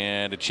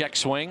 and a check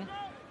swing.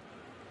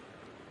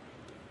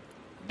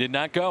 Did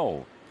not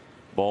go.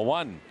 Ball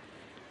 1.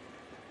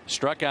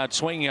 Struck out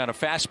swinging on a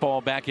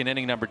fastball back in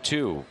inning number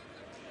 2.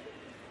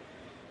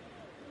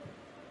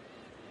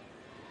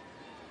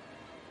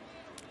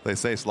 They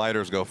say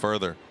sliders go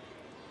further.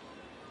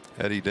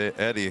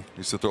 Eddie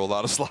used to throw a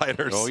lot of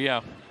sliders. Oh,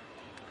 yeah.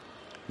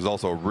 He's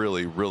also a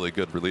really, really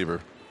good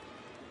reliever.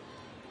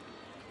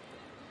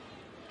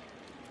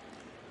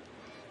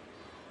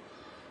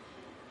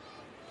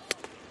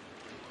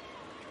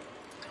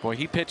 Boy,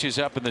 he pitches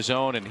up in the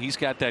zone, and he's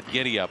got that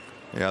giddy up.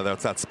 Yeah,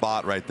 that's that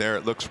spot right there.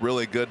 It looks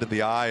really good to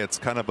the eye. It's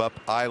kind of up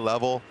eye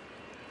level.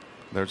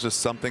 There's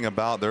just something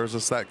about, there's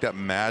just that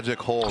magic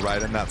hole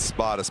right in that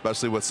spot,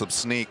 especially with some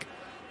sneak.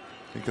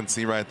 You can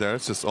see right there,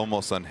 it's just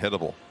almost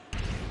unhittable,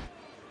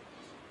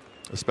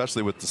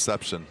 especially with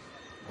deception.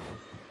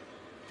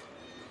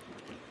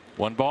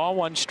 1 ball,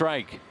 1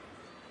 strike.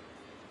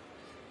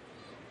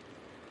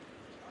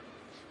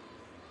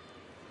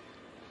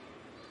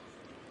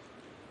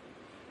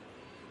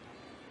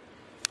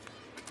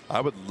 I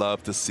would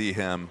love to see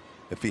him,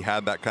 if he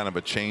had that kind of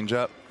a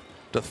changeup,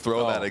 to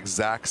throw that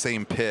exact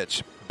same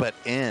pitch, but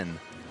in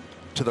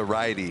to the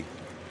righty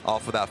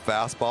off of that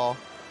fastball.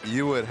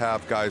 You would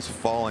have guys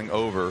falling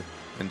over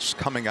and just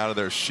coming out of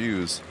their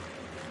shoes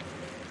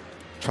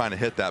trying to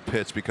hit that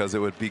pitch, because it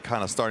would be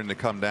kind of starting to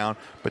come down,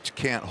 but you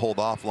can't hold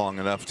off long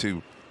enough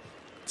to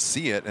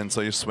see it, and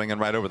so you're swinging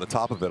right over the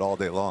top of it all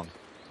day long.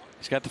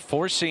 He's got the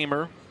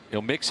 4-seamer.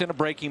 He'll mix in a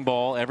breaking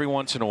ball every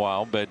once in a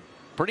while, but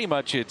pretty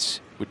much it's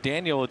with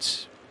Daniel,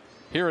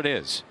 here it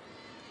is,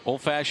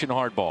 old-fashioned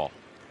hardball.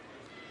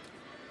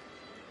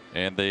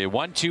 And the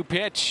 1-2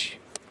 pitch.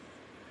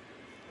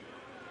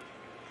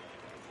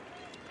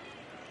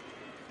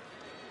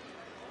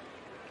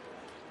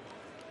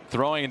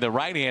 Throwing the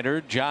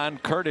right-hander, John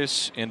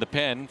Curtis, in the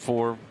pen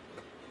for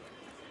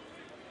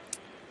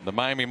the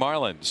Miami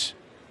Marlins.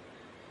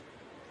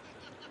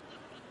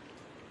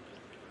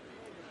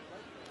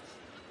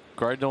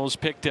 Cardinals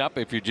picked up,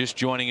 if you're just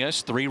joining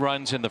us, 3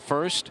 runs in the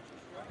first.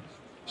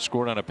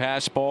 Scored on a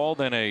pass ball,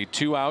 then a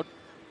 2-out,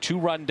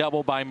 2-run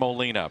double by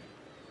Molina.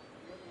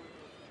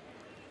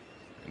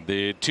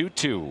 The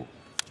 2-2.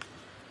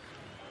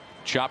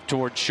 Chop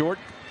toward short.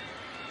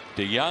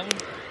 DeYoung.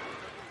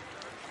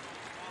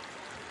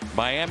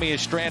 Miami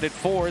is stranded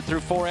 4 through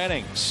 4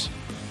 innings.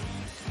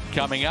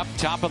 Coming up,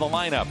 top of the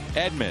lineup,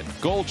 Edman,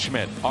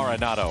 Goldschmidt,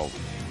 Arenado.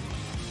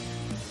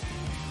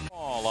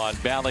 All on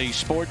Bally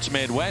Sports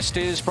Midwest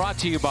is brought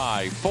to you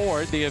by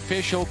Ford, the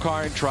official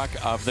car and truck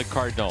of the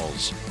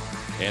Cardinals.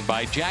 And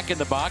by Jack in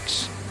the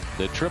Box,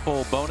 the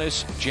triple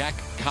bonus Jack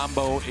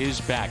combo is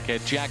back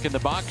at Jack in the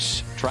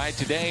Box. Try it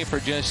today for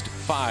just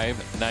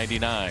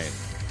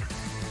 $5.99.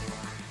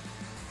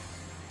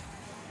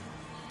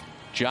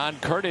 John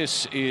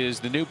Curtis is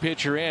the new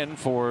pitcher in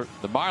for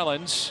the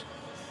Marlins.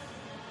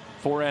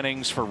 4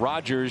 innings for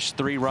Rogers,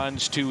 3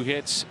 runs, 2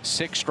 hits,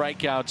 6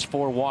 strikeouts,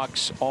 4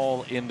 walks,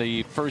 all in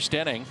the first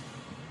inning.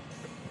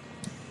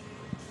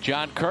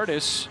 John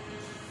Curtis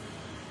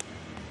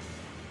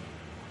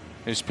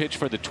has pitched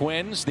for the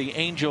Twins, the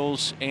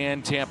Angels,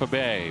 and Tampa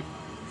Bay.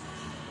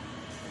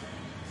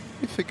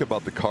 You think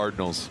about the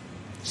Cardinals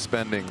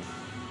spending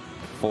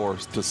 4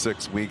 to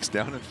 6 weeks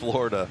down in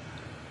Florida,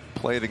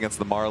 played against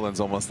the Marlins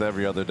almost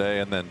every other day,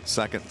 and then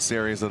second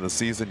series of the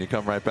season you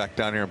come right back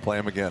down here and play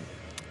them again.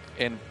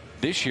 And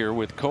this year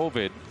with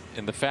COVID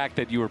and the fact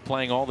that you were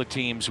playing all the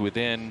teams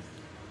within,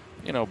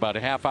 you know, about a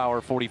half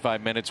hour,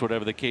 45 minutes,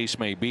 whatever the case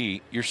may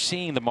be, you're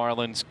seeing the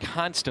Marlins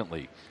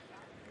constantly.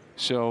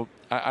 So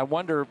I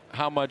wonder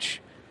how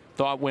much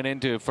thought went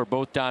into, for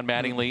both Don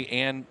Mattingly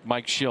and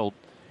Mike Schilt,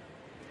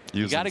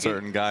 using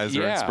certain guys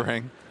during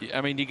spring.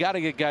 I mean, you got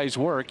to get guys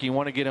work. You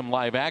want to get them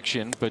live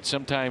action, but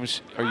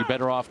sometimes are you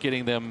better off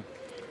getting them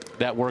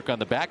that work on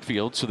the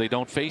backfield so they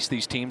don't face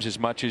these teams as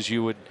much as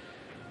you would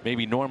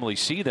maybe normally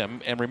see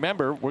them. And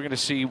remember, we're going to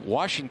see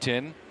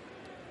Washington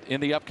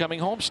in the upcoming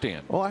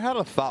homestand. Well, I had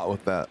a thought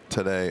with that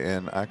today,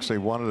 and I actually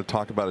wanted to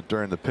talk about it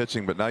during the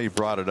pitching, but now you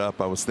brought it up.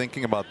 I was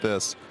thinking about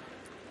this.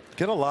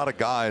 Get a lot of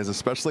guys,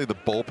 especially the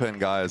bullpen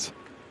guys,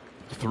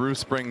 through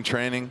spring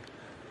training,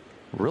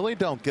 really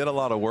don't get a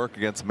lot of work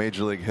against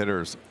major league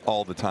hitters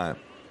all the time.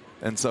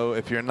 And so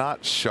if you're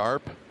not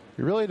sharp,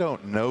 you really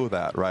don't know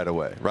that right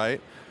away,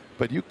 right?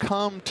 But you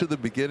come to the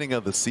beginning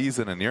of the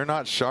season and you're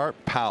not sharp,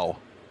 pow,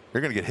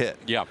 you're going to get hit.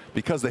 Yeah.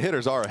 Because the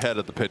hitters are ahead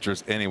of the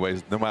pitchers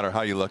anyways, no matter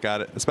how you look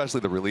at it, especially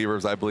the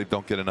relievers, I believe,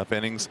 don't get enough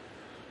innings.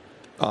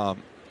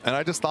 And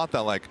I just thought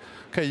that, like,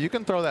 okay, you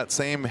can throw that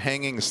same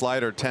hanging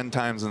slider 10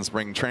 times in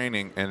spring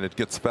training and it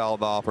gets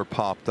fouled off or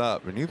popped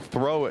up. And you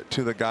throw it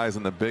to the guys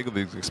in the big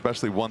leagues,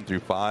 especially 1 through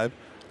 5,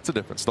 it's a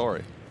different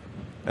story.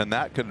 And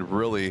that could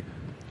really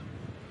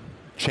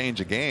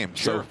change a game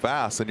so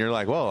fast. And you're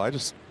like, whoa,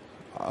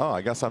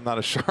 I guess I'm not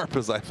as sharp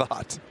as I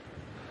thought.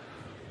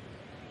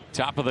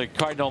 Top of the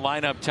Cardinal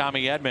lineup,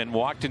 Tommy Edman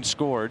walked and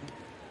scored,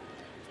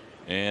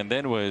 and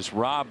then was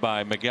robbed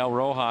by Miguel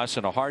Rojas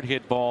on a hard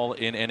hit ball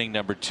in inning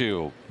number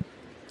 2.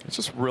 It's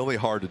just really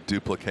hard to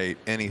duplicate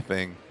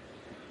anything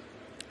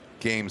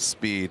game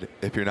speed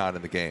if you're not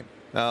in the game.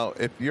 Now,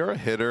 if you're a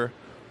hitter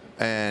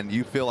and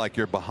you feel like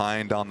you're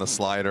behind on the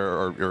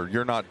slider, or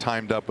you're not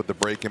timed up with the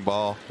breaking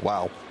ball,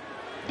 wow.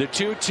 The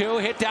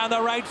 2-2 hit down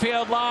the right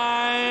field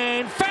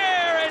line,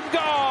 fair and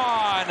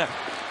gone.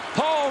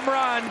 Home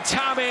run,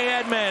 Tommy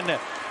Edman,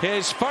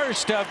 his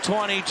first of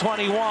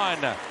 2021.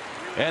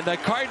 And the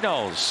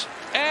Cardinals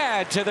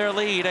add to their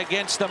lead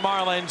against the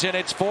Marlins, and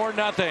it's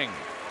 4-0.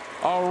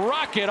 A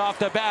rocket off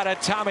the bat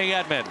at Tommy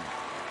Edman.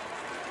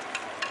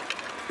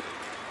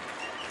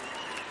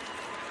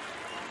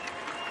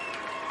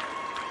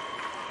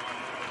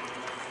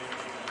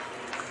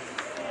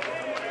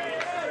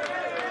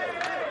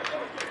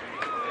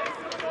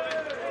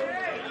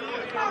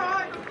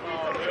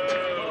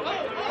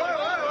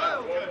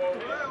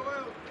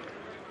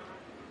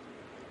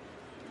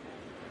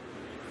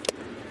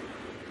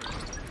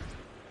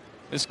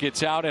 This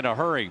gets out in a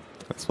hurry.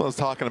 That's what I was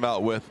talking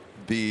about with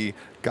the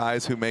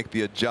guys who make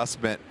the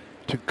adjustment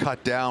to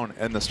cut down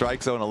in the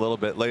strike zone a little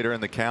bit later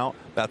in the count.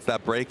 That's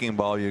that breaking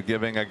ball. You're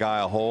giving a guy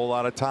a whole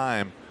lot of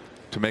time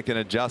to make an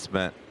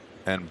adjustment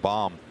and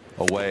bomb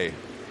away.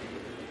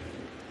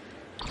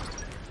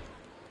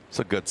 It's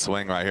a good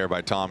swing right here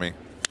by Tommy.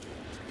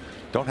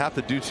 Don't have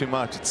to do too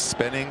much. It's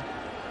spinning.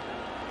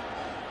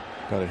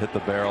 Got to hit the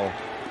barrel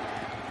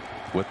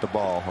with the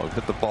ball. Or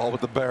hit the ball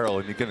with the barrel,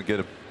 and you're going to get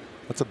a.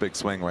 That's a big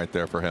swing right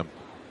there for him.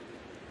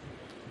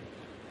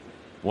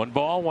 1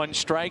 ball, 1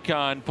 strike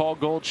on Paul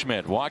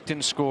Goldschmidt. Walked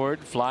and scored,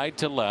 flied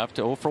to left,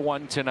 0 for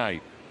 1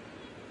 tonight.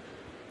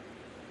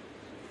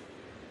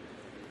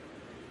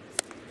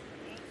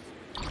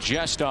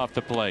 Just off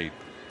the plate.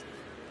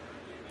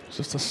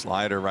 Just a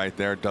slider right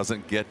there.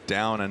 Doesn't get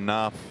down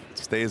enough.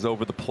 Stays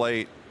over the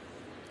plate.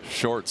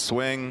 Short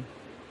swing.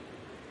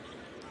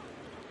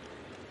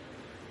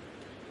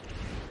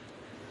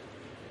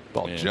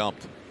 Ball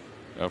jumped.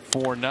 A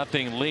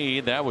 4-0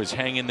 lead. That was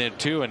hanging there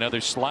too.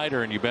 Another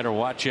slider, and you better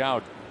watch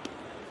out.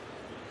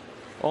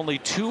 Only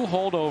 2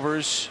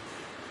 holdovers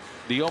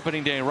the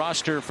opening day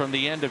roster from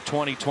the end of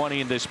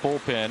 2020 in this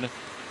bullpen.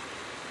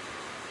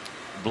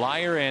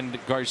 Blyer and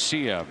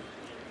Garcia.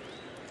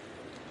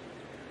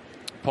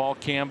 Paul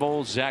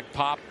Campbell, Zach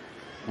Pop,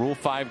 Rule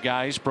 5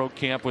 guys broke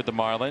camp with the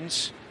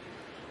Marlins.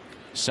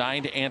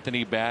 Signed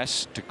Anthony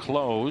Bass to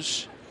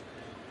close.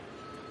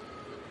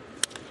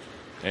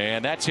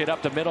 And that's hit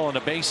up the middle and a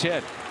base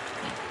hit.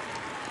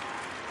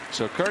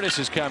 So Curtis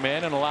has come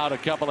in and allowed a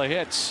couple of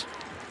hits.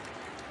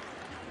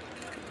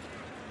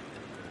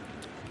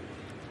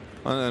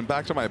 And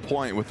back to my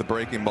point with the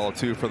breaking ball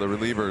too for the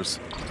relievers.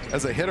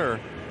 As a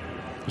hitter,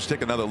 let's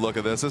take another look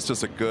at this. It's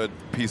just a good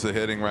piece of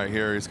hitting right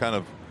here. He's kind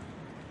of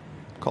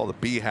called a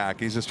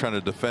B-hack. He's just trying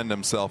to defend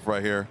himself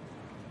right here.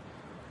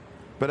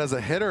 But as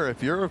a hitter,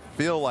 if you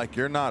feel like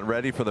you're not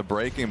ready for the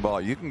breaking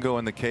ball, you can go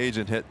in the cage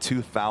and hit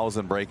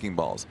 2,000 breaking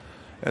balls.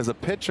 As a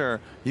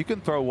pitcher, you can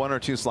throw 1 or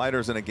 2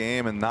 sliders in a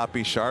game and not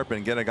be sharp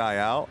and get a guy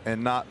out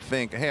and not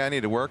think, hey, I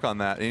need to work on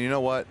that. And you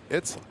know what?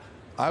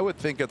 I would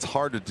think it's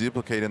hard to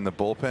duplicate in the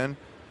bullpen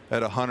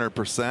at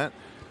 100%,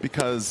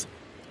 because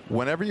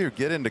whenever you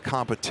get into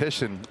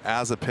competition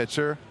as a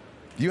pitcher,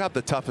 you have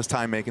the toughest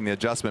time making the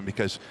adjustment,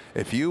 because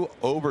if you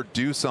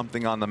overdo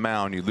something on the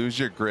mound, you lose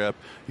your grip,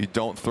 you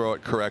don't throw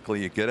it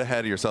correctly, you get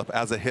ahead of yourself.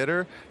 As a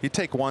hitter, you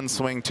take 1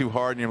 swing too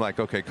hard and you're like,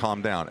 okay,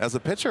 calm down. As a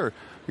pitcher,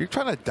 you're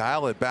trying to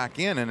dial it back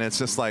in, and it's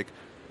just like,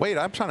 wait,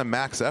 I'm trying to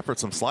max effort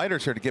some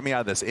sliders here to get me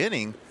out of this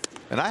inning,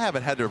 and I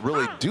haven't had to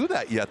really do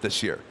that yet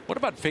this year. What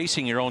about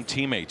facing your own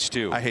teammates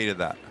too? I hated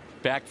that.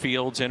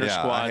 Backfields, inner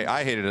squad.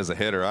 I hate it as a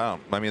hitter.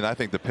 I mean, I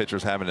think the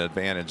pitchers have an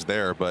advantage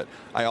there, but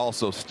I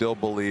also still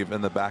believe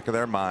in the back of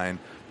their mind,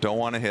 don't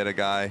want to hit a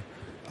guy.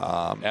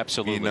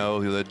 Absolutely. You know,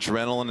 the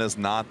adrenaline is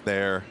not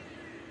there.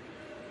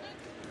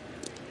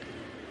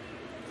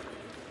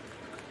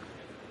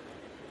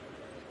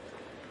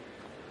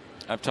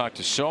 I've talked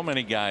to so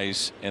many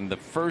guys, and the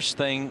first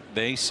thing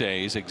they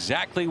say is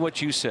exactly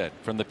what you said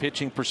from the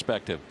pitching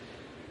perspective.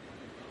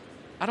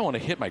 I don't want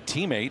to hit my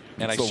teammate,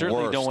 and I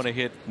certainly don't want to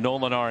hit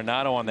Nolan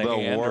Arenado on the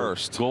hand or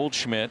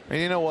Goldschmidt. And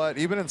you know what?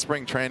 Even in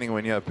spring training,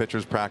 when you have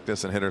pitchers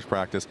practice and hitters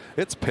practice,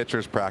 it's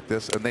pitchers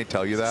practice, and they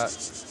tell you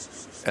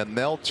that. And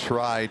they'll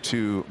try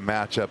to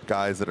match up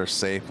guys that are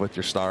safe with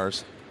your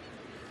stars.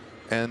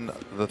 And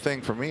the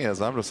thing for me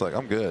is, I'm just like,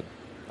 I'm good.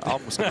 I'm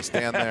just going to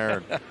stand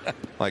there and,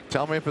 like,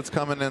 tell me if it's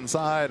coming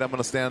inside. I'm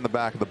going to stand in the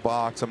back of the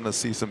box. I'm going to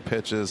see some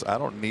pitches. I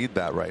don't need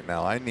that right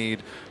now. I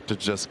need to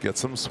just get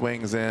some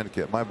swings in,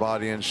 get my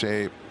body in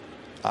shape.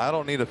 I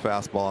don't need a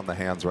fastball in the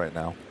hands right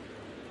now.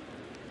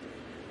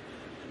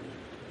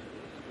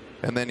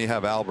 And then you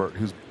have Albert,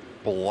 who's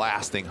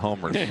blasting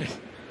homers.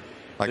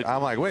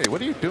 I'm like, wait,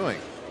 what are you doing?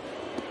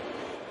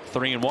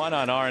 3-1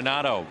 on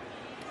Arenado.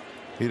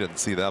 He didn't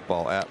see that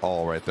ball at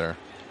all right there.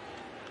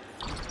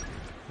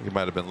 He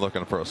might have been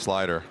looking for a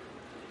slider.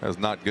 That was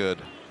not good.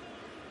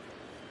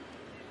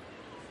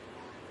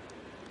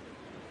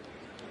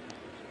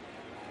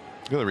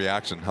 Look at the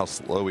reaction, how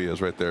slow he is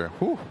right there.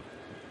 Whew.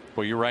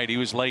 Well, you're right. He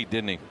was late,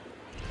 didn't he,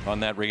 on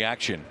that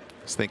reaction?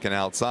 He's thinking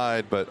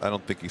outside, but I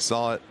don't think he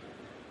saw it.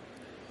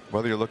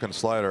 Whether you're looking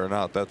slider or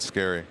not, that's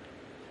scary.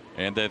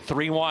 And the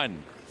 3-1.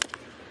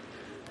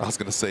 I was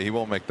going to say, he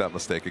won't make that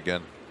mistake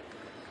again.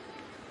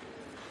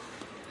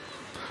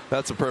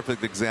 That's a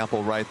perfect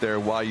example right there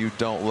why you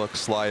don't look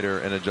slider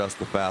and adjust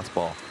the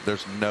fastball.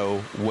 There's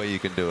no way you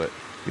can do it.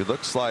 You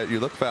look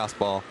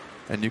fastball,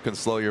 and you can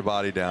slow your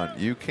body down.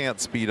 You can't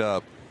speed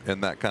up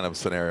in that kind of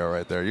scenario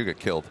right there. You get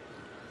killed.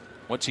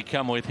 What's he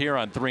come with here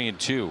on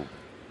 3-2?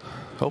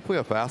 Hopefully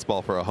a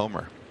fastball for a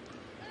homer.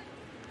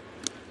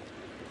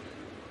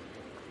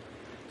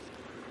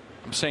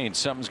 I'm saying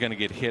something's going to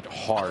get hit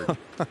hard.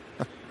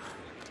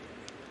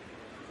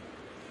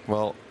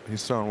 Well,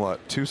 he's thrown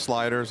what, 2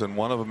 sliders, and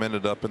one of them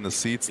ended up in the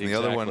seats, and the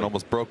other one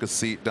almost broke a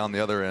seat down the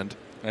other end.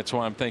 That's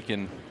why I'm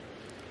thinking.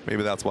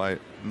 Maybe that's why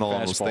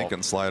Nolan was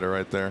thinking slider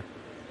right there.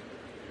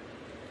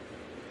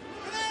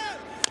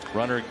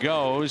 Runner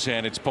goes,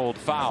 and it's pulled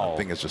foul. I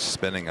think it's just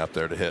spinning up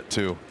there to hit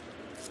too.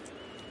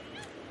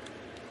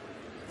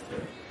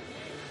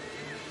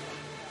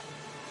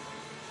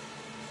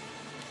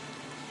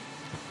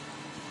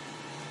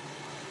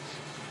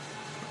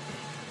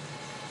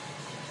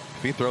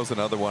 If he throws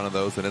another one of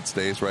those and it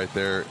stays right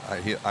there,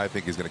 I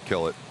think he's going to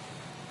kill it.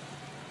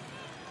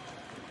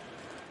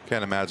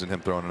 Can't imagine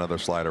him throwing another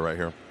slider right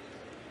here.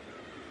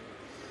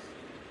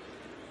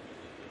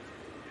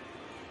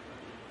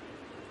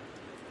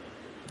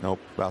 Nope.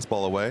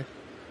 Fastball away.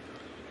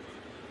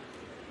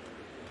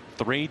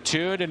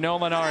 3-2 to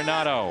Nolan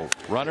Arenado.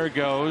 Runner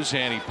goes,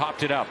 and he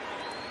popped it up.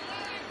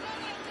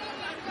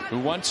 Who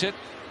wants it?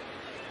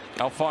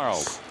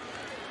 Alfaro.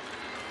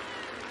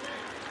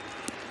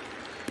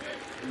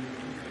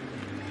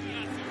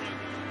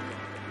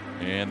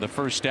 And the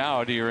first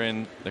out here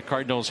in the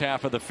Cardinals'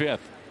 half of the 5th.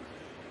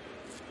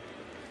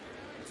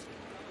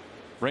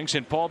 Brings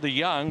in Paul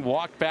DeYoung,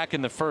 walked back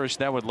in the first.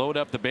 That would load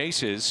up the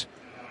bases.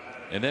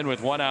 And then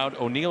with 1 out,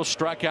 O'Neill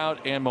struck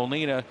out, and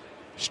Molina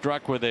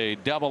struck with a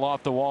double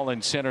off the wall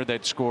in center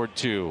that scored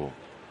 2.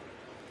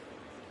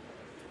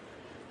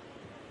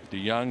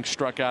 DeYoung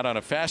struck out on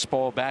a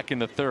fastball back in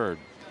the 3rd.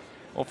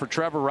 Well, for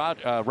Trevor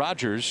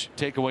Rogers,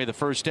 take away the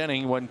first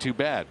inning wasn't too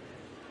bad.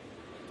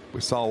 We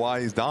saw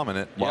why he's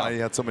dominant, why he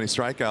had so many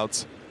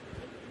strikeouts.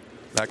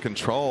 That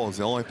control is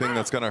the only thing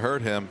that's going to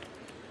hurt him.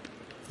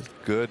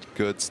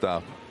 Good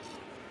stuff.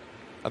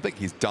 I think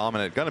he's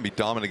dominant, going to be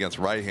dominant against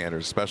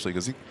right-handers, especially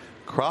because he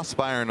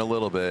cross-firing a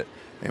little bit.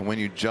 And when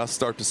you just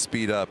start to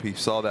speed up, he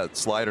saw that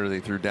slider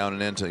they threw down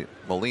and into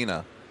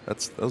Molina.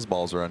 Those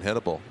balls are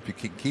unhittable if you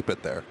can keep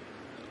it there.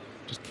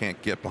 Just can't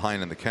get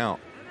behind in the count.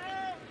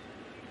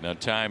 Now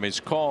time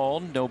is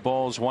called. No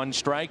balls, 1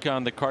 strike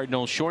on the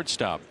Cardinals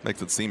shortstop.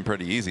 Makes it seem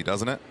pretty easy,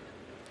 doesn't it?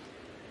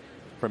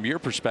 From your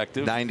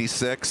perspective.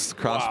 96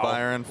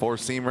 cross-firing,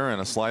 4-seamer, and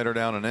a slider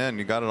down and in.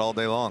 You got it all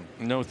day long.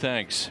 No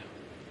thanks.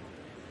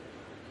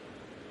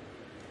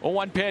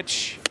 0-1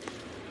 pitch.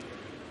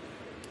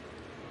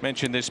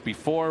 Mentioned this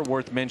before,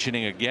 worth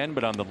mentioning again,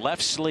 but on the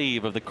left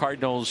sleeve of the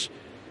Cardinals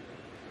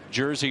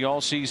jersey all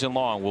season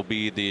long will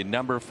be the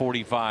number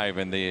 45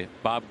 and the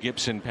Bob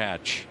Gibson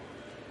patch.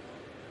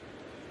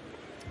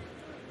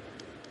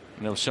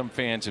 I know some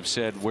fans have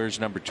said, where's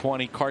number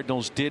 20?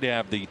 Cardinals did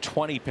have the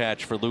 20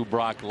 patch for Lou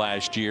Brock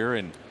last year,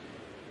 and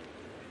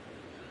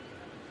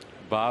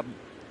Bob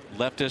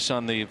left us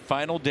on the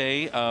final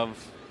day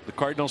of the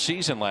Cardinal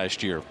season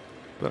last year.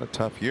 Been a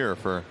tough year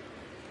for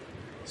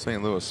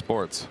St. Louis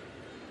sports.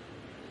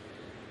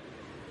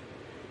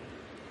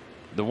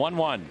 The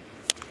 1-1.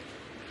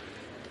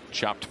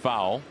 Chopped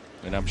foul,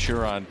 and I'm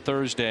sure on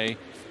Thursday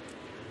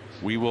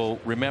we will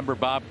remember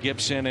Bob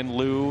Gibson and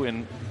Lou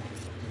and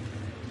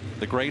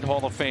the great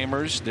Hall of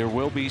Famers. There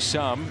will be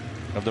some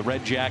of the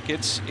Red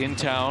Jackets in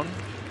town,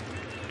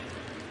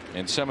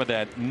 and some of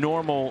that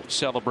normal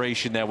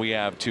celebration that we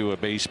have to a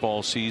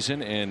baseball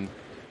season in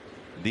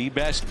the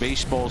best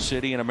baseball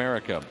city in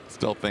America.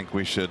 Still think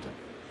we should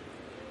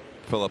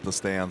fill up the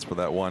stands for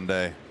that one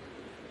day.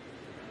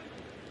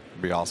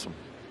 It'd be awesome.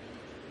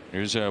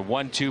 Here's a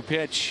 1-2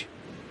 pitch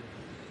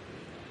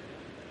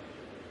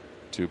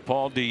to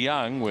Paul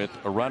DeYoung with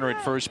a runner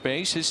at first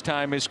base. His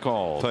time is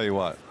called. Tell you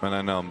what, and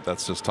I know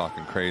that's just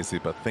talking crazy,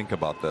 but think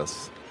about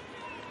this.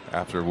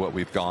 After what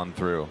we've gone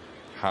through,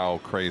 how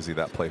crazy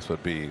that place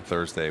would be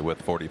Thursday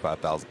with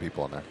 45,000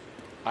 people in there.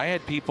 I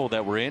had people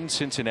that were in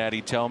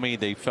Cincinnati tell me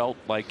they felt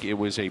like it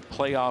was a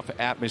playoff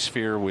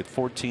atmosphere with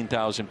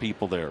 14,000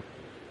 people there.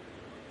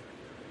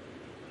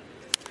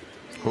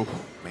 Oh,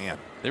 man.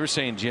 They were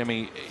saying,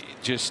 Jimmy,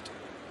 just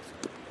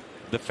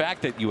the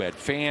fact that you had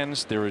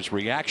fans, there was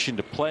reaction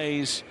to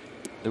plays,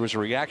 there was a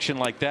reaction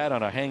like that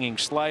on a hanging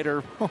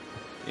slider.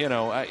 You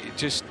know,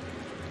 just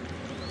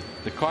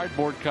the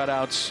cardboard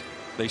cutouts,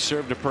 they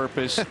served a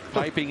purpose.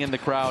 Piping in the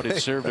crowd,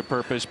 it served a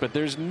purpose, but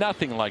there's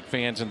nothing like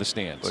fans in the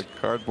stands. The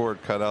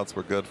cardboard cutouts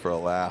were good for a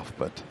laugh,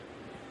 but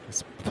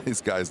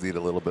these guys need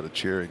a little bit of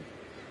cheering.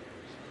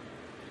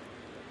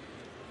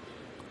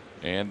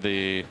 And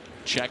the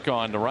check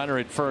on the runner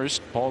at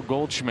first, Paul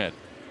Goldschmidt.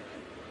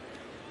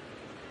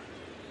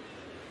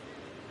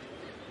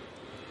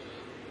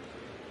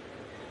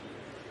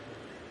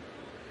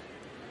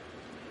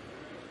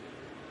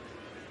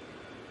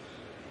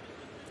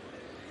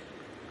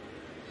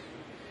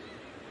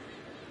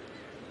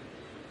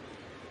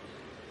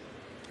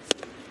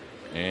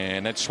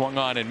 And that swung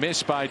on and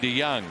missed by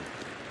DeYoung.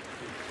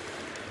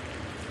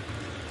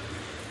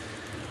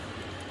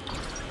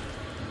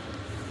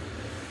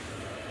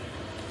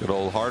 Good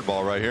old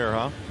hardball right here,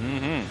 huh?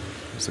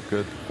 Mm-hmm. It's a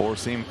good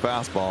four-seam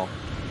fastball.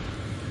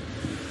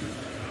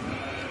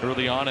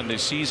 Early on in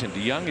this season,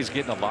 DeYoung is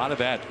getting a lot of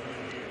that.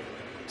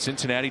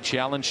 Cincinnati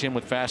challenged him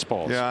with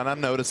fastballs. Yeah, and I'm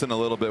noticing a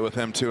little bit with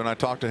him too. And I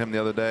talked to him the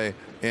other day,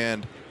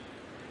 and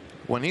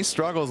when he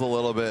struggles a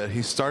little bit,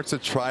 he starts to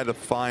try to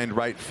find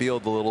right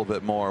field a little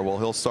bit more. Well,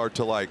 he'll start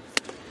to like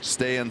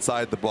stay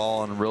inside the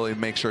ball and really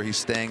make sure he's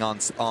staying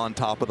on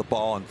top of the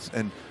ball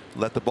and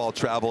let the ball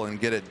travel and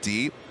get it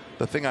deep.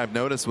 The thing I've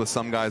noticed with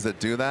some guys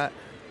that do that,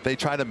 they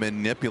try to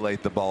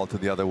manipulate the ball to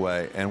the other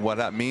way. And what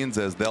that means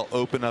is they'll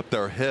open up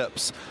their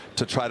hips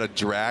to try to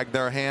drag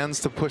their hands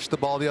to push the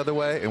ball the other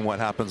way. And what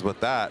happens with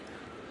that?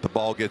 The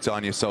ball gets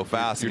on you so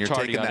fast, you're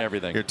taking on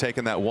everything. You're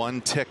taking that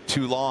one tick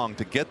too long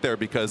to get there,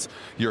 because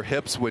your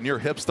hips, when your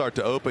hips start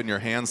to open, your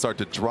hands start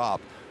to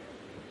drop,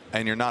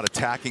 and you're not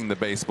attacking the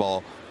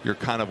baseball. You're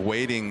kind of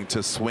waiting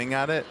to swing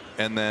at it,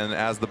 and then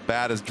as the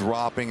bat is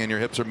dropping and your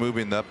hips are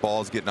moving, that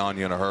ball's getting on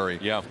you in a hurry.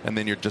 Yeah. And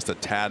then you're just a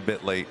tad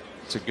bit late.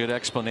 It's a good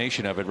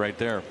explanation of it right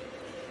there.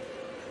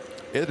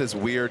 It is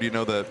weird, you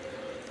know, that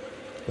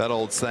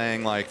old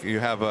saying, like, you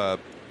have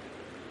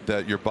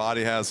that your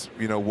body has,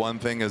 you know, one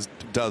thing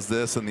does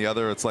this and the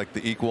other, it's like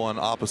the equal and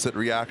opposite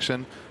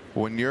reaction.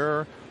 When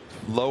your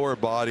lower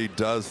body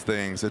does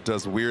things, it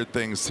does weird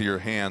things to your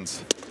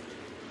hands.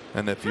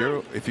 And if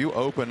you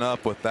open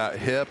up with that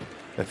hip,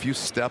 if you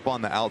step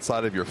on the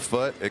outside of your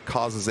foot, it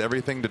causes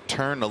everything to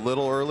turn a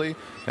little early,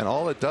 and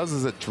all it does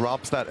is it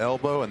drops that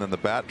elbow, and then the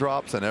bat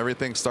drops and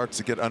everything starts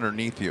to get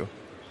underneath you.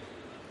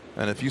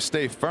 And if you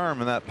stay firm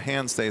and that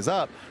hand stays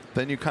up,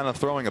 then you're kind of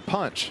throwing a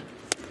punch.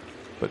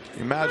 But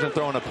imagine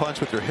throwing a punch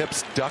with your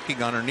hips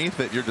ducking underneath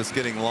it. You're just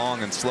getting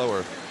long and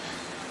slower.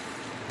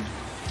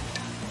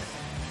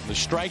 The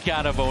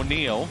strikeout of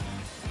O'Neill,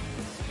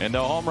 and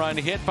the home run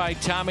hit by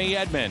Tommy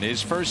Edman,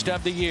 his first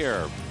of the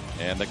year.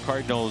 And the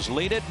Cardinals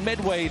lead it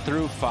midway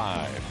through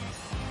 5.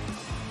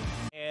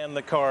 And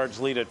the Cards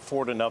lead it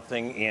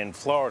 4-0 in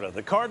Florida.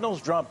 The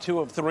Cardinals dropped 2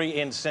 of 3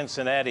 in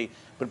Cincinnati,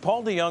 but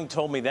Paul DeYoung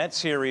told me that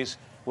series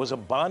was a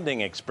bonding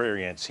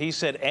experience. He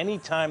said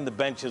anytime the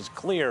bench is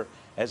clear,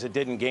 as it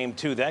did in Game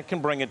 2, that can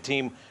bring a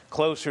team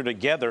closer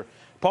together.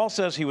 Paul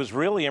says he was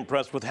really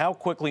impressed with how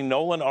quickly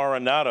Nolan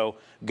Arenado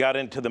got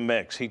into the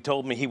mix. He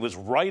told me he was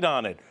right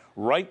on it,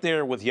 right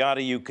there with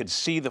Yadi. You could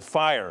see the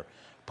fire.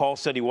 Paul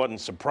said he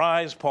wasn't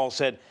surprised. Paul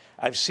said,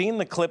 I've seen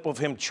the clip of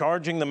him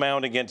charging the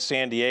mound against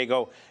San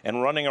Diego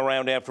and running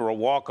around after a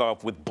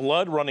walk-off with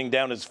blood running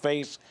down his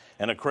face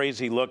and a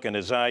crazy look in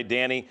his eye.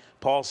 Danny,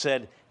 Paul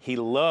said he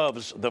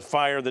loves the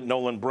fire that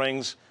Nolan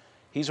brings.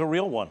 He's a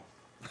real one.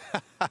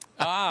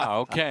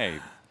 Okay.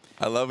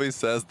 I love he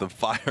says the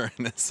fire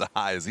in his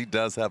eyes. He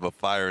does have a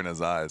fire in his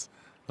eyes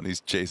when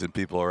he's chasing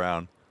people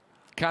around.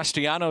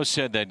 Castellanos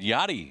said that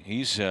Yadi,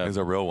 he's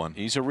a real one.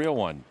 He's a real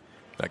one.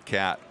 That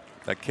cat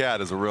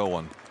is a real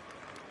one.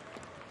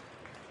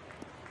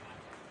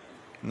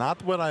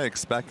 Not what I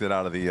expected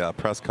out of the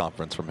press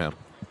conference from him.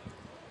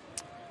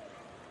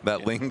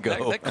 That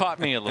lingo. That caught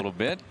me a little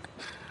bit.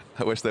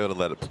 I wish they would have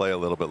let it play a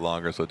little bit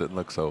longer so it didn't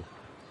look so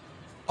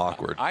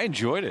awkward. I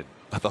enjoyed it.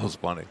 I thought it was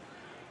funny.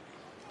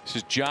 This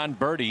is John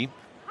Birdie,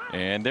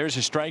 and there's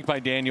a strike by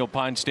Daniel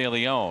Ponce de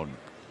Leon.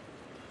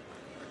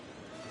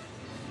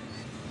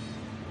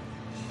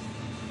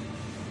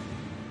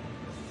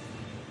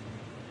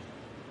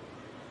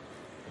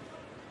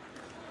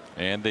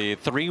 And the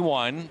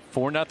 3-1,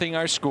 4-0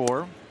 our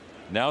score.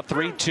 Now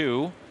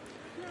 3-2.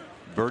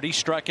 Birdie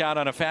struck out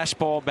on a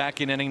fastball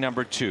back in inning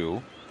number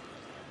 2.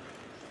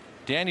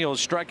 Daniel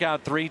struck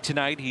out 3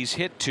 tonight. He's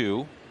hit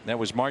 2. That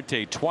was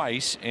Marte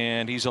twice,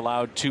 and he's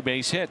allowed 2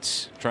 base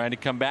hits. Trying to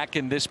come back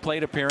in this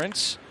plate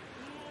appearance.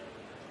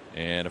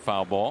 And a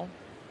foul ball.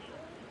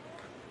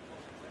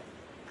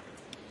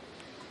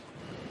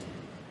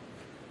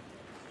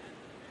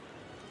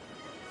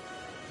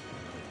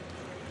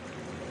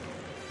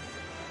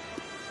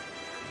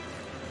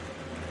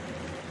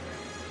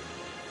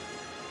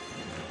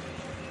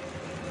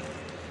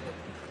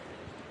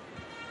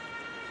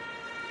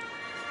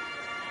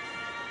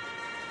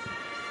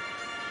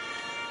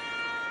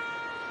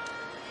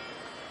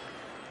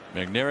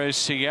 Magneuris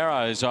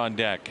Sierra is on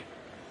deck,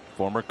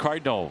 former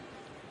Cardinal.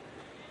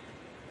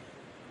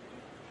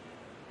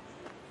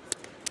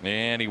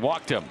 And he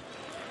walked him.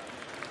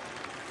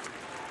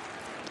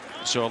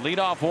 So a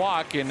leadoff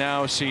walk, and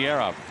now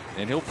Sierra.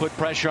 And he'll put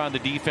pressure on the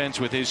defense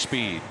with his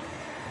speed.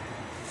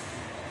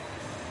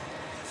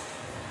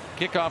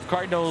 Kickoff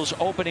Cardinals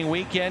opening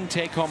weekend.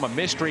 Take home a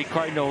mystery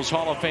Cardinals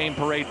Hall of Fame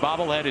parade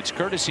bobblehead. It's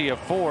courtesy of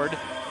Ford.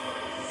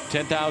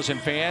 10,000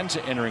 fans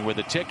entering with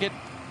a ticket.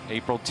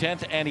 April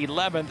 10th and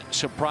 11th,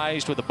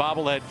 surprised with a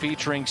bobblehead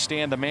featuring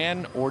Stan the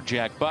Man or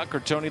Jack Buck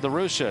or Tony La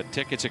Russa.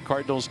 Tickets at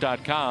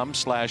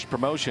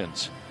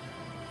cardinals.com/promotions.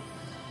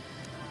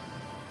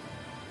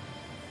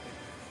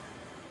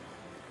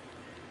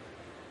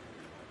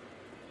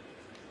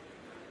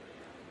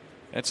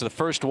 That's the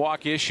first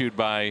walk issued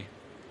by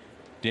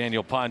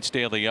Daniel Ponce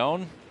de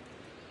Leon.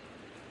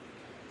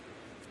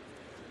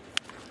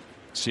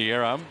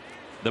 Sierra,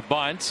 the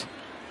bunt.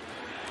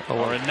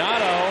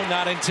 Arenado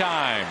not in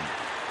time.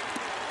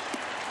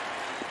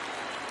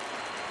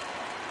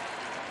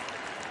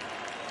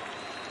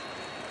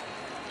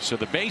 So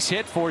the base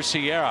hit for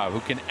Sierra, who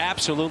can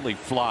absolutely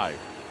fly.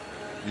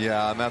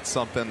 Yeah, and that's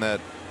something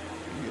that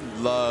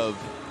you love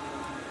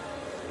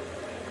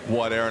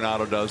what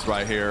Arenado does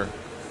right here.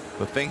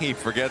 The thing he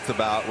forgets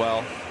about,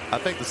 well, I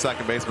think the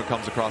second baseman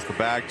comes across the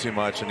bag too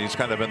much and he's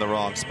kind of in the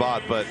wrong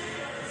spot. But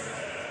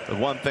the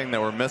one thing that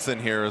we're missing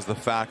here is the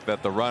fact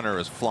that the runner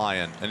is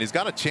flying. And he's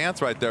got a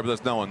chance right there, but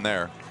there's no one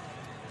there.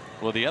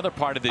 Well, the other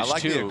part of this, I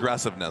like too, the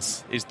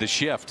aggressiveness. Is the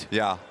shift.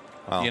 Yeah.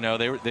 Wow. You know,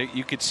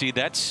 you could see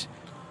that's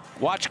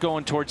watch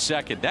going towards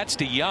second. That's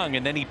DeYoung,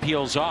 and then he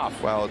peels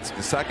off. Well, it's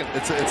the second.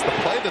 It's the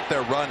play that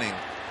they're running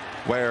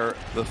where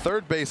the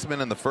third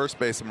baseman and the first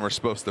baseman were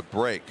supposed to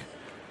break.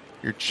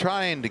 You're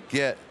trying to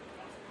get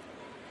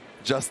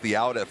just the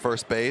out at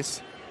first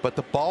base, but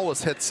the ball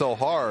was hit so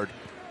hard.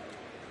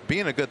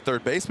 Being a good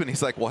third baseman,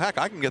 he's like, well, heck,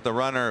 I can get the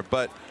runner.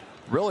 But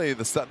really,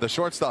 the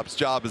shortstop's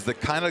job is to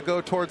kind of go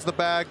towards the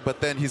bag,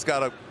 but then he's got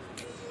to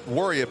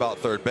worry about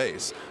third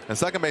base. And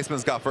second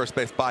baseman's got first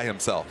base by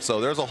himself. So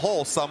there's a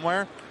hole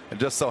somewhere. And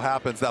just so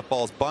happens that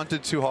ball's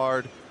bunted too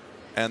hard,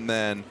 and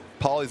then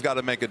Paulie's got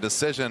to make a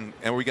decision.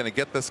 Are we going to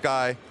get this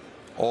guy,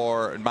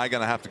 or am I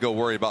going to have to go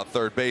worry about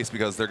third base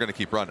because they're going to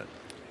keep running?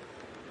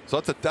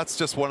 So that's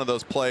just one of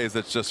those plays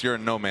that's just you're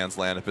in no man's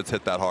land if it's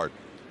hit that hard.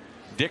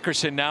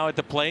 Dickerson now at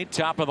the plate,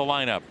 top of the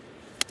lineup.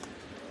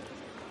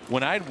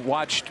 When I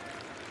watched,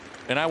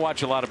 and I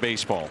watch a lot of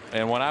baseball,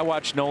 and when I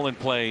watched Nolan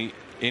play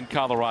in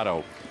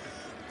Colorado,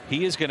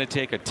 he is going to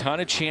take a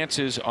ton of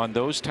chances on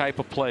those type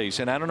of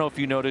plays. And I don't know if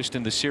you noticed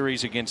in the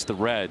series against the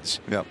Reds.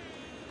 Yep.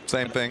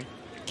 Same thing.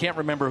 Can't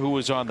remember who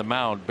was on the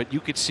mound, but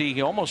you could see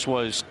he almost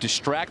was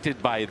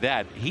distracted by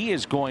that. He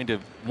is going to,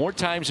 more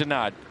times than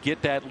not,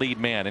 get that lead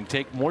man and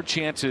take more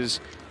chances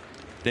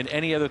than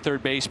any other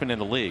third baseman in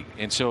the league.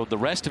 And so the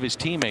rest of his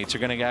teammates are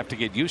going to have to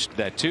get used to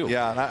that too.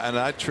 Yeah, and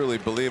I truly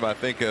believe, I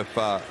think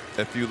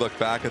if you look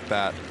back at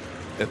that,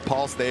 if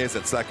Paul stays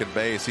at second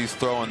base, he's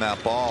throwing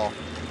that ball.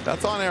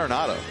 That's on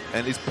Arenado,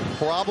 and he's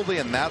probably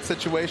in that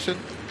situation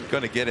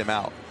going to get him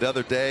out. The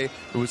other day,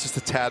 it was just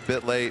a tad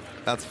bit late.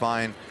 That's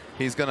fine.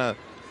 He's going to,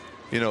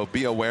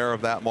 be aware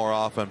of that more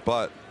often.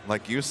 But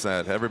like you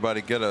said,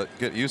 everybody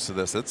get used to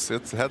this.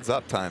 It's heads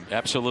up time.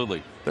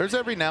 Absolutely. There's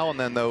every now and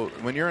then, though,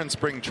 when you're in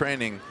spring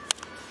training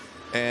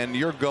and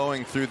you're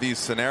going through these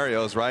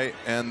scenarios, right?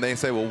 And they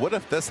say, well, what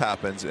if this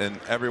happens? And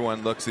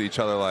everyone looks at each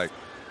other like,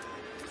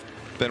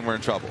 then we're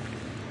in trouble.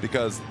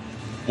 Because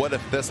what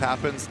if this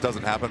happens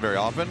doesn't happen very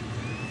often,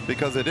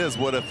 because it is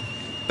what if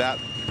that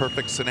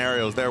perfect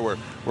scenario is there where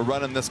we're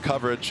running this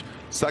coverage,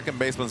 second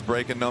baseman's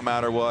breaking no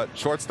matter what,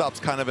 shortstop's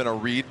kind of in a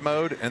read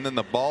mode, and then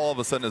the ball all of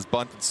a sudden is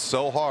bunted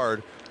so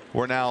hard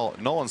where now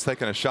Nolan's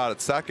taking a shot at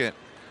second,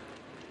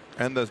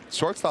 and the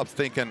shortstop's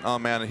thinking, oh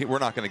man, we're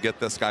not going to get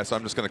this guy, so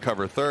I'm just going to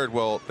cover third.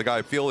 Well, the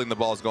guy fielding the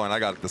ball is going, I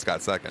got this guy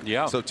at second.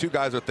 Yeah. So two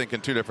guys are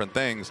thinking two different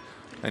things,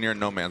 and you're in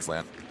no man's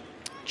land.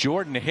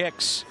 Jordan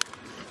Hicks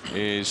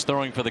is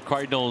throwing for the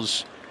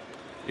Cardinals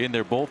in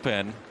their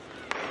bullpen.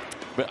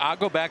 But I'll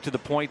go back to the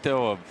point,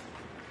 though, of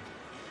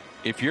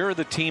if you're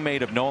the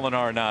teammate of Nolan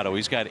Arenado,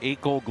 he's got 8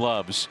 Gold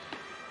Gloves.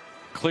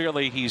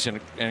 Clearly, he's an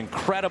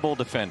incredible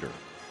defender.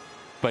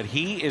 But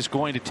he is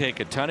going to take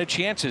a ton of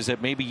chances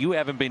that maybe you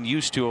haven't been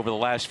used to over the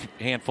last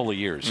handful of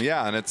years.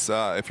 Yeah, and it's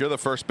if you're the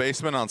first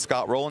baseman on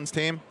Scott Rowland's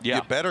team,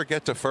 you better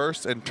get to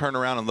first and turn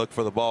around and look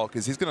for the ball,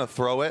 because he's going to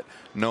throw it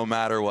no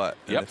matter what.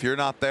 And if you're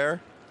not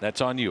there,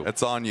 that's on you.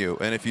 It's on you.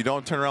 And if you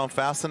don't turn around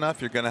fast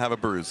enough, you're going to have a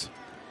bruise.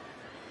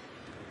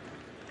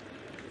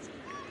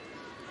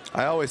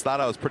 I always thought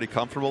I was pretty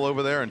comfortable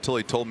over there until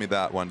he told me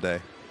that one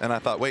day. And I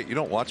thought, wait, you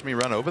don't watch me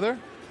run over there?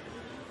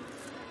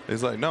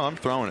 He's like, no, I'm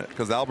throwing it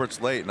because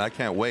Albert's late and I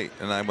can't wait.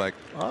 And I'm like,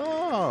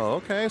 oh,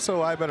 okay,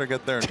 so I better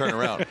get there and turn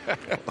around.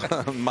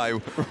 My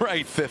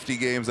 50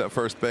 games at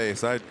first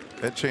base, it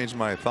changed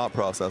my thought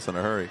process in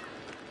a hurry.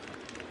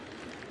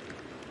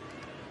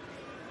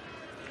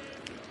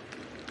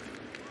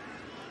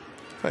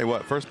 Tell you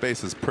what, first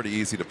base is pretty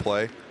easy to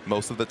play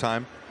most of the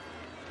time.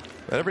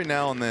 But every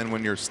now and then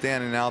when you're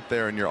standing out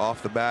there and you're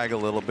off the bag a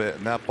little bit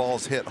and that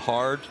ball's hit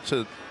hard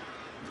to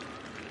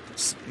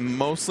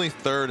mostly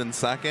third and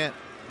second,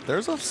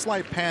 there's a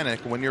slight panic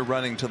when you're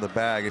running to the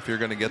bag if you're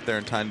going to get there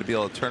in time to be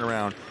able to turn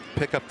around,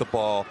 pick up the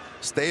ball,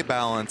 stay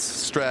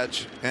balanced,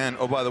 stretch, and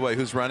oh, by the way,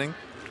 who's running?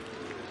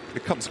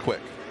 It comes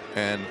quick.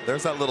 And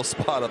there's that little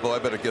spot of, oh, I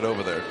better get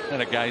over there. And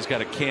a guy's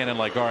got a cannon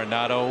like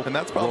Arenado, and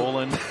that's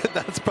rolling.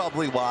 That's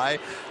probably why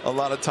a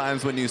lot of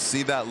times when you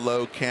see that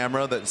low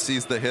camera that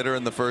sees the hitter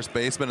and the first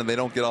baseman and they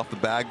don't get off the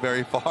bag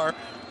very far,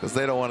 because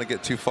they don't want to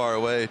get too far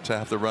away to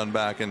have to run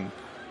back and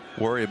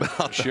worry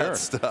about that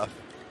stuff.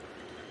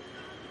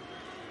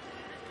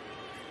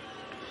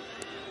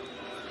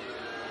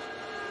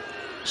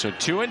 So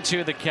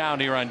 2-2 the count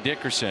here on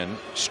Dickerson.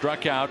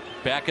 Struck out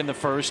back in the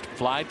first,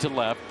 fly to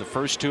left. The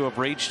first two have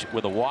reached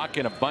with a walk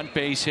and a bunt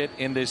base hit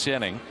in this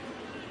inning.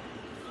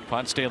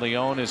 Ponce de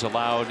Leon is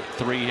allowed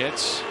 3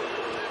 hits.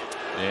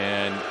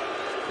 And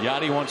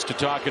Yachty wants to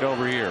talk it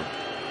over here.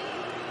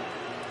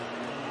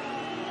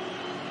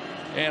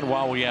 And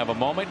while we have a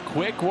moment,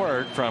 quick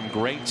word from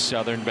Great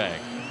Southern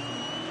Bank.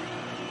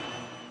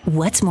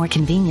 What's more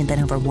convenient than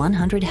over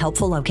 100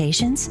 helpful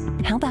locations?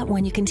 How about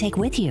one you can take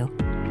with you?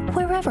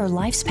 Wherever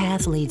life's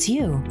path leads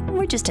you,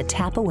 we're just a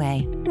tap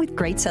away with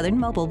Great Southern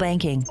Mobile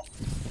Banking.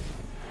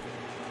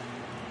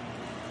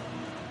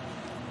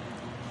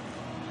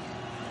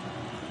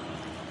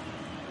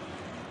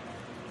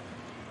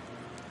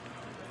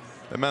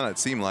 It might not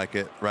seem like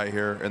it right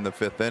here in the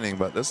 5th inning,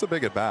 but this is a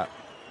big at bat.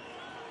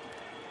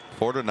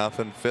 4-0,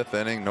 5th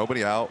inning,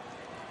 nobody out.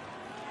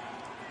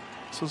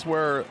 This is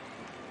where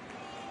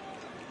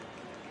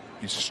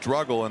you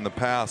struggle in the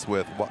past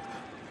with what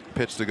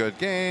pitched a good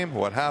game,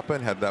 what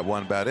happened, had that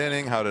one bad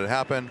inning, how did it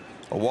happen,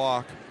 a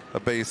walk, a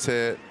base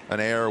hit, an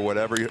error,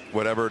 whatever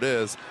it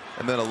is,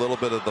 and then a little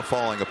bit of the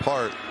falling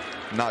apart,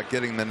 not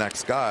getting the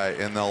next guy,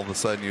 and then all of a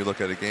sudden you look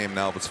at a game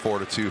now it's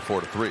 4-2,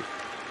 4-3.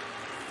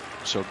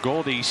 So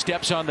Goldie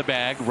steps on the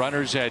bag,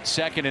 runners at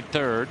second and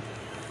third.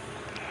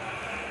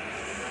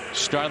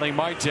 Starling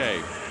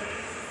Marte.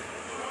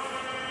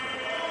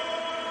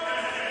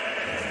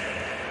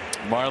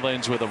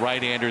 Marlins with a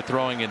right-hander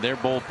throwing in their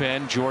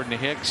bullpen. Jordan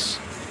Hicks.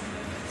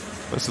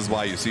 This is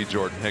why you see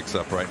Jordan Hicks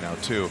up right now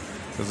too,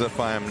 because if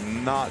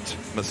I'm not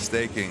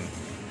mistaken,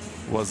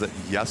 was it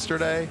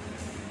yesterday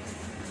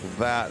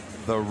that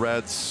the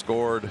Reds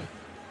scored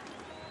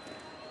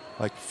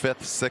like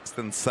 5th, 6th,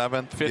 and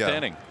 7th? 5th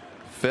inning.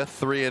 5th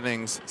 3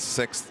 innings,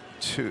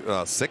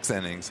 6th 6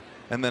 innings,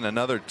 and then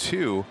another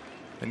 2,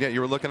 and yet you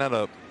were looking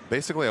at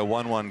basically a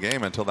 1-1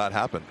 game until that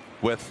happened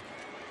with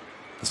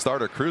the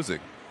starter cruising.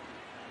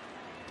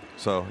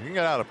 So you can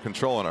get out of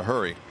control in a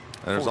hurry,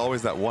 and there's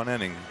always that 1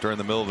 inning during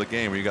the middle of the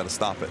game where you got to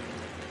stop it.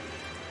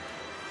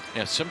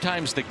 Yeah,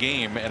 sometimes the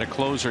game and a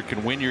closer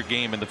can win your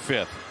game in the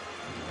 5th.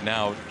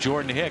 Now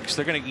Jordan Hicks,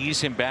 they're going to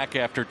ease him back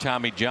after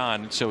Tommy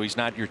John, so he's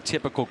not your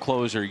typical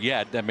closer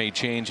yet. That may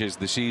change as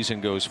the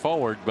season goes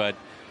forward, but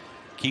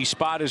key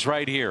spot is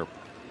right here.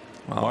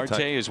 Well,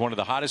 Marte is one of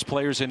the hottest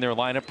players in their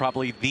lineup,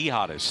 probably the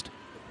hottest.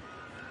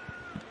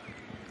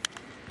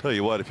 Tell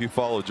you what, if you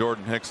follow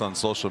Jordan Hicks on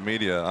social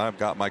media, I've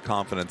got my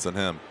confidence in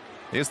him.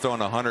 He's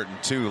throwing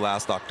 102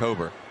 last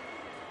October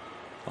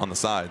on the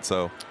side,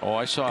 so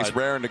I saw he's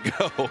raring to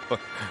go.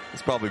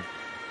 He's probably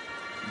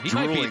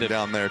drooling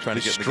down there trying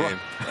to get in the game.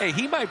 Hey,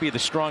 he might be the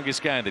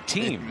strongest guy on the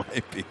team. He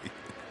might be.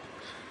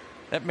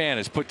 That man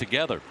is put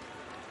together.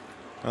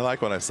 I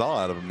like what I saw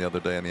out of him the other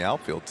day in the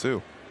outfield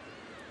too.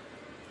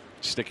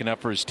 Sticking up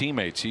for his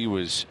teammates. He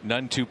was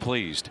none too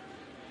pleased.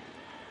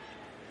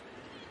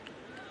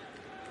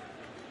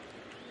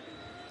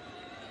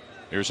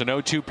 Here's an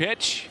 0-2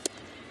 pitch.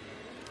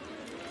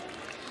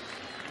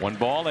 1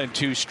 ball and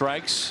 2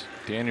 strikes.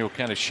 Daniel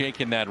kind of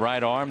shaking that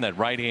right arm, that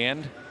right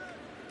hand.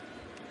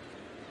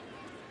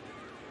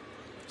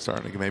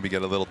 Starting to maybe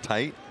get a little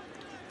tight.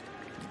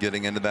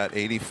 Getting into that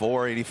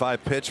 84,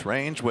 85 pitch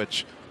range,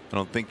 which I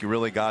don't think you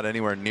really got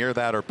anywhere near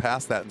that or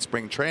past that in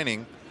spring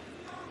training.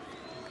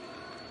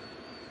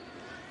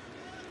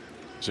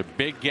 There's a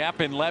big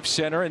gap in left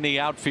center in the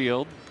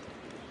outfield.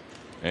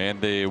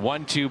 And the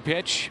 1-2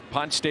 pitch,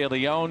 Ponce de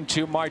Leon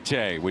to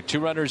Marte with 2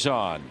 runners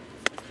on.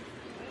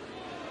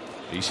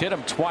 He's hit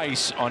him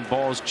twice on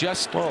balls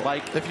just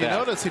like that. If you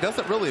notice, he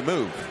doesn't really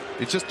move.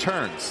 He just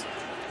turns.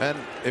 And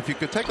if you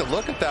could take a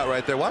look at that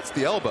right there, watch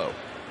the elbow.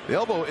 The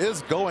elbow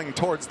is going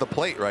towards the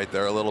plate right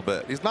there a little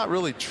bit. He's not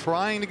really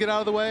trying to get out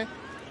of the way.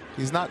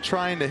 He's not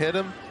trying to hit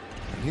him.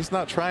 He's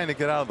not trying to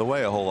get out of the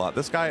way a whole lot.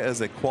 This guy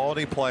is a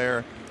quality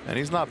player, and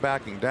he's not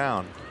backing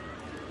down.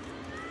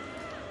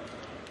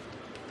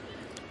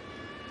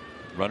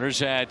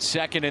 Runners at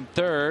second and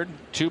third.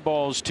 2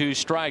 balls, 2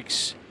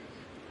 strikes.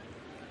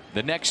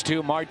 The next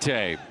 2,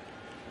 Marte.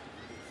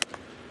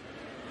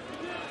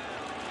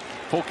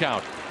 Full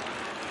count.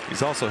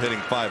 He's also hitting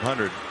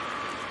 500.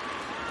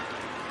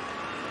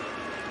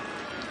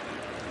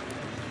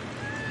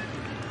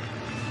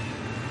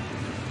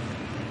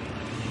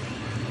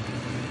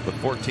 With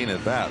 14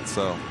 at bats,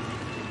 so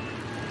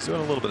he's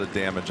doing a little bit of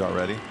damage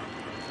already.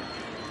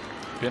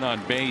 Been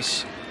on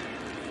base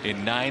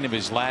in 9 of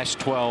his last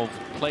 12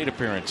 plate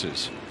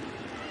appearances.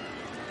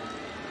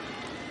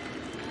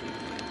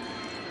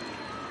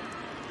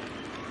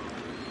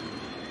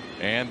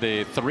 And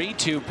the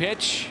 3-2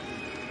 pitch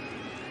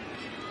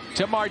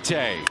to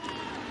Marte.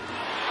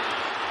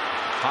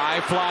 High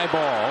fly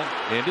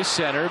ball into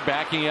center,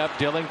 backing up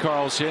Dylan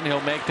Carlson.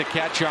 He'll make the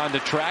catch on the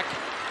track.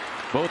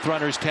 Both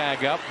runners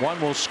tag up. One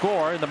will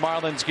score, and the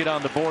Marlins get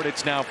on the board.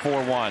 It's now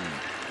 4-1.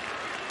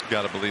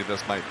 Got to believe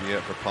this might be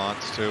it for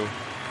Ponce too.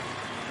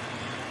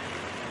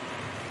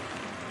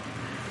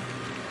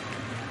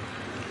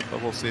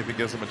 But we'll see if he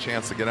gives him a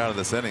chance to get out of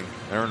this inning,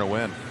 earn a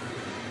win.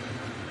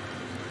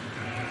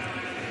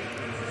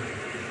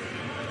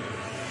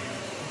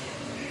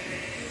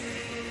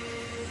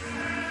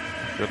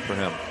 Good for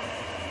him.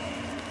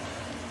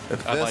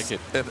 I like it.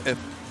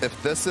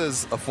 If this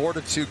is a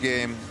 4-2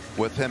 game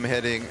with him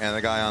hitting and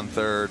a guy on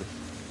third,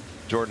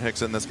 Jordan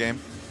Hicks in this game,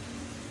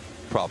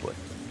 probably.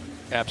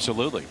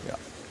 Absolutely. Yeah.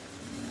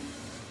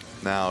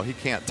 Now he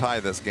can't tie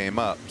this game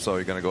up, so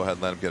you're going to go ahead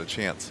and let him get a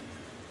chance.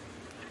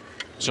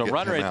 So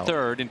runner at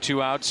third and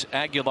 2 outs.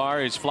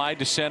 Aguilar is flied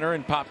to center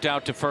and popped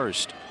out to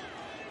first.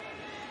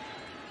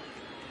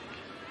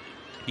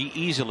 He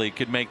easily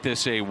could make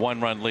this a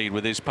 1-run lead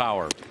with his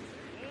power.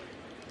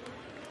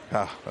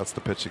 Ah, that's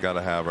the pitch you got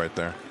to have right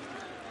there.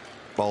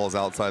 Ball is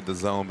outside the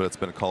zone, but it's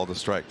been called a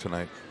strike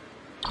tonight.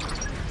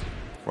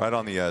 Right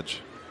on the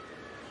edge.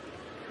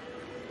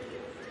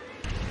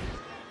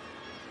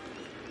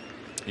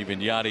 Even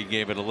Yachty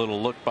gave it a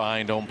little look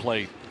behind home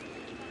plate.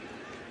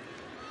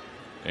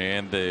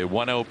 And the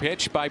 1-0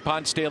 pitch by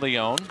Ponce de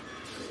Leon.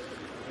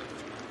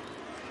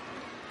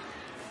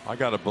 I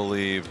got to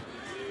believe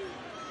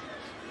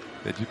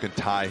that you can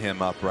tie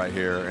him up right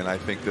here, and I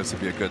think this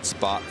would be a good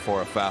spot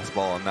for a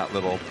fastball in that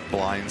little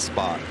blind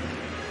spot.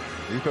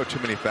 You throw too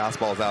many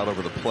fastballs out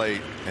over the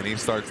plate and he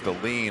starts to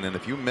lean, and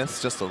if you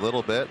miss just a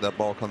little bit, that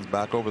ball comes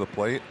back over the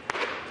plate.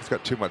 He's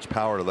got too much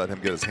power to let him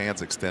get his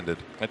hands extended.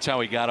 That's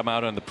how he got him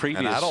out on the previous.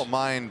 And I don't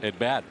mind at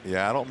bat.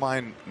 Yeah, I don't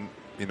mind,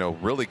 you know,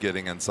 really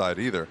getting inside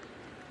either.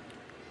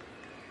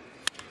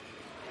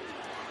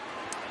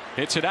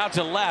 Hits it out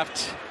to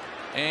left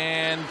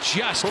and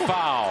just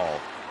foul.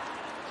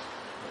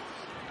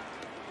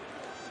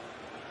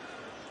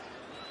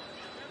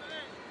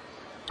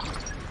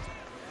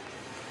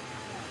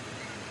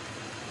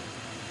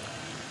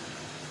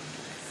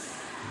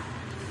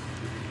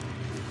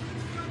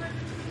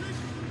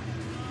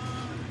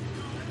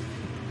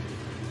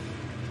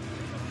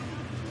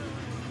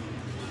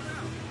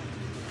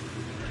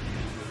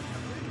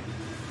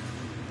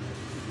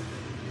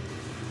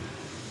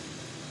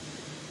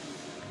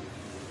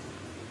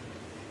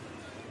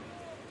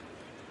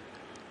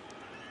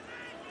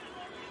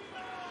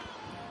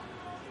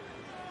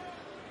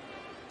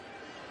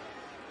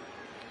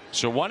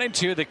 So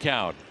 1-2 the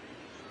count.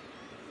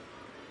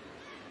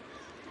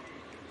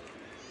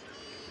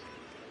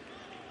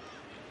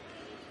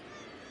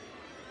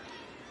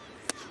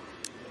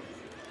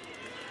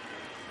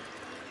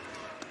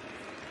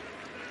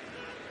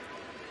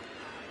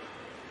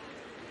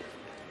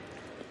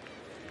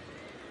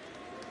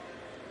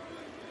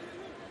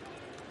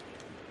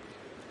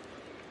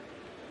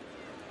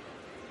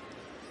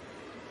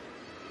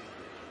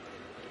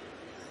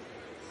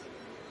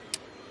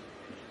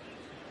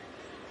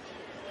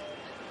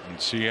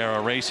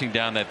 Sierra racing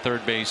down that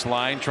third base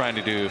line, trying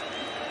to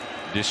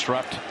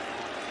disrupt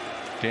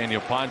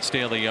Daniel Ponce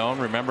de Leon.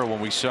 Remember when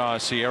we saw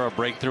Sierra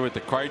break through at the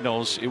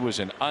Cardinals, it was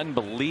an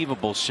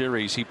unbelievable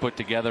series he put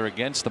together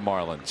against the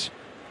Marlins.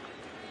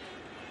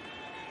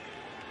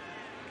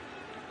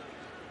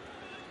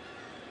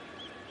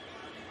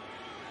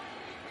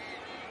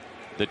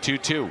 The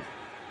 2-2.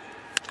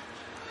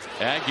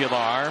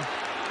 Aguilar.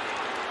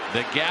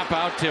 The gap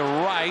out to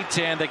right,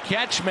 and the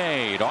catch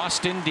made.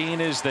 Austin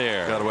Dean is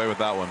there. Got away with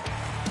that one.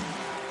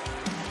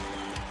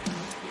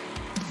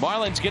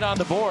 Marlins get on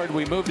the board.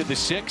 We move to the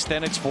 6th,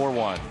 then it's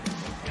 4-1.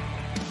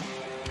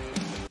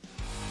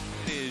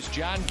 It is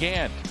John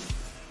Gant.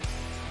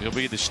 He'll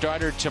be the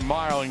starter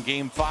tomorrow in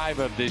Game 5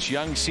 of this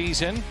young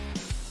season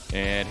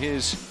and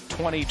his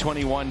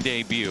 2021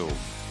 debut.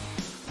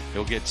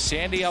 He'll get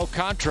Sandy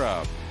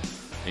Alcantara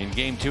in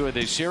Game 2 of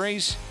this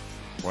series.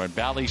 We're on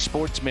Bally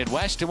Sports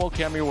Midwest, and we'll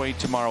come your way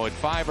tomorrow at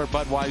 5. Or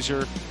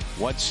Budweiser,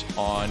 what's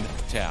on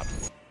tap?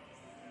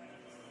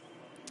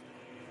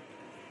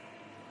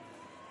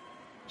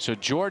 So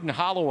Jordan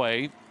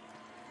Holloway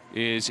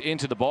is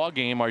into the ball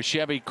game. Our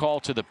Chevy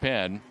call to the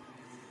pen,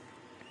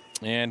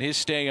 and his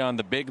stay on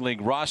the big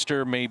league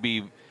roster may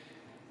be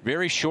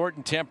very short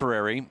and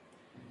temporary.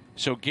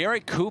 So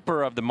Garrett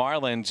Cooper of the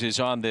Marlins is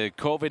on the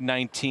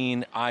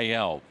COVID-19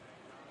 IL.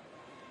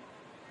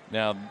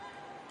 Now,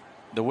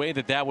 the way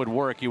that would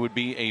work, it would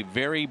be a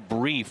very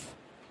brief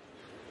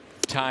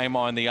time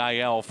on the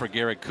IL for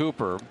Garrett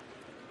Cooper.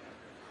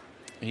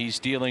 He's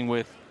dealing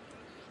with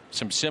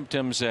some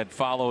symptoms that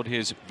followed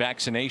his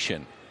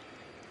vaccination.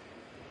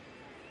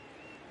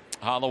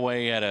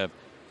 Holloway had a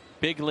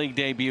big league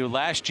debut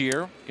last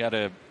year, got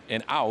an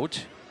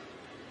out,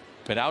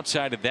 but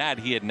outside of that,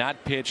 he had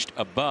not pitched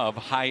above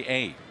high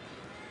A.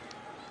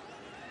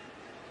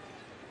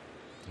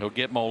 He'll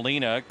get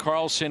Molina,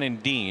 Carlson,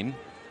 and Dean.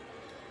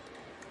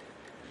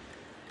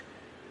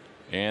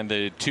 And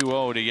the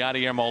 2-0 to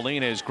Yadier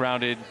Molina is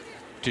grounded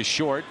to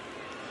short.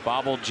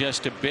 Bobbled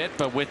just a bit,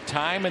 but with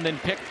time, and then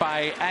picked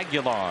by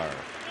Aguilar.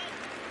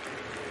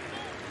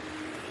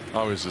 I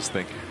always just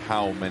think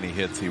how many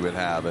hits he would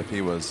have if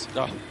he was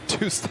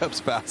 2 steps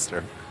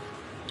faster.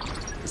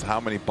 Is how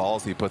many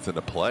balls he puts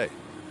into play.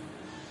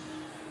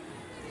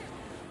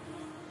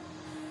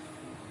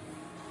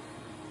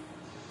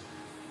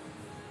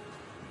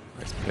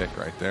 Nice pick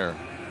right there.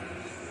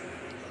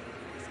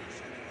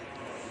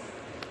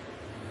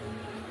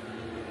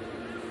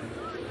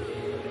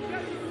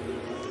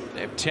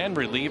 They have 10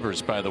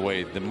 relievers, by the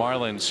way, the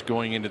Marlins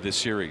going into this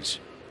series.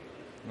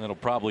 That'll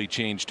probably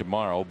change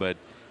tomorrow, but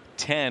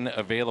 10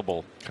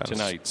 available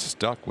tonight.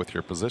 Stuck with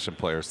your position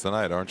players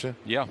tonight, aren't you?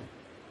 Yeah.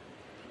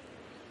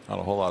 Not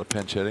a whole lot of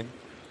pinch hitting.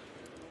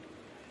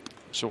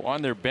 So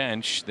on their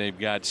bench, they've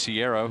got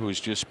Sierra, who's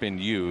just been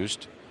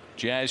used,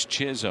 Jazz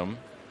Chisholm,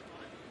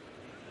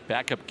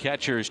 backup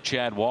catchers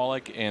Chad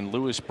Wallach and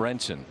Lewis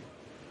Brenson.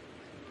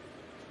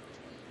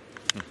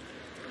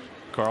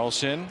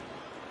 Carlson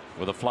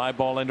with a fly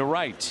ball into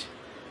right.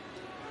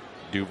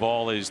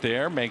 Duvall is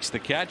there, makes the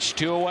catch,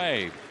 2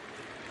 away.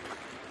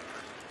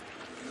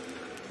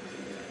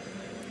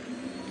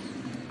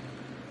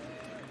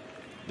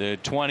 The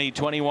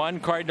 2021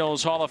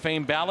 Cardinals Hall of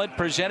Fame ballot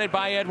presented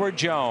by Edward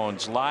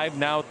Jones, live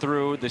now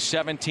through the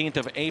 17th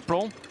of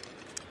April.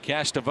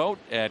 Cast a vote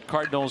at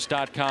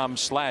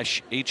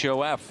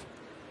cardinals.com/HOF.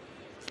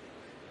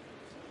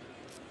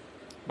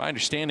 My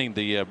understanding,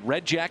 the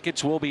Red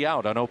Jackets will be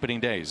out on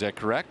opening day. Is that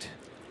correct?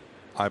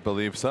 I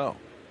believe so.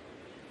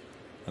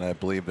 And I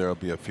believe there will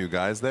be a few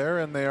guys there,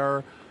 and they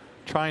are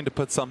trying to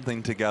put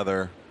something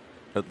together,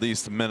 at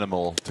least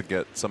minimal, to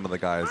get some of the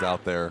guys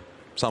out there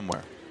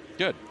somewhere.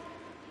 Good.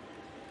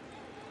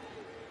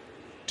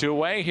 2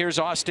 away. Here's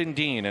Austin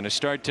Dean, and a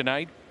start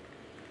tonight.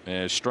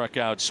 Struck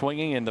out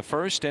swinging in the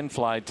first and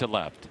flied to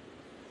left.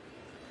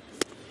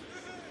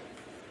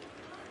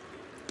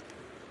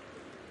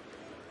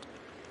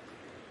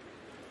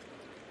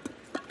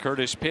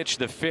 Curtis pitched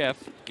the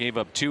 5th, gave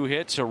up 2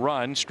 hits, a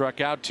run,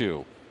 struck out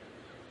 2.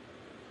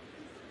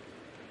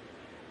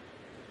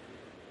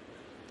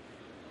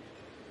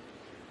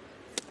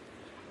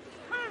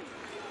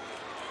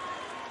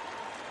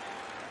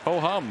 Ho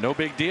hum, no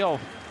big deal.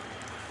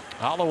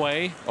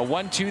 Holloway, a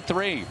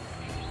 1-2-3.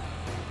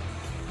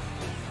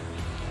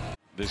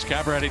 This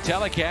Cabaret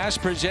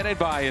telecast presented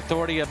by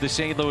authority of the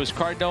St. Louis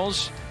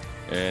Cardinals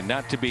and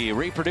not to be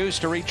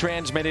reproduced or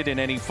retransmitted in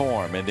any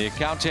form. And the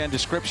accounts and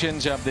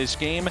descriptions of this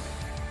game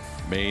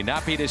may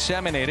not be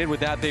disseminated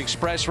without the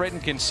express written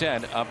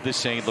consent of the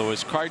St.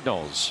 Louis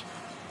Cardinals.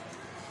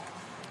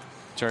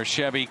 It's our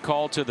Chevy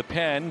call to the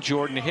pen.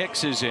 Jordan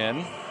Hicks is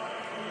in.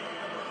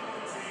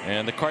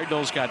 And the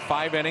Cardinals got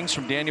 5 innings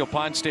from Daniel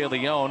Ponce de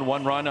Leon.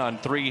 1 run on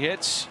 3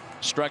 hits,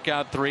 struck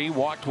out 3,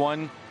 walked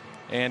 1,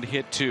 and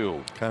hit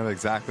 2. Kind of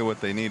exactly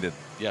what they needed.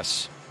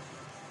 Yes.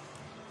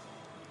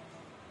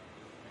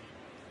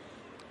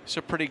 It's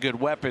a pretty good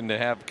weapon to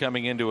have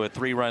coming into a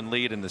 3-run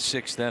lead in the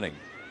 6th inning.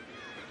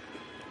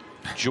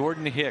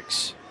 Jordan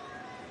Hicks.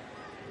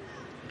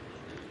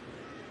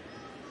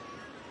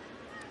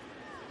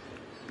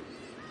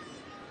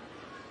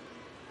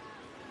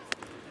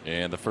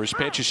 And the first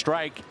pitch is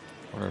strike.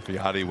 I wonder if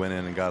Yachty went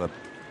in and got a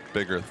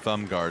bigger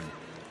thumb guard.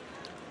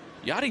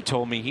 Yachty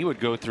told me he would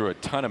go through a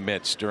ton of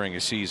mitts during a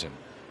season.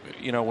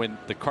 You know, when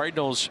the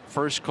Cardinals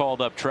first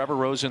called up Trevor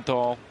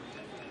Rosenthal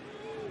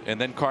and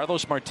then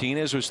Carlos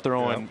Martinez was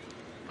throwing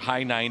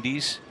high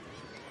 90s.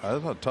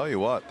 I'll tell you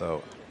what,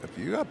 though, if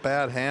you got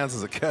bad hands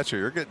as a catcher,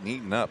 you're getting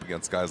eaten up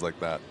against guys like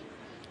that,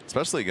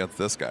 especially against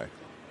this guy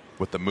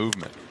with the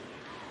movement.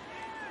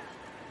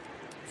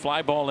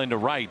 Fly ball into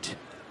right.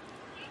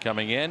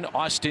 Coming in,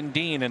 Austin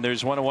Dean, and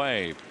there's 1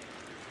 away.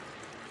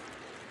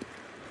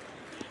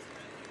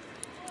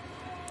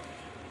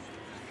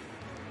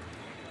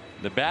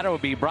 The batter will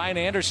be Brian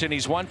Anderson.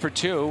 He's 1 for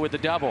 2 with the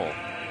double.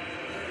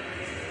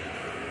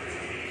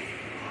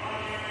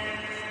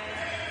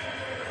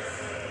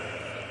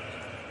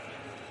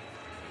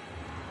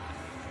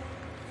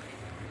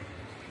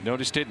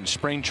 Noticed it in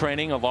spring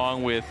training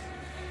along with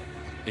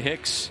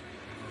Hicks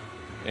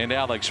and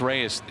Alex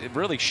Reyes. It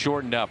really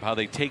shortened up how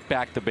they take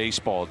back the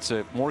baseball. It's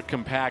a more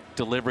compact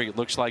delivery, it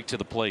looks like, to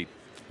the plate.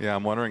 Yeah,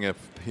 I'm wondering if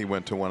he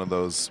went to one of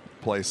those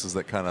places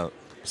that kind of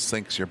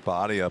sinks your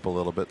body up a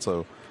little bit.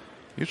 So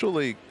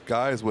usually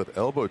guys with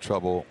elbow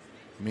trouble,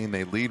 I mean,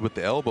 they lead with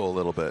the elbow a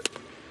little bit.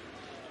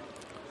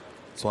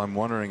 So I'm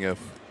wondering if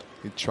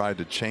he tried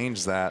to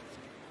change that,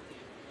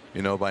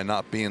 you know, by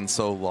not being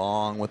so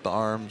long with the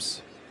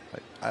arms.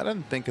 I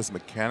didn't think his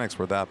mechanics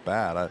were that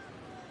bad. I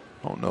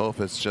don't know if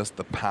it's just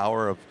the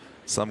power of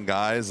some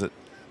guys that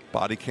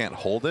body can't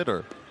hold it,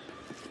 or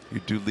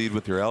you do lead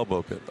with your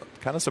elbow. It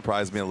kind of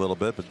surprised me a little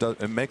bit,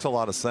 but it makes a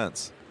lot of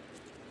sense.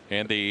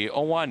 And the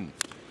 0-1.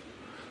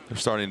 They're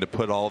starting to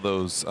put all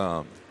those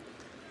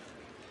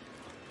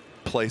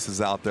places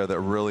out there that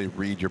really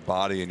read your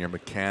body and your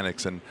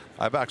mechanics. And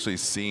I've actually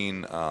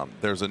seen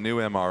there's a new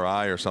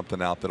MRI or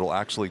something out that'll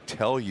actually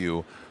tell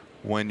you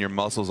when your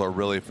muscles are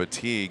really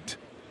fatigued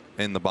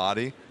in the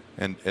body,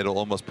 and it'll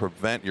almost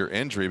prevent your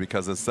injury,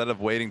 because instead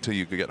of waiting till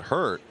you could get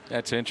hurt,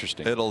 that's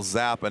interesting, it'll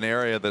zap an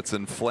area that's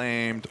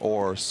inflamed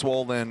or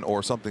swollen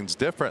or something's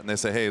different, and they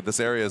say, hey, this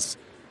area is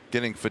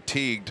getting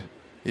fatigued.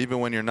 Even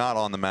when you're not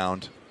on the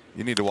mound,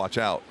 you need to watch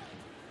out.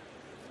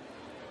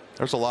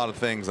 There's a lot of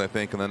things, I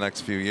think, in the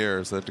next few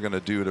years that they're going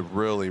to do to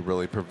really,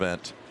 really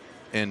prevent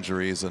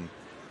injuries. And,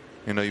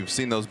 you know, you've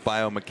seen those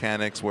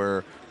biomechanics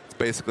where it's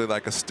basically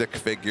like a stick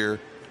figure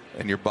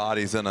and your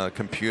body's in a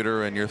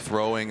computer and you're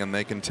throwing, and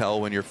they can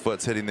tell when your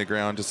foot's hitting the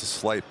ground just a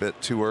slight bit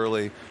too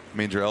early. It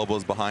means your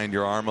elbow's behind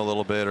your arm a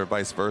little bit, or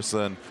vice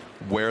versa, and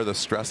where the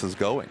stress is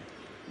going.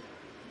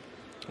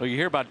 Well, you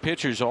hear about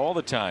pitchers all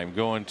the time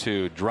going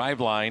to drive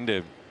line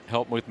to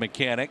help with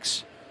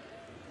mechanics.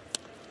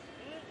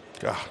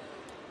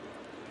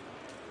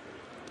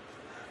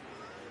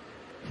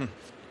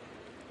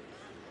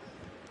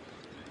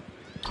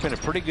 been a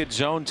pretty good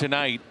zone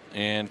tonight,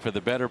 and for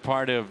the better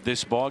part of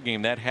this ball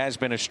game, that has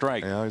been a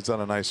strike. Yeah, he's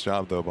done a nice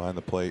job though behind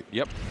the plate.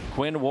 Yep,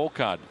 Quinn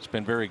Wolcott has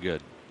been very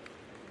good.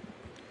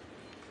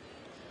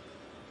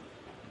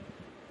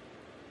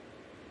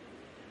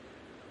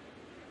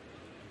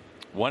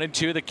 One and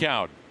two the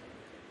count.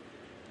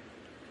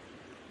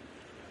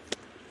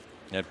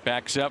 That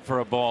backs up for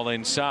a ball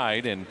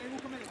inside, and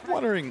I'm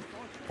wondering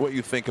what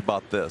you think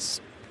about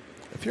this.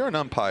 If you're an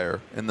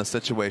umpire in the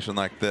situation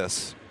like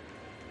this,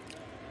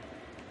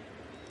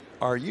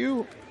 do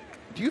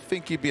you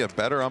think you'd be a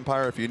better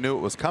umpire if you knew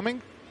it was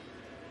coming?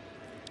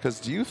 Because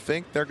do you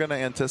think they're going to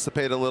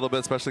anticipate a little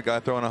bit, especially a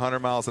guy throwing 100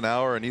 miles an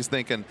hour and he's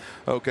thinking,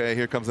 okay,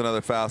 here comes another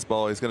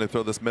fastball. He's going to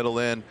throw this middle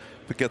in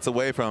if it gets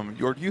away from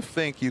him. Or do you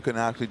think you can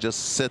actually just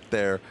sit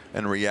there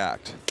and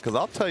react? Because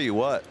I'll tell you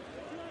what,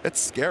 it's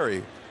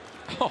scary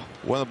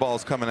when the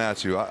ball's coming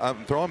at you.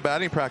 I'm throwing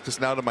batting practice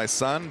now to my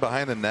son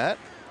behind the net,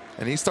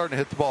 and he's starting to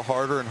hit the ball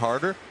harder and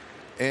harder,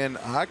 and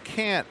I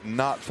can't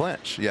not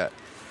flinch yet.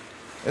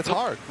 It's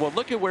hard. Well,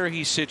 look at where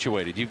he's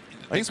situated.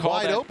 He's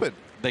wide open.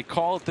 They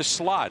call it the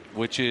slot,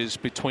 which is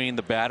between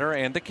the batter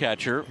and the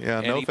catcher.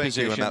 Yeah, no thank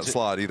you in that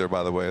slot either,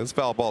 by the way. It's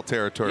foul ball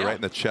territory right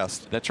in the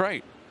chest. That's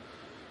right.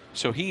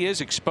 So he is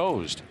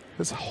exposed.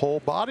 His whole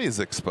body is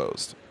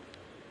exposed.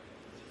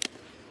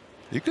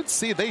 You can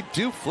see they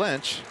do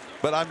flinch,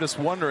 but I'm just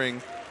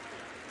wondering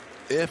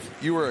if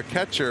you were a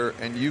catcher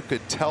and you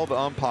could tell the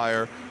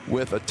umpire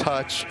with a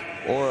touch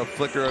or a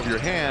flicker of your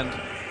hand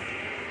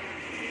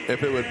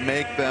if it would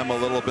make them a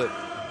little bit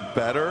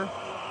better.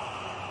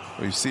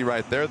 Well, you see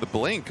right there the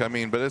blink. I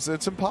mean, but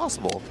it's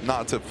impossible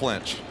not to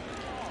flinch.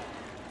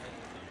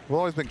 We've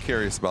always been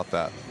curious about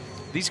that.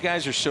 These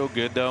guys are so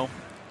good, though,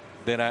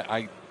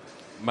 that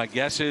my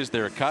guess is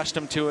they're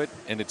accustomed to it,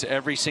 and it's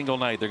every single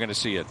night they're going to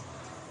see it.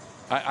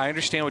 I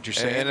understand what you're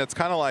saying. And it's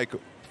kind of like,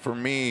 for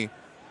me,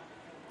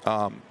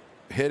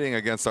 hitting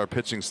against our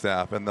pitching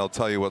staff, and they'll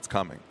tell you what's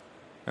coming.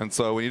 And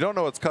so when you don't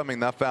know what's coming,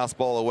 that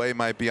fastball away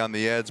might be on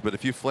the edge, but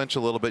if you flinch a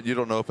little bit, you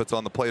don't know if it's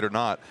on the plate or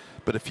not.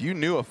 But if you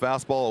knew a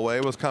fastball away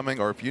was coming,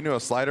 or if you knew a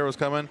slider was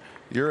coming,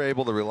 you're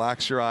able to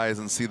relax your eyes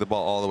and see the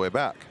ball all the way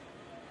back.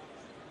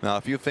 Now,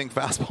 if you think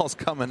fastball's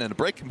coming and a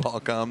breaking ball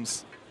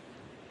comes,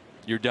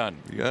 you're done.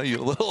 Yeah, you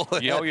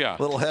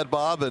little head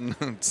bob and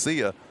see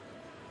ya.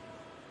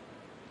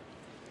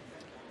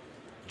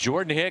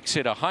 Jordan Hicks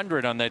hit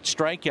 100 on that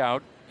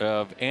strikeout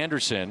of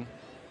Anderson.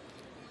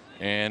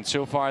 And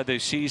so far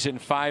this season,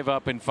 5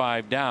 up and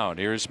 5 down.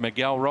 Here's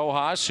Miguel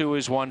Rojas, who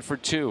is 1 for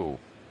 2.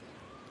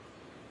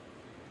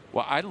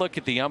 Well, I look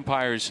at the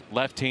umpire's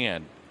left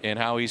hand and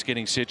how he's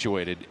getting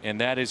situated,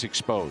 and that is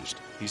exposed.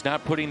 He's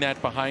not putting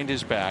that behind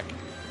his back.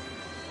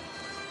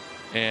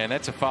 And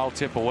that's a foul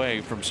tip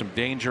away from some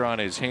danger on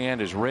his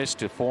hand, his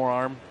wrist, his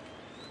forearm.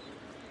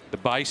 The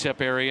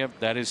bicep area,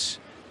 that is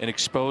an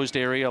exposed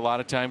area a lot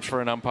of times for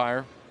an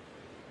umpire.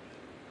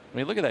 I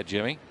mean, look at that,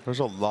 Jimmy. There's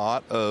a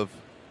lot of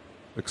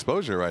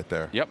exposure right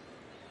there. Yep.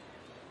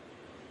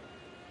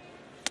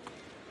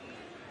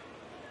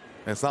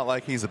 And it's not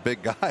like he's a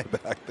big guy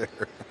back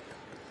there.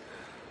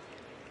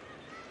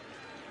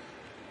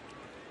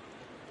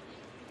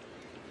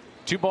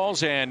 Two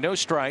balls and no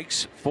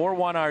strikes.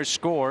 4-1 our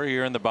score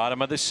here in the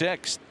bottom of the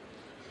 6th.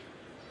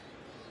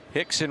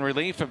 Hicks in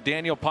relief of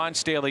Daniel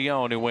Ponce de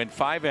Leon, who went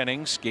 5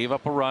 innings, gave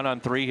up a run on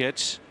 3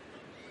 hits,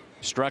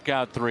 struck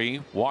out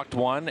 3, walked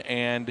 1,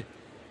 and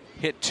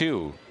hit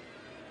 2.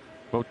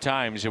 Both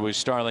times it was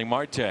Starling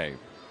Marte.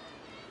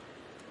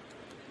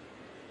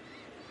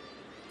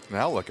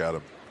 Now look at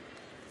him.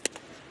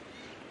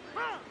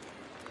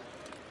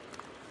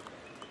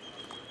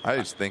 I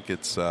just think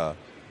it's I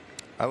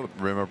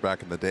remember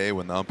back in the day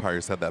when the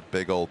umpires had that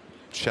big old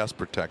chest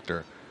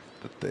protector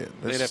that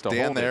they'd have to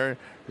stand there,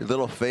 your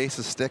little face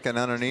is sticking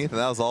underneath, and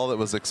that was all that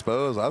was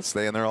exposed. I was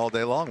staying there all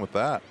day long with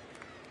that.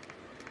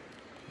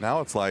 Now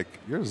it's like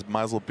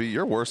might as well be,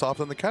 you're worse off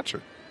than the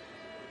catcher.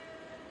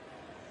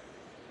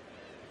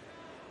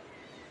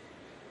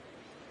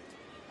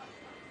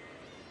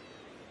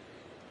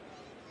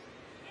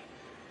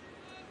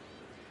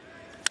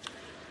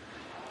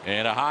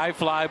 And a high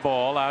fly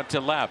ball out to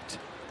left.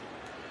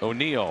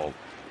 O'Neill,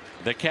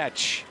 the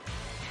catch.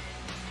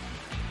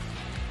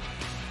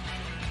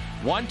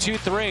 1, 2,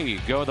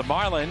 3 go the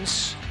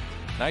Marlins.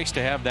 Nice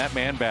to have that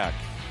man back.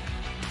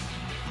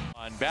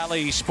 On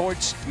Valley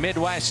Sports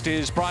Midwest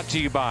is brought to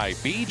you by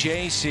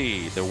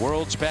BJC, the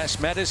world's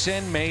best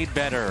medicine made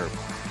better.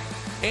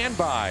 And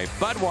by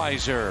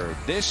Budweiser,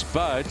 this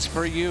Bud's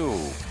for you.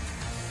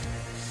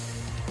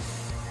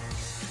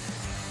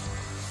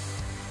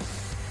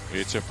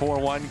 It's a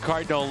 4-1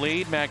 Cardinal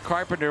lead. Matt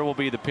Carpenter will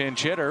be the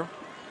pinch hitter.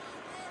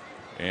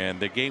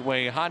 And the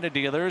Gateway Honda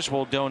dealers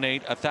will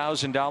donate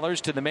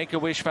 $1,000 to the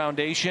Make-A-Wish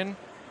Foundation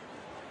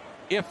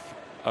if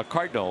a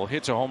Cardinal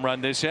hits a home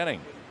run this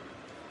inning.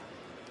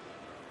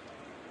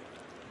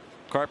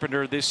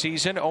 Carpenter this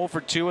season 0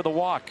 for 2 with a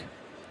walk.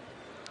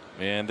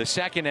 And the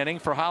second inning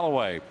for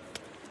Holloway.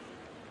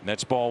 And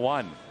that's ball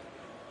 1.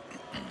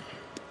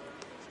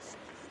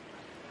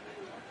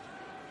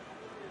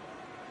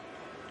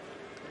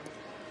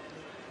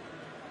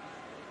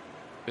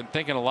 Been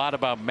thinking a lot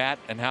about Matt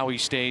and how he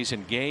stays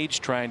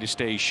engaged, trying to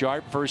stay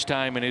sharp. First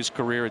time in his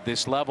career at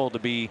this level to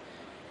be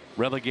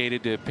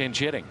relegated to pinch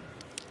hitting.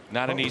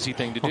 Not an easy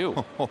thing to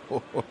do. How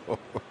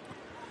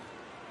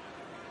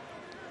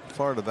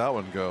far did that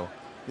one go?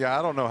 Yeah,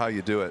 I don't know how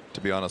you do it,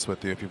 to be honest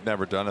with you, if you've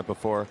never done it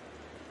before.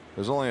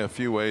 There's only a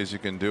few ways you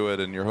can do it,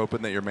 and you're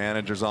hoping that your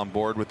manager's on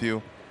board with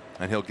you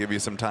and he'll give you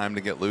some time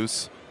to get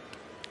loose.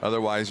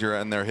 Otherwise, you're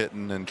in there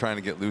hitting and trying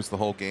to get loose the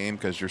whole game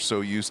because you're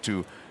so used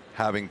to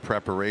having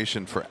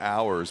preparation for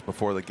hours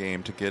before the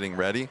game to getting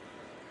ready.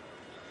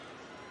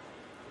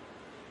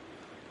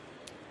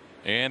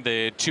 And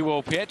the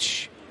 2-0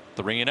 pitch,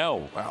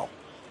 3-0. Wow.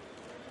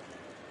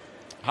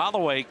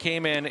 Holloway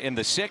came in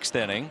the 6th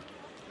inning.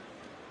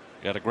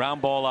 Got a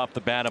ground ball off the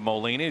bat of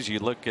Molina. As you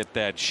look at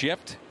that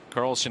shift,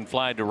 Carlson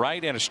flied to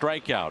right and a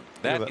strikeout.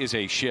 That is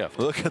a shift.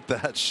 Look at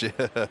that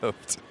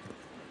shift.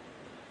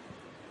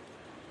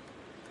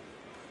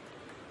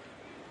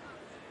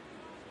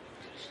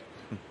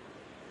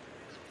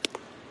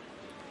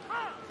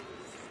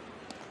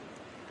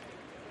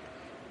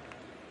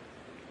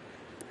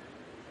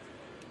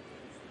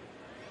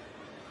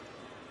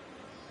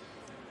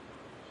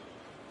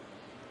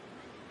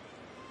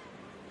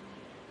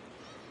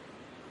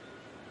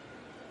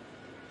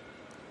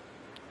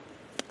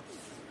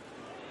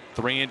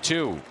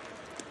 3-2.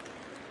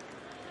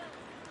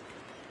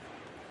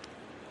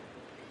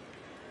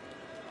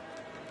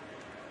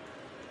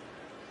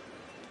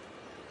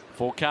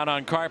 Full count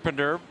on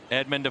Carpenter,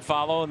 Edman to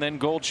follow, and then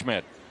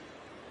Goldschmidt.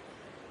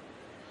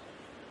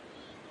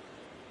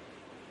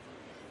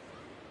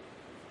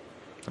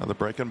 The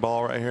breaking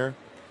ball right here.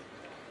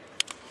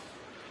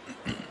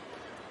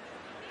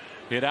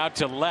 Hit out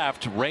to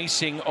left,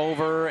 racing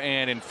over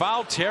and in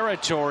foul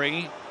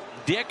territory.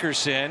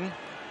 Dickerson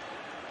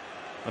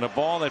on a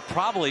ball that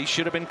probably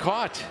should have been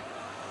caught.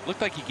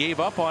 Looked like he gave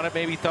up on it.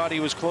 Maybe thought he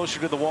was closer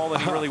to the wall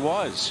than he really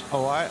was.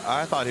 Oh,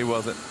 I thought he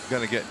wasn't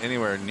going to get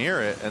anywhere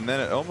near it, and then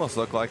it almost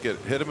looked like it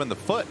hit him in the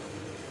foot.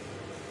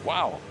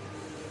 Wow.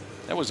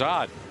 That was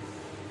odd.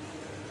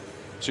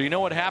 So you know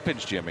what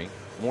happens, Jimmy,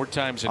 more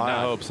times than not.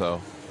 I hope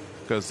so.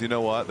 Because you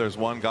know what? There's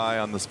one guy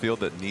on this field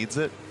that needs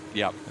it.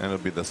 Yep. And it'll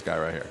be this guy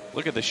right here.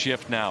 Look at the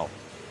shift now.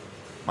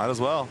 Might as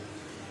well.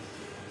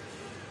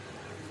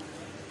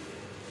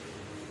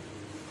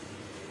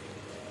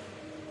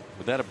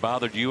 Would that have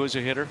bothered you as a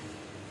hitter?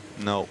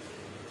 No.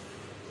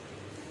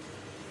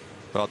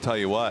 But I'll tell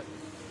you what.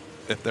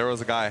 If there was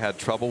a guy I had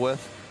trouble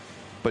with,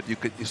 but you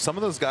could, some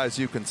of those guys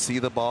you can see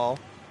the ball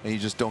and you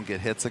just don't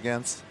get hits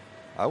against,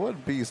 I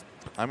wouldn't be.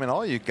 I mean,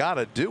 all you got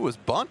to do is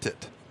bunt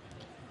it.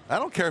 I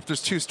don't care if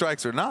there's 2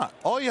 strikes or not.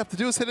 All you have to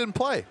do is hit it and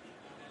play.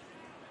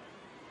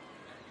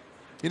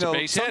 You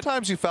know,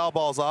 sometimes you foul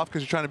balls off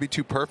because you're trying to be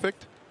too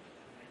perfect.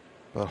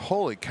 But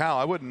holy cow,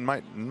 I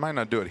might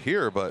not do it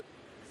here, but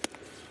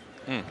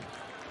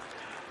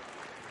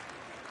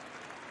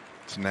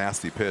it's a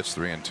nasty pitch,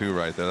 3-2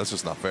 right there. That's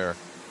just not fair.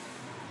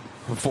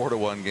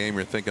 4-1 game,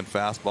 you're thinking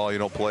fastball you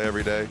don't play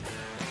every day.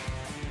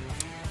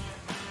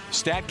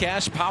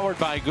 StatCast powered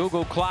by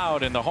Google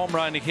Cloud, and the home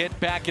run hit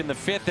back in the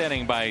 5th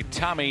inning by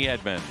Tommy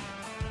Edman.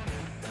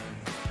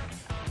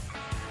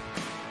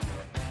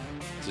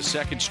 It's a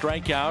second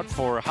strikeout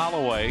for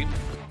Holloway.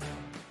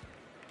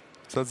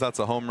 Says that's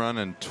a home run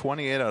in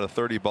 28 out of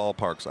 30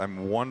 ballparks.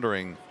 I'm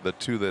wondering the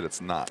 2 that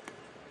it's not.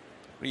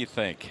 What do you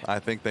think? I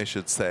think they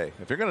should say.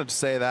 If you're going to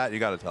say that, you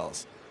got to tell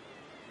us.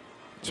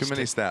 Too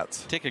many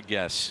stats. Take a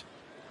guess.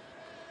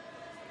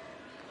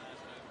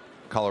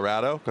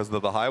 Colorado because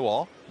of the high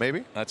wall,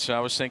 maybe. That's I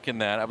was thinking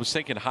that. I was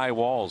thinking high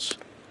walls.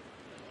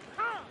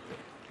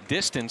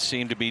 Distance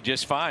seemed to be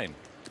just fine.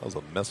 That was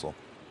a missile.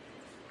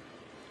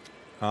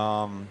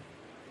 I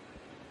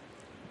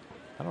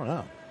don't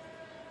know.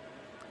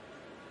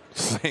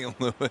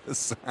 St.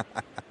 Louis.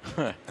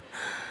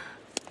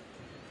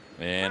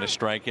 And a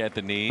strike at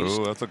the knees.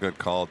 Ooh, that's a good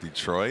call.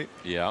 Detroit.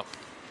 Yeah.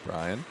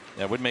 Brian.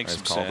 That would make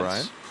some sense.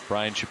 Brian.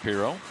 Brian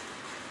Shapiro.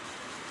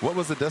 What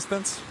was the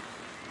distance?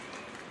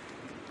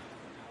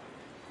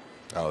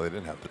 Oh, they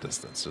didn't have the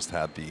distance. Just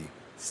had the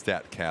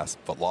StatCast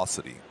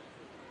velocity.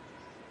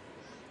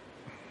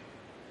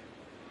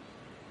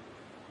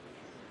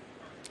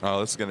 Oh,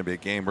 this is going to be a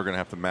game we're going to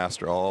have to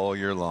master all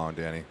year long,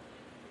 Danny.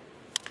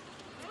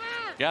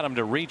 Got him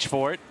to reach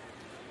for it.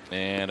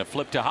 And a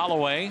flip to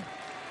Holloway.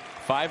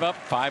 5 up,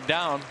 5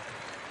 down.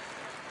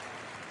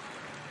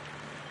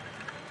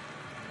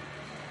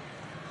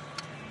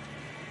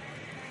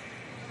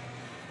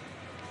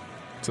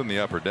 It's in the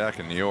upper deck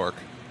in New York.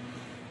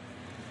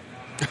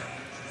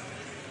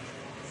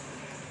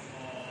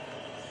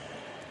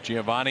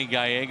 Giovanni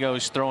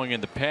Gallegos throwing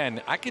in the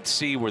pen. I could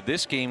see where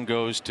this game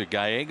goes to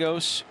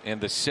Gallegos in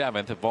the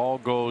 7th if all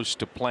goes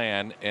to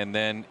plan, and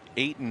then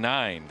 8 and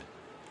 9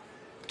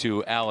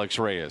 to Alex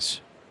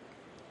Reyes.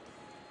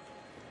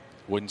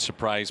 Wouldn't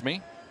surprise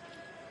me.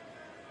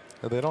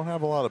 They don't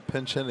have a lot of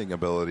pinch hitting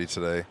ability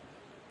today.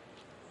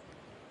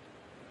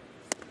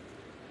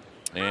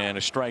 And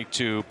a strike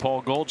to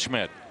Paul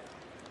Goldschmidt.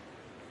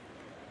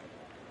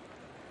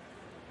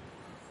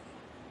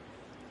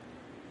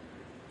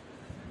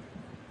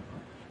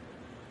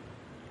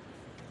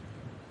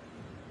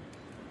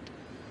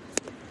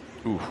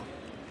 Ooh.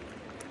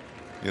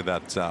 Yeah,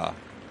 that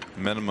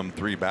minimum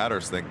 3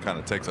 batters thing kind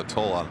of takes a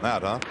toll on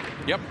that, huh?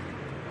 Yep.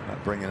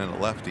 Not bringing in a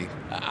lefty.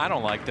 I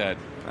don't like that.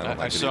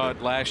 I saw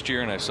it last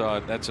year, and I saw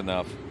it. That's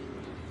enough.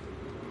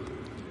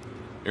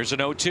 Here's an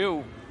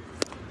 0-2.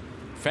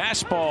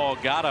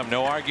 Fastball got him.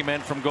 No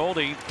argument from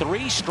Goldie. 3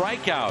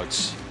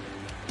 strikeouts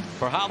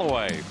for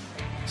Holloway.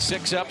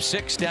 6 up,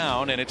 6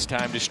 down, and it's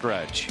time to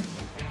stretch.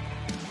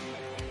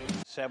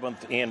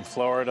 7th in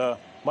Florida.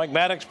 Mike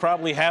Maddox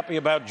probably happy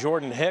about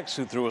Jordan Hicks,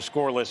 who threw a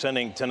scoreless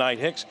inning tonight.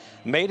 Hicks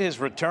made his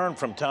return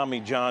from Tommy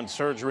John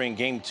surgery in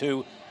Game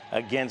 2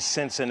 against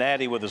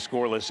Cincinnati with a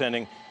scoreless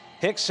inning.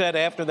 Hicks said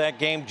after that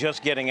game,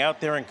 just getting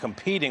out there and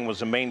competing was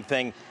the main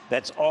thing.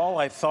 That's all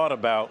I thought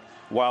about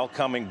while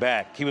coming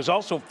back. He was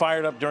also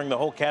fired up during the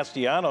whole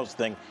Castellanos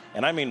thing,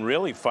 and I mean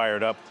really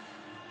fired up.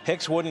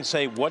 Hicks wouldn't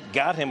say what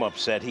got him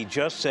upset. He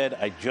just said,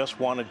 I just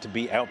wanted to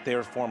be out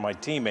there for my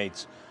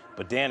teammates.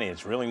 But, Danny,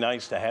 it's really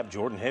nice to have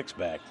Jordan Hicks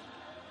back.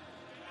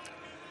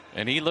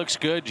 And he looks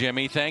good,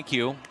 Jimmy. Thank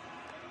you.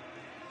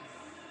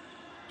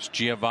 It's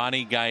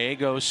Giovanni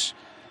Gallegos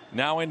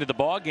now into the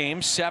ball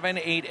game. 7,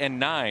 8, and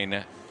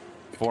 9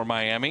 for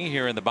Miami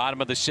here in the bottom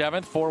of the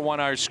 7th. 4-1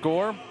 our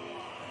score.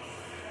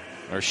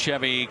 Our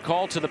Chevy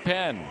call to the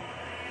pen.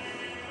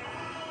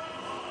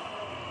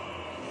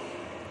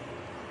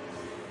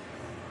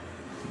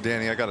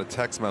 Danny, I got a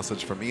text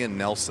message from Ian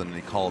Nelson, and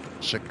he called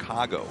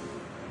Chicago.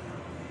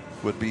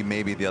 Would be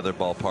maybe the other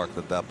ballpark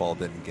that ball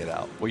didn't get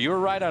out. Well, you were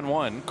right on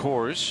one,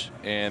 Coors,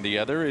 and the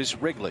other is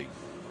Wrigley.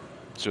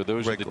 So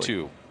those are the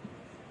 2.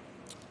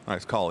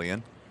 Nice call,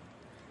 Ian.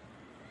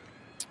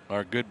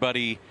 Our good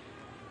buddy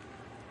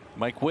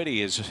Mike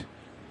Whitty is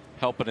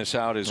helping us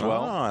out as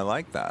well. Oh, I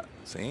like that.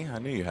 See, I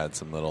knew you had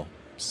some little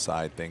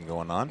side thing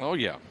going on. Oh,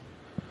 yeah.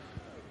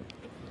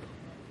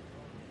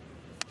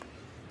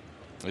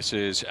 This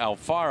is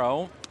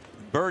Alfaro,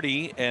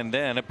 Birdie, and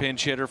then a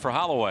pinch hitter for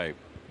Holloway.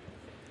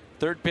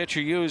 Third pitcher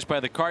used by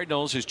the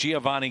Cardinals is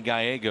Giovanni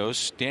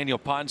Gallegos. Daniel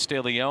Ponce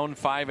de Leon,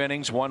 5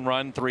 innings, 1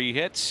 run, 3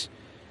 hits.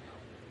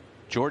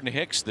 Jordan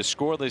Hicks, the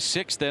scoreless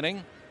 6th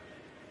inning.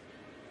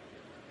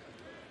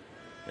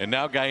 And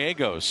now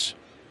Gallegos.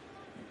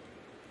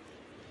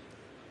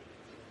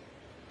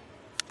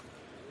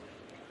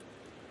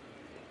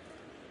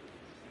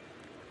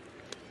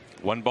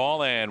 One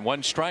ball and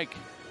 1 strike.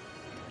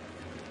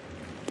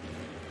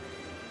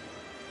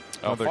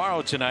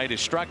 Alfaro tonight is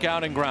struck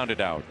out and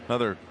grounded out.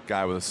 Another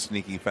guy with a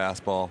sneaky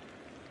fastball.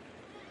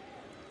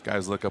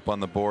 Guys look up on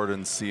the board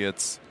and see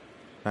it's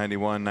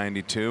 91,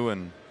 92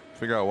 and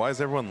figure out, why is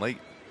everyone late?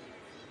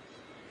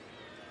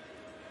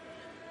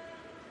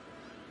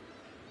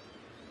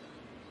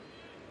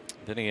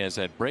 Then he has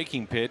that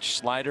breaking pitch,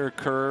 slider,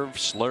 curve,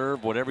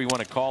 slurve, whatever you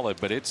want to call it,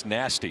 but it's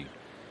nasty.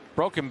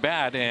 Broken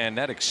bat, and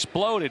that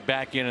exploded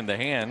back in the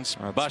hands.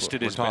 That's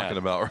busted what his we're bat. talking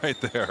about right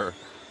there.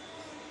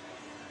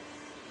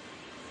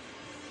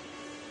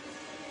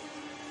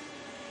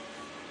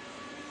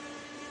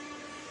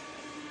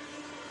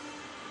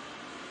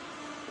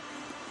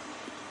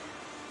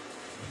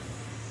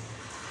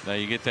 Now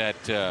you get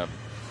that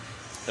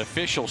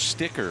official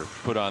sticker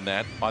put on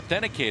that,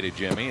 authenticated,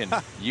 Jimmy, and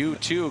you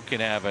too can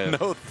have a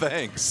no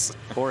thanks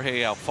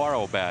Jorge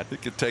Alfaro bat. You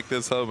can take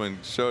this home and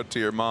show it to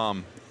your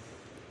mom.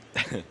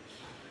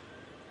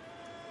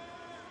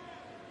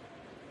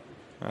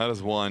 That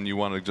is one you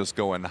want to just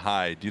go and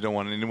hide. You don't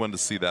want anyone to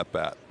see that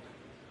bat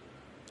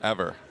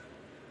ever.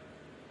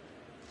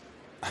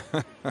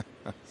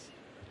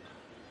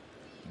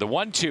 The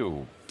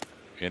 1-2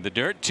 in the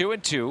dirt,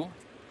 2-2.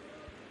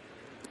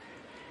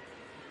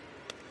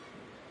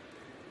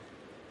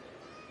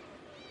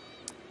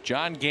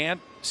 John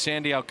Gant,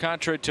 Sandy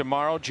Alcantara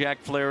tomorrow,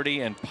 Jack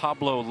Flaherty and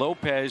Pablo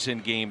Lopez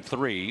in Game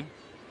 3.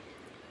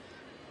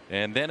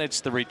 And then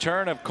it's the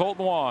return of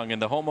Colton Wong in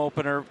the home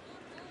opener,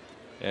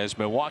 as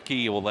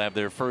Milwaukee will have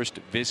their first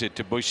visit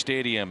to Busch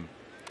Stadium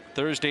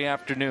Thursday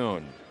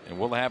afternoon. And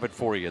we'll have it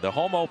for you. The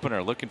home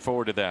opener, looking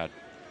forward to that.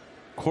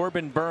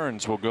 Corbin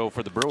Burns will go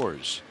for the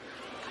Brewers.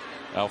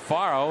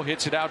 Alfaro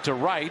hits it out to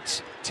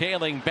right,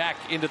 tailing back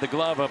into the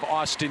glove of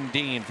Austin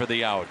Dean for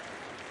the out.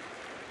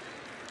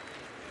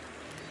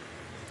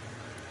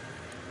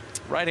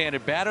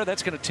 Right-handed batter,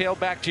 that's going to tail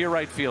back to your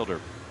right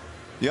fielder.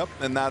 Yep,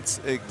 and that's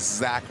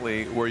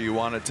exactly where you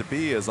want it to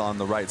be, is on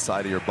the right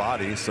side of your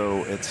body,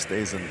 so it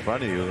stays in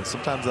front of you.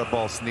 Sometimes that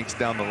ball sneaks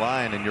down the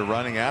line and you're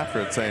running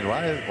after it saying,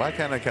 why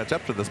can't I catch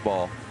up to this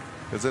ball?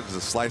 Because it's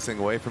just slicing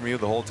away from you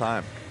the whole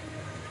time.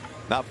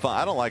 Not fun.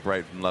 I don't like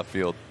right and left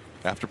field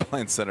after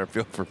playing center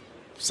field for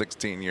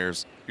 16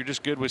 years. You're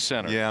just good with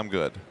center. Yeah, I'm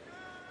good.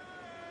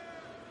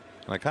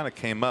 And I kind of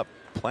came up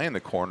playing the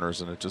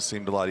corners, and it just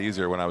seemed a lot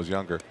easier when I was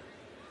younger.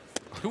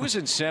 Who was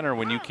in center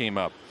when you came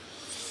up?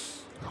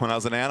 When I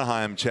was in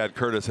Anaheim, Chad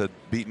Curtis had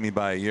beaten me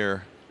by a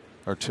year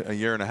or a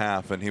year and a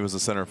half, and he was a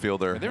center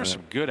fielder. There were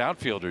some good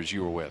outfielders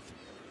you were with.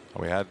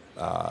 We had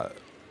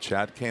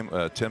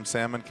Tim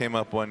Salmon came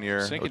up one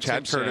year.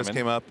 Chad Curtis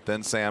came up,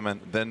 then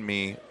Salmon, then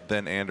me,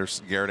 then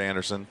Garrett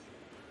Anderson.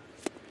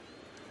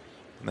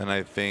 And then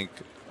I think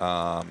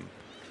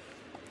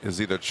is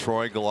either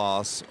Troy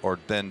Gloss or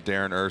then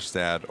Darren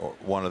Erstad, or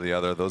one or the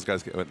other. Those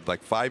guys,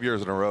 like 5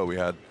 years in a row, we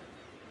had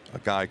a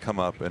guy come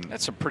up and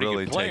that's some pretty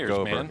really good players, take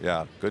over. man.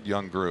 Yeah, good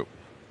young group.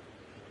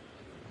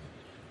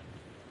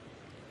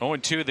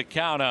 0-2 the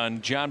count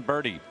on John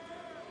Birdie.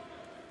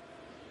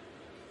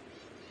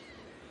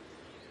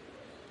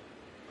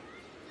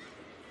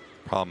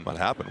 Problem what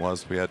happened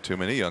was we had too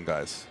many young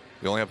guys.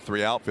 We only have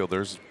 3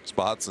 outfielders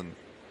spots and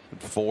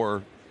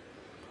 4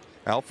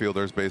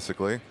 outfielders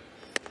basically.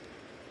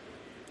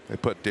 They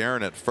put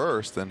Darren at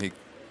first, and he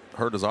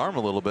hurt his arm a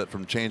little bit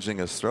from changing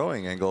his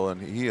throwing angle, and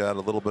he had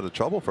a little bit of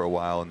trouble for a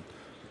while, and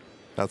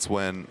that's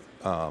when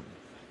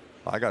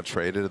I got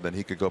traded, and then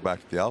he could go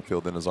back to the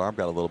outfield, and his arm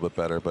got a little bit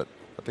better, but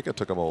I think it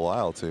took him a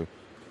while to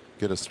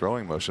get his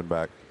throwing motion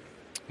back.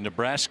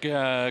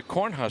 Nebraska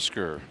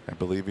Cornhusker. I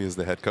believe he is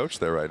the head coach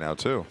there right now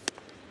too.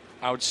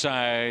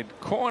 Outside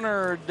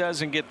corner,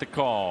 doesn't get the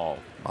call.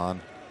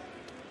 On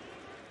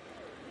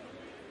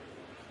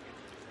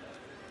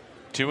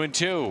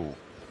 2-2.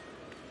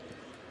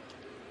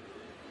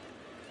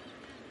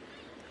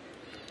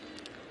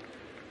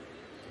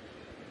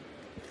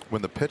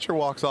 When the pitcher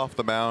walks off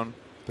the mound,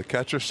 the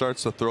catcher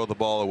starts to throw the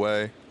ball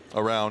away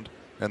around,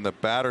 and the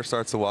batter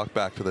starts to walk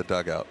back to the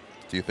dugout.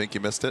 Do you think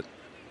you missed it?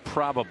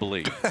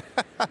 Probably.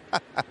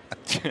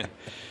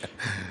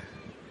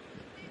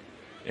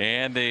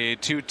 And the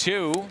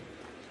 2-2.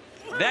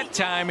 That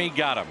time he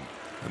got him.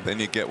 And then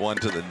you get one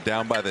to the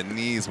down by the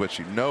knees, which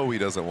you know he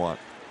doesn't want.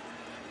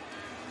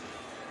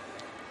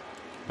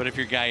 But if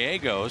you're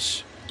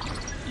Gallegos,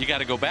 you got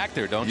to go back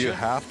there, don't you? You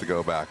have to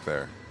go back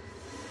there.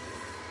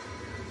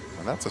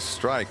 And that's a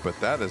strike, but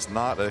that is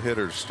not a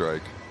hitter's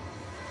strike.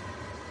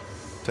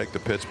 Take the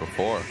pitch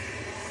before.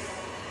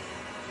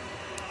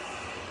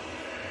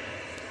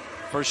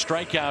 First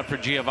strikeout for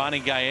Giovanni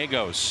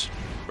Gallegos.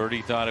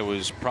 Birdie thought it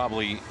was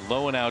probably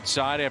low and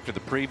outside after the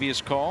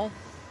previous call.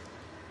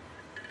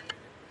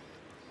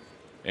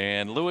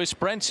 And Lewis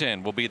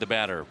Brenson will be the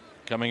batter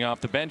coming off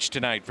the bench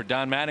tonight for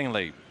Don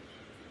Mattingly.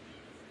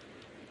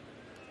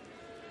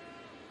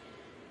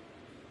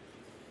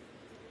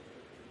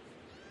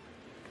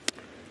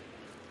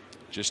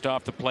 Just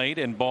off the plate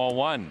and ball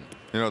 1.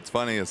 You know, what's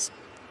funny is,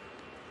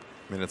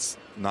 I mean, it's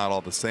not all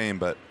the same,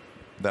 but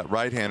that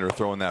right-hander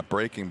throwing that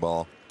breaking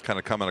ball, kind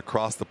of coming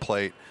across the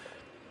plate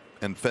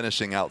and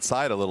finishing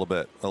outside a little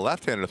bit. The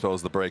left-hander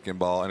throws the breaking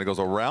ball and it goes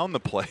around the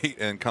plate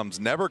and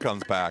never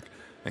comes back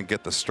and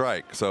get the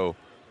strike. So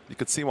you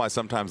could see why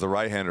sometimes the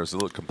right-handers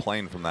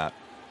complain from that.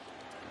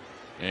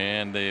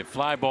 And the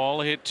fly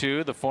ball hit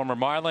to the former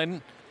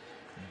Marlin.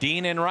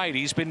 Dean in right.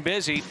 He's been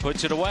busy.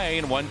 Puts it away.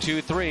 And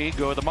 1-2-3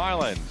 go the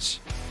Marlins.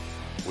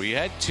 We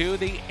head to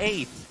the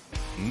 8th.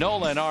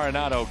 Nolan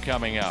Arenado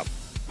coming up.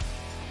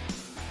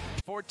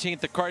 14th,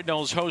 the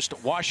Cardinals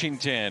host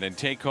Washington and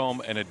take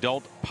home an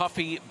adult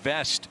puffy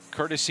vest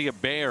courtesy of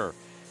Bear.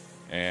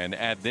 And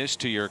add this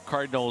to your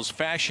Cardinals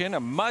fashion, a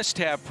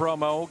must-have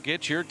promo.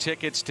 Get your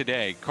tickets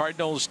today.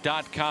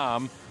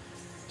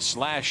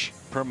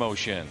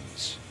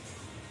 Cardinals.com/promotions.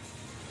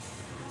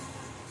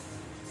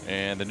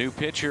 And the new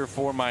pitcher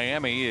for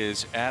Miami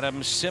is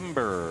Adam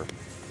Simber.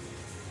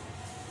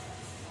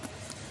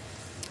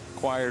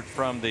 Acquired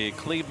from the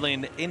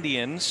Cleveland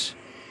Indians.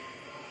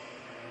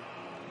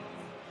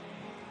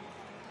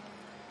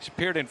 He's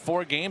appeared in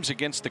 4 games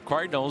against the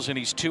Cardinals, and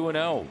he's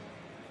 2-0.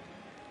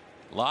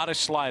 A lot of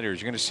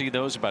sliders. You're going to see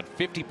those about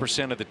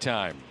 50% of the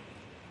time.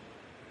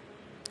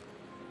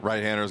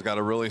 Right-hander's got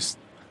to really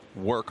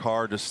work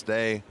hard to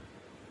stay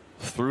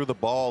through the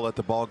ball, let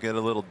the ball get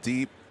a little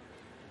deep.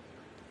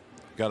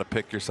 Got to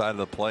pick your side of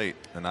the plate,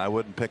 and I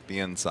wouldn't pick the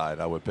inside.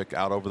 I would pick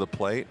out over the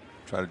plate,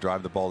 try to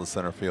drive the ball to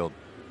center field.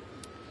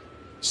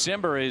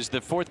 Simber is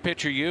the 4th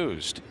pitcher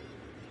used.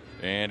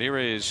 And here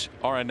is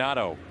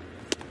Arenado.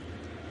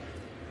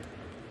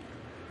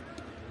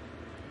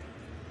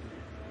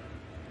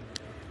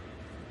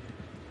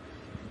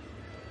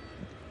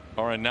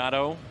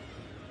 Arenado,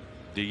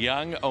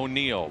 DeYoung,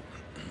 O'Neill.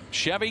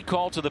 Chevy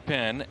called to the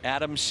pen.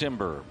 Adam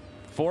Simber.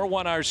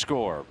 4-1 our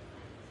score.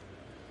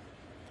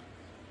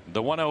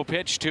 The 1-0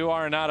 pitch to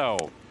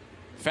Arenado.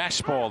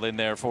 Fastball in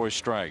there for a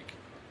strike.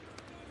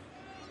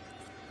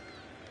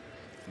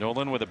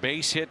 Nolan with a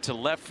base hit to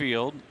left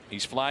field.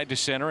 He's flied to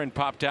center and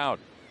popped out.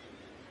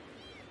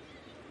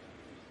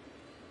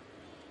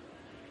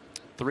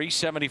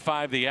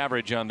 .375 the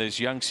average on this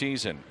young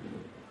season.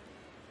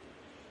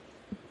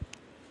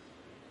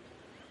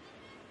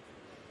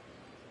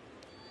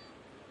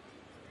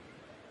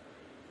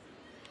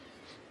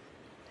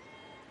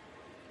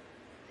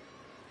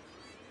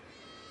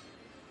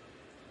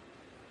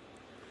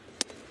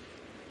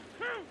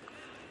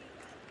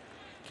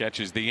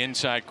 Catches the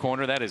inside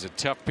corner. That is a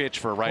tough pitch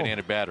for a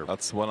right-handed batter.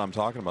 That's what I'm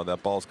talking about.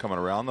 That ball's coming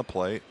around the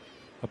plate.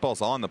 That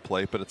ball's on the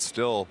plate, but it's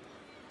still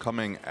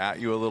coming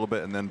at you a little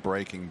bit and then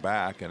breaking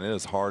back. And it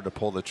is hard to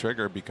pull the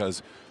trigger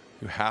because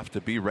you have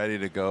to be ready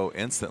to go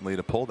instantly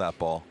to pull that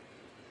ball.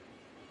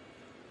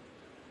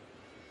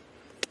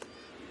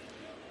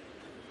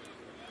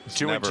 It's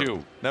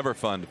 2-2. Never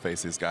fun to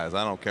face these guys.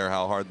 I don't care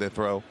how hard they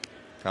throw.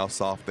 how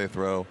soft they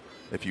throw.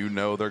 If you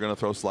know they're going to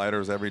throw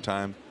sliders every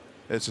time,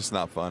 it's just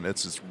not fun.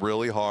 It's just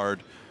really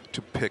hard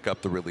to pick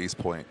up the release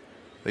point.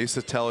 They used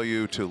to tell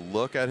you to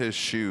look at his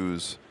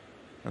shoes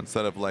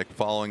instead of like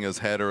following his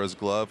head or his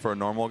glove for a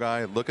normal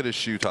guy. Look at his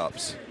shoe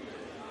tops.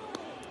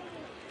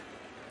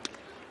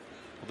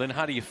 Well, then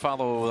how do you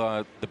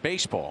follow the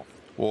baseball?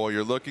 Well,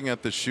 you're looking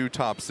at the shoe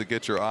tops to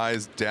get your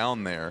eyes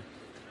down there,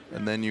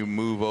 and then you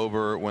move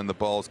over when the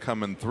ball's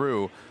coming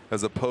through,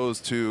 as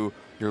opposed to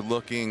you're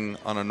looking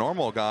on a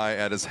normal guy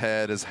at his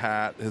head, his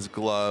hat, his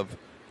glove,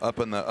 up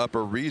in the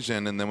upper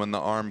region, and then when the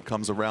arm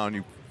comes around,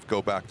 you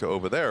go back to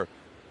over there.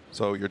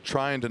 So you're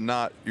trying to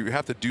not, you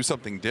have to do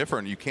something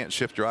different. You can't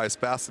shift your eyes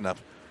fast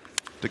enough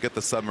to get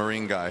the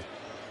submarine guy.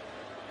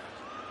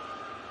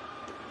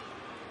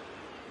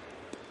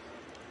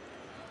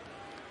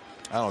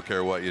 I don't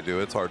care what you do,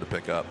 it's hard to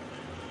pick up.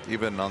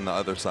 Even on the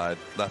other side,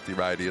 lefty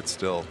righty, it's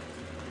still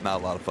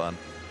not a lot of fun.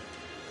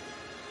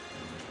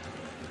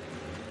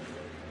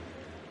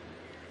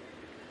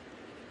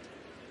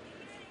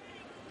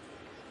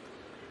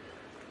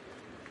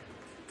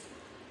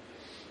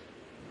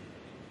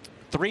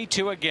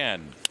 (3-2)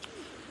 again.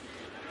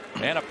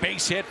 And a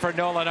base hit for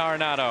Nolan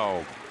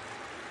Arenado.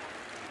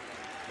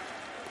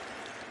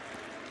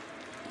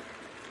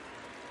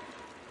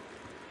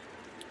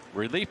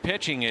 Relief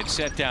pitching had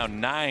set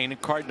down 9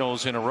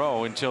 Cardinals in a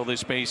row until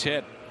this base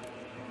hit.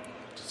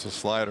 Just a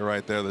slider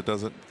right there that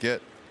doesn't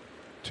get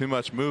too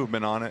much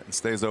movement on it and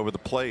stays over the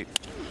plate.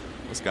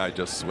 This guy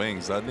just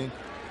swings, doesn't he?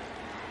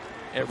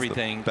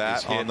 Everything bat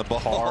is hit on the ball.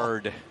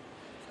 hard.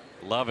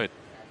 Love it.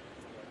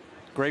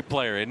 Great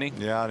player, isn't he?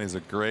 Yeah, and he's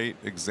a great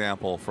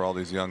example for all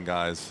these young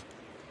guys.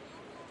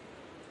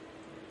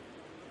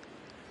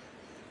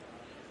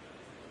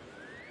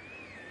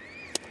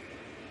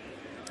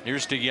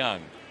 Here's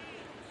DeYoung.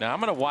 Now I'm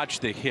going to watch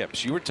the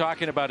hips. You were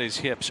talking about his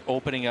hips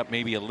opening up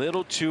maybe a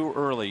little too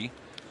early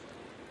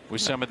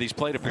with some of these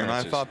plate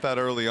appearances. And I thought that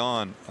early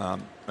on,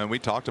 and we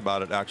talked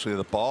about it actually.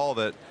 The ball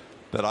that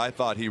I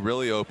thought he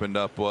really opened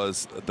up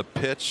was the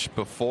pitch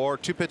before,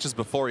 2 pitches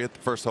before he hit the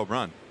first home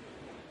run.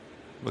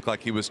 Looked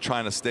like he was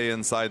trying to stay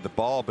inside the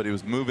ball, but he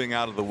was moving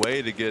out of the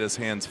way to get his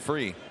hands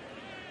free.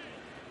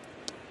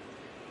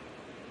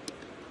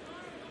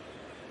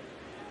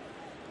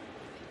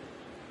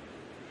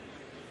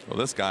 Well,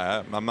 this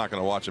guy, I'm not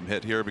going to watch him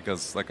hit here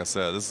because, like I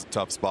said, this is a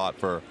tough spot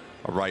for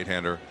a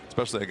right-hander,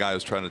 especially a guy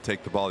who's trying to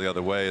take the ball the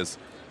other way. It's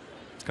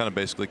kind of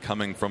basically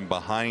coming from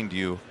behind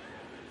you,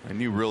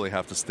 and you really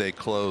have to stay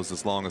closed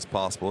as long as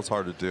possible. It's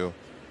hard to do.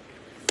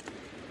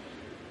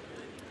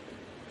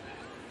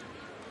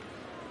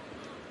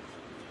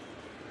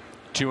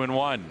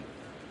 2-1.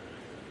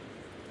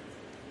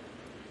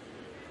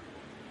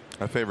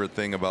 My favorite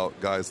thing about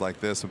guys like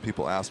this, when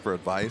people ask for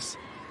advice,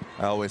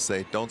 I always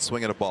say, don't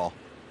swing at a ball.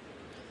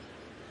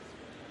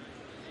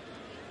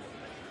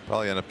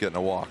 Probably end up getting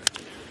a walk.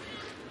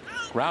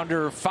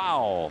 Grounder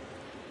foul.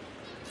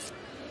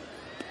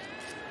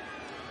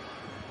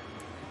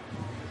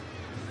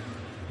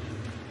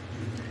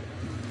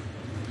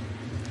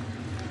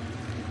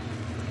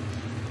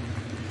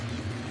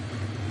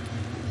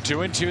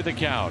 Two and 2 the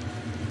count.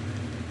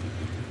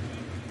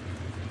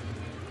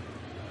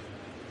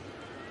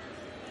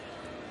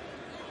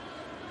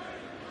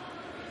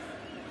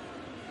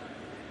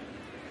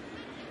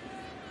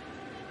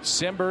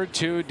 Simber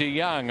to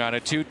DeYoung on a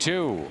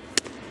 2-2.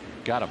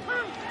 Got him.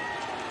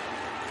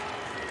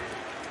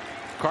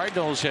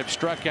 Cardinals have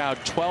struck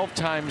out 12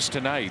 times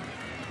tonight.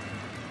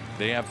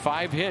 They have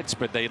 5 hits,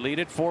 but they lead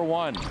it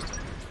 4-1.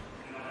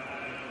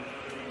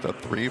 The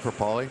 3 for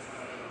Paulie.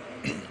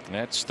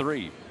 That's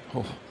 3.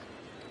 Oh.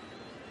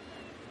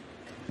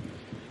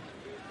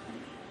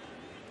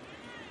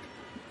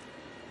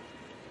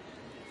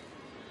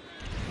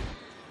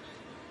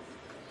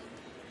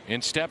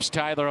 In steps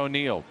Tyler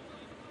O'Neill.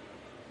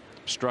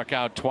 Struck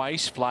out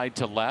twice, flied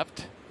to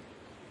left.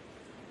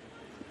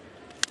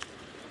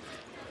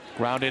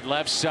 Grounded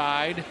left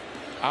side.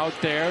 Out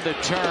there, the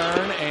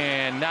turn,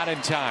 and not in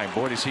time.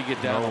 Boy, does he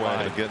get down the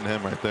line. Getting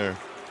him right there.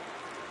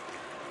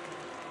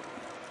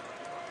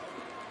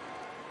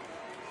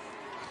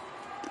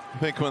 I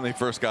think when they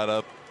first got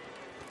up,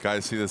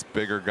 guys see this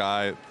bigger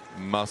guy,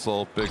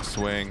 muscle, big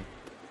swing,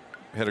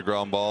 hit a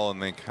ground ball,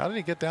 and think, how did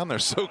he get down there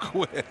so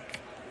quick?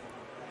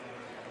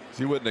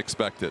 You wouldn't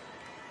expect it.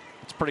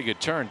 It's a pretty good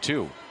turn,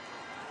 too.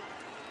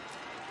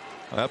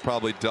 That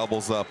probably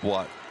doubles up,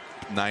 what,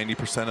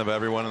 90% of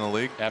everyone in the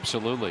league?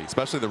 Absolutely.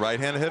 Especially the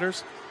right-handed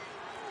hitters.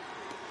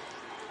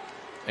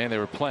 And they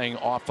were playing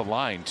off the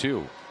line,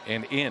 too,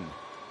 and in.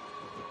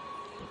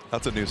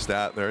 That's a new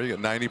stat there. You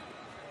got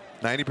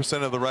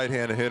 90% of the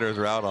right-handed hitters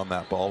are out on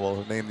that ball.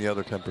 Well, name the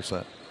other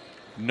 10%.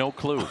 No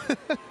clue.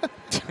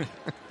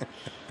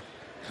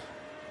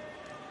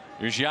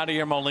 Here's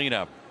Yadier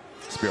Molina.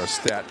 This will be our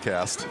stat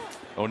cast.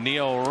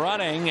 O'Neill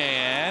running,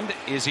 and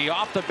is he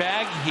off the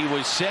bag? He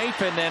was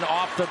safe, and then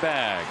off the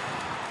bag.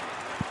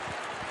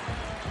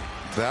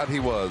 That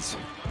he was.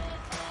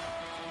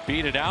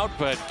 Beat it out,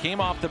 but came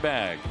off the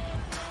bag.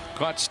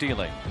 Caught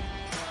stealing.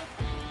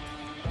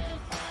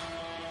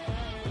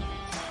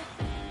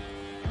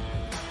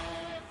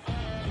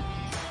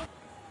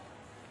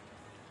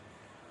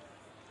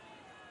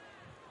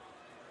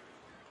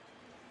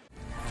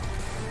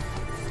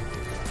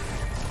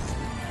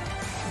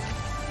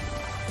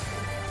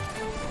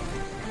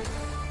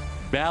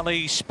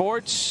 Bally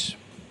Sports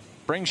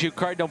brings you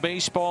Cardinal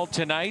baseball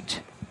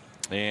tonight,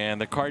 and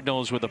the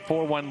Cardinals with a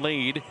 4-1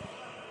 lead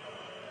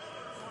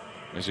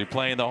as we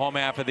play in the home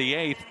half of the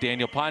 8th.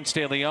 Daniel Ponce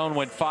de Leon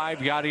went 5.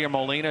 Yadier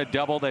Molina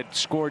double that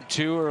scored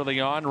 2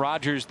 early on.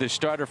 Rogers, the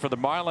starter for the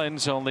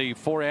Marlins, only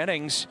 4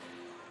 innings,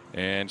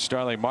 and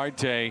Starling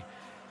Marte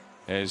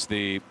as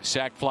the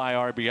sac fly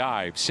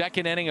RBI.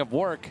 Second inning of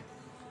work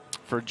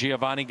for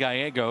Giovanni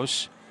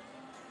Gallegos,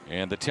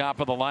 and the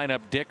top of the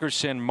lineup: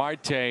 Dickerson,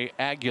 Marte,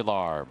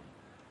 Aguilar.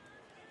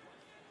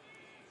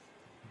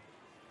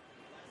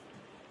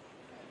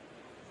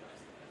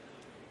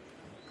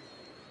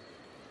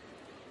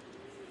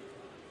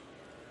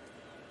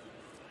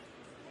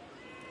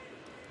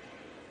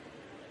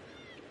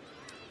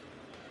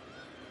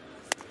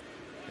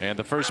 And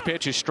the first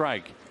pitch is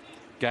strike.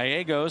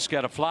 Gallegos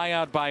got a fly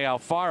out by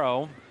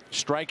Alfaro.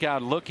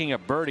 Strikeout looking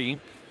at Birdie.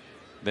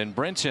 Then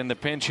Brinson, the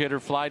pinch hitter,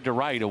 flied to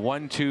right. A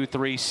 1-2-3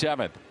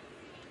 7th.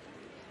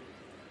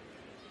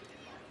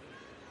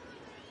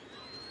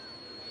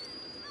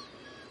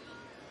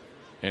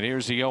 And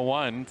here's the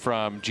 0-1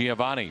 from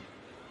Giovanni.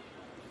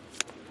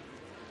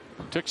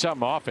 Took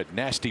something off it.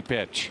 Nasty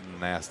pitch.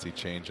 Nasty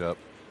changeup.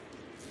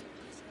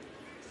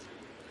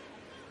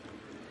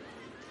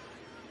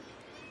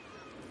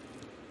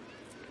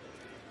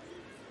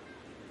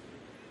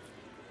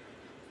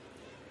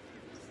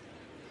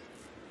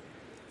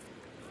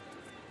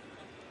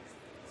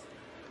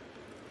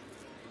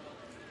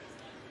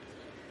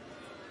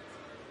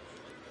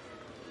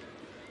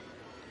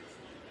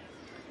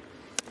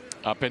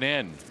 Up and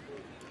in.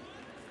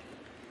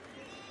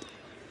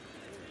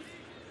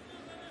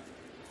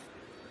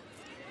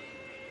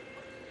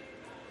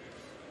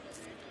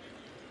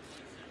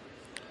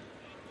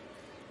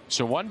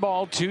 So 1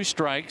 ball, 2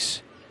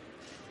 strikes.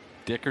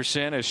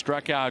 Dickerson has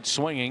struck out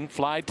swinging,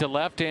 flied to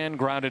left and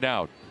grounded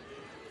out.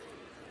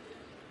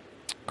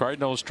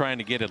 Cardinals trying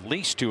to get at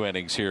least 2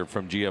 innings here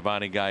from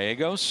Giovanni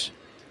Gallegos.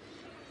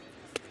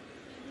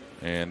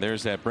 And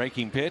there's that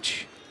breaking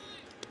pitch.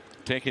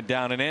 Taken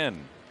down and in.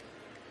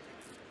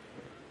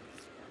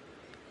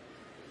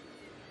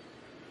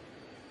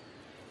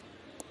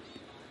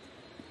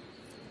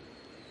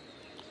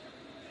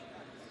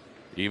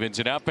 Evens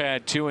it up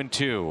at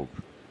 2-2.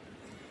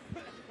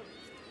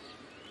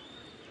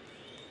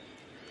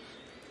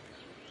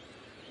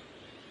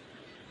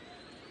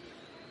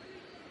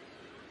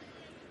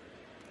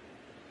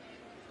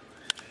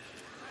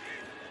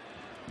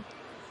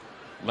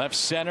 Left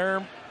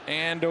center,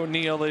 and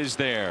O'Neill is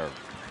there.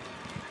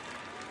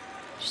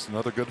 Just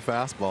another good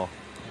fastball.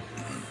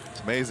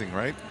 It's amazing,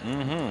 right?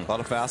 Mm-hmm. A lot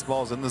of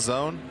fastballs in the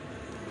zone.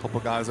 A couple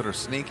guys that are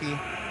sneaky.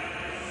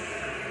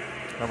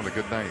 Having a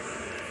good night.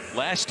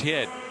 Last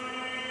hit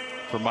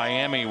for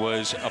Miami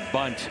was a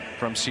bunt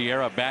from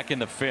Sierra back in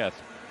the 5th.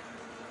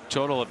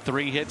 Total of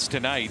 3 hits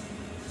tonight.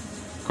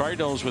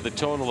 Cardinals with a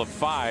total of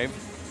 5.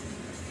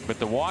 But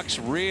the walks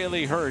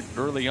really hurt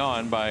early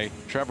on by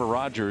Trevor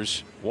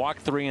Rogers.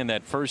 Walked 3 in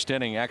that first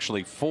inning,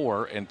 actually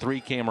 4, and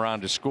 3 came around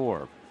to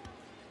score.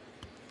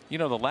 You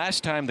know, the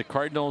last time the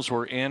Cardinals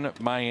were in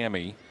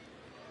Miami,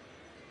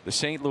 the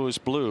St. Louis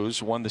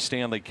Blues won the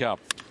Stanley Cup.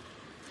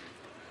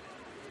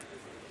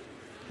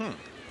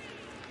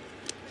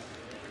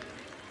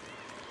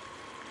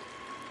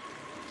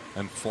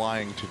 And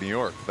flying to New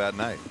York that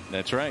night.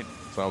 That's right.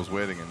 So I was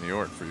waiting in New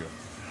York for you.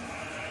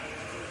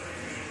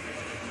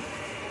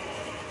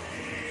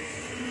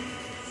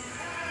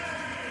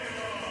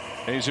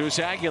 Jesus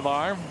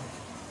Aguilar.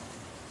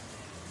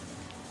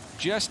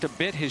 Just a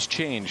bit has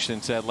changed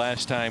since that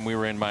last time we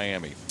were in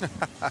Miami.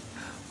 You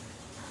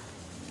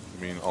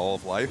mean all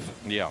of life?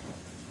 Yeah.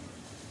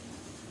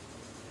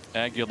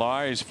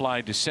 Aguilar is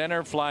flied to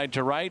center, flied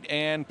to right,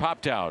 and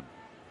popped out.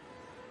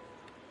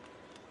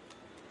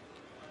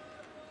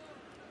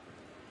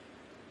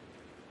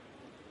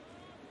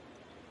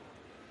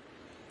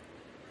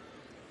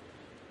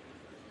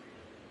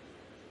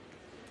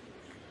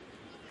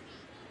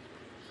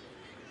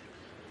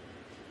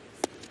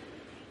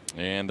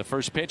 And the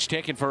first pitch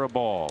taken for a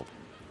ball.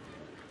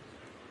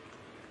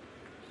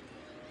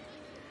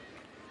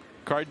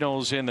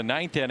 Cardinals in the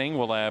 9th inning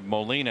will have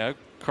Molina,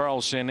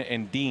 Carlson,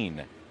 and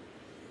Dean.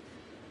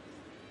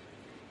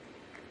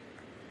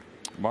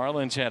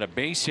 Marlins had a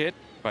base hit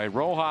by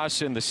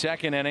Rojas in the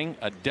 2nd inning,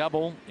 a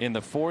double in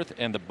the 4th,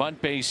 and the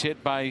bunt base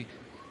hit by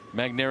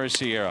Magneuris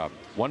Sierra.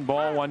 1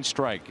 ball, 1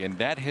 strike, and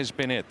that has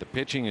been it. The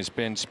pitching has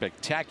been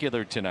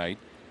spectacular tonight.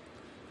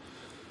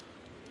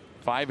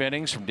 5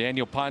 innings from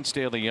Daniel Ponce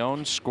de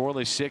Leon,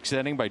 scoreless 6th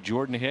inning by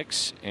Jordan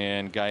Hicks,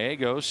 and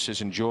Gallegos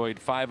has enjoyed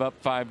 5 up,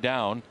 5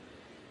 down.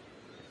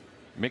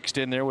 Mixed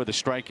in there with a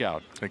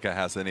strikeout. I think it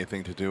has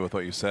anything to do with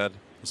what you said.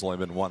 There's only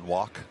been 1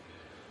 walk.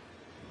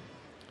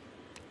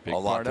 Big a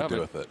lot part to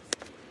do of it. with it.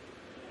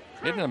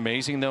 Isn't it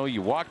amazing, though?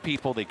 You walk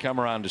people, they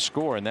come around to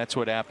score, and that's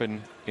what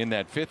happened in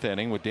that 5th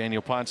inning with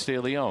Daniel Ponce de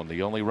Leon,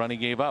 the only run he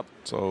gave up.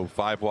 So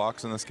 5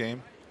 walks in this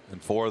game,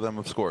 and 4 of them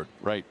have scored.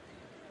 Right.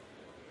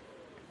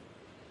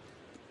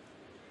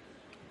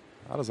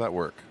 How does that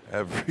work?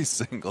 Every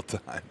single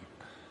time.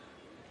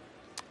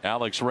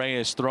 Alex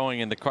Reyes throwing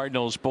in the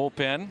Cardinals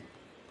bullpen.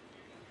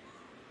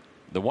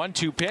 The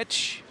 1-2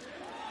 pitch.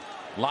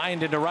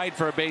 Lined into right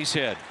for a base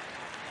hit.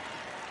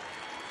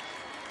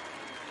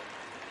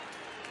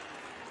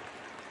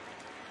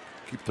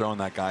 Keep throwing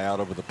that guy out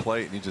over the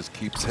plate, and he just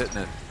keeps hitting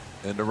it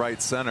into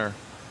right center.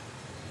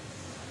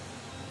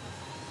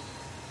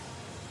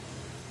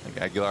 I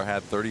think Aguilar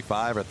had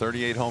 35 or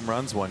 38 home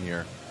runs one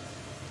year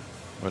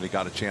when he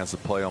got a chance to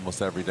play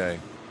almost every day.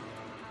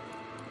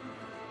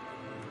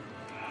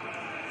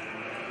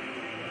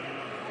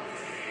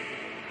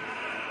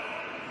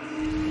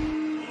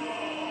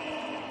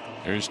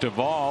 Here's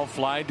Duvall,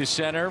 fly to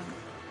center,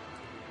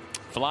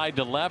 fly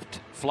to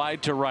left, fly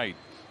to right.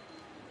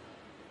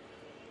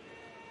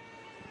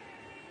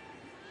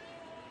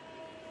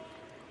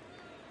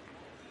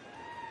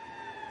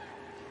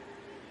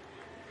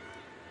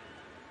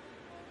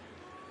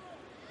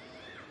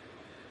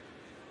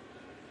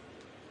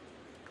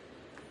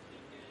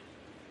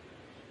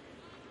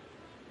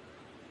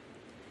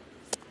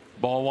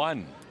 Ball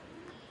one.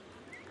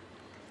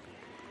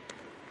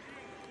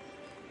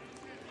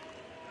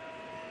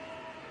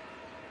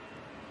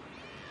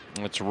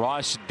 It's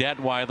Ross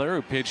Detweiler,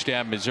 who pitched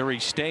at Missouri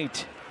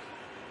State.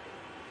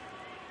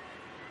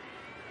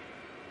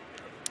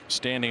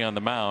 Standing on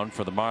the mound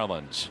for the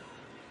Marlins.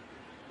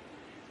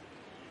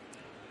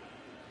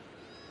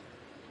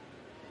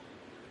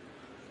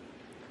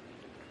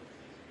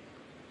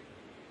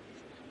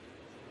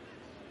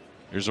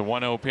 Here's a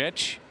 1-0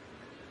 pitch.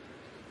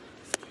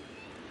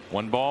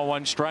 1 ball,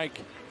 1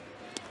 strike.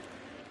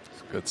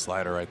 It's a good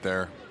slider right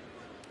there.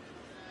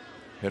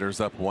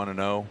 Hitters up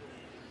 1-0.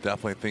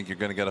 Definitely think you're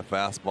going to get a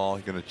fastball.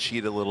 You're going to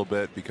cheat a little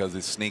bit because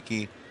he's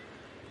sneaky.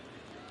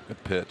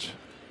 Good pitch.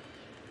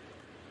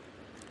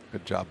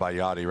 Good job by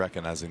Yachty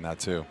recognizing that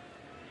too.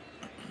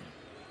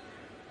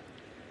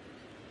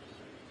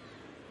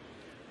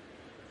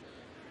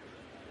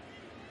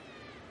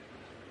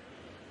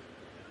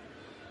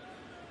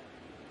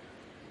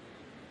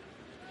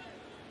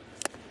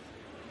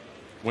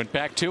 Went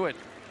back to it.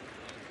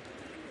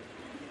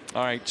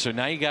 All right, so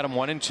now you got him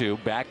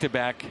 1-2,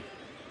 back-to-back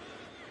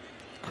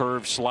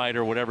curve,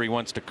 slider, whatever he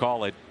wants to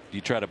call it. Do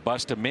you try to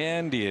bust him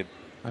in? Do you?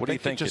 What do you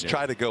think? Just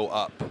try to go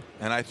up,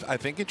 and I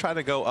think you try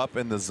to go up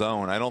in the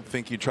zone. I don't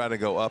think you try to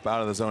go up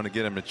out of the zone to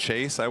get him to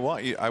chase. I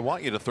want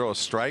you to throw a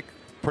strike,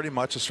 pretty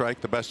much a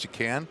strike, the best you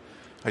can.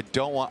 I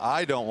don't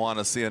want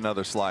to see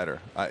another slider.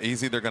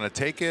 He's either going to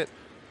take it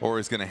or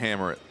he's going to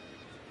hammer it.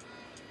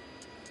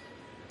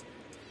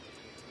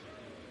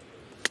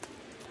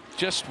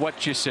 Just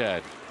what you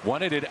said.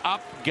 Wanted it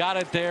up, got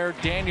it there.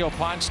 Daniel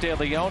Ponce de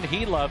Leon,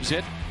 he loves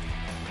it.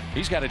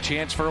 He's got a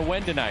chance for a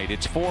win tonight.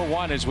 It's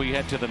 4-1 as we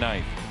head to the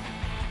ninth.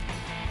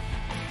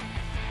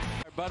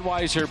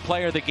 Budweiser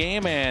player of the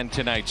game and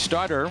tonight's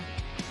starter.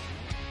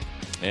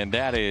 And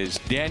that is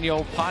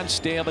Daniel Ponce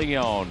de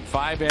Leon.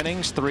 5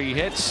 innings, 3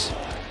 hits.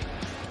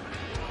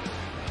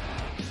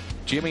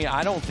 Jimmy,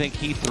 I don't think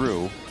he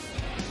threw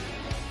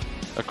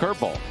a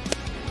curveball.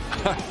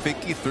 I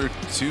think he threw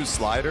 2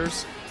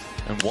 sliders.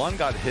 And 1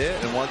 got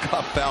hit and 1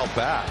 got fouled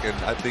back. And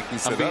I think he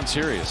said, I'm being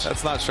serious.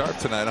 That's not sharp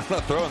tonight. I'm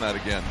not throwing that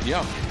again.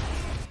 Yeah.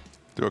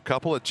 Threw a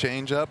couple of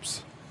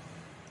change-ups.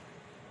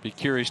 Be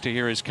curious to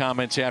hear his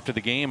comments after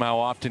the game, how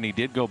often he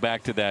did go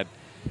back to that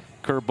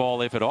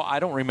curveball, if at all. I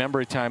don't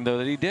remember a time, though,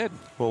 that he did.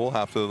 Well, we'll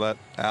have to let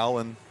Al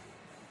and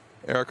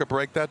Erica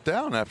break that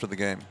down after the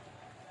game.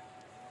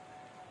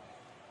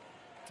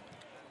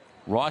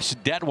 Ross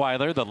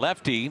Detweiler, the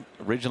lefty,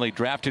 originally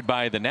drafted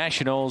by the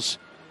Nationals.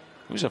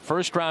 He was a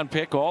first-round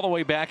pick all the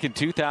way back in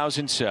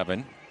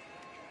 2007.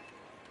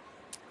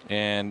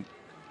 And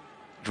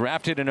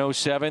drafted in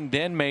 2007,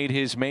 then made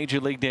his major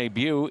league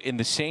debut in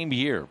the same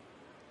year.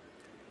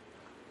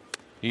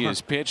 He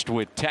has pitched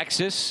with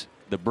Texas,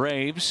 the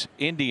Braves,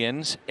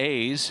 Indians,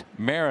 A's,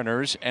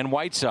 Mariners, and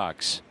White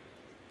Sox.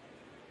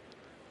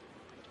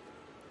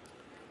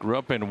 Grew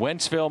up in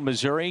Wentzville,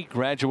 Missouri,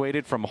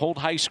 graduated from Holt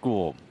High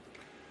School.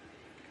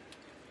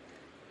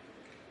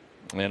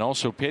 And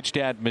also pitched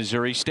at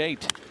Missouri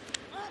State.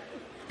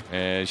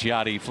 As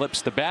Yachty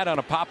flips the bat on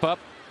a pop-up.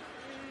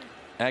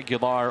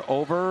 Aguilar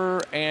over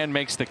and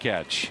makes the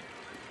catch.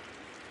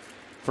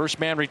 First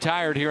man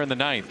retired here in the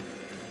ninth.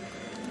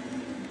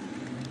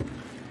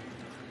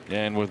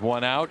 And with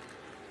 1 out,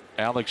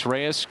 Alex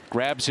Reyes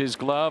grabs his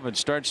glove and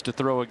starts to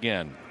throw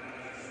again.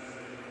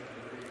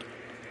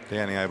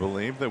 Danny, I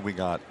believe that we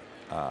got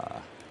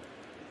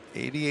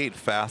 88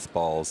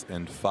 fastballs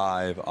and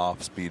 5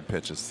 off-speed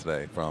pitches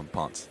today from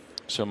Ponce.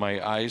 So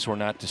my eyes were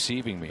not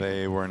deceiving me.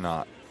 They were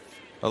not.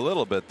 A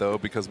little bit, though,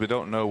 because we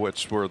don't know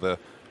which were the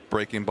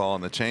breaking ball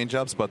and the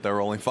changeups, but there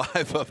were only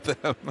 5 of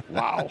them.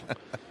 Wow.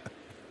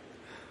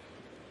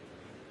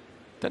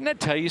 Doesn't that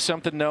tell you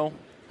something, though?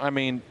 I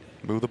mean,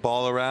 move the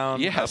ball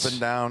around, yes, up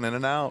and down, in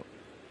and out.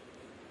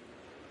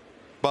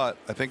 But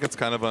I think it's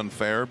kind of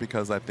unfair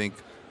because I think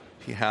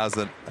he has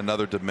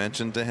another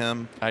dimension to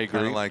him. I agree.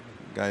 Kind of like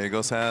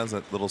Gallegos has,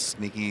 that little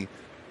sneaky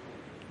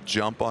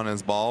jump on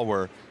his ball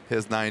where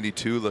his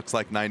 92 looks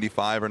like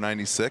 95 or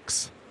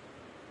 96.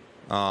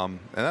 And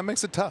that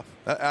makes it tough.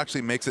 That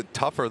actually makes it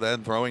tougher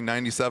than throwing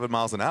 97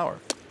 miles an hour.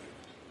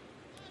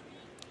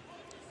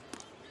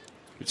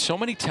 So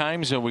many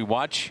times we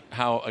watch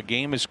how a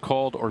game is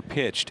called or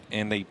pitched,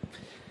 and they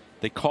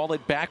call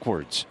it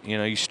backwards. You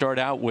know, you start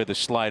out with a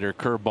slider,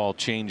 curveball,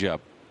 changeup,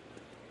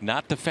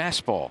 not the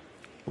fastball.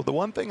 Well, the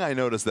one thing I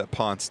noticed that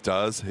Ponce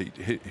does,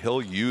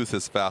 he'll use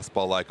his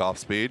fastball like off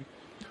speed.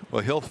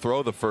 Well, he'll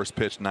throw the first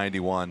pitch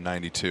 91,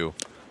 92.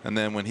 And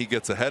then when he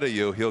gets ahead of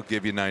you, he'll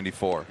give you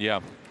 94.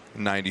 Yeah.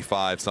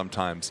 95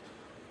 sometimes.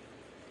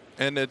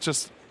 And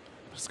he's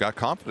got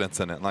confidence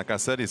in it. And like I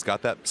said, he's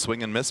got that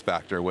swing and miss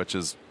factor, which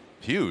is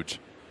huge.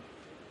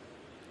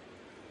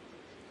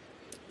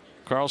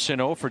 Carlson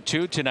 0 for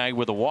 2 tonight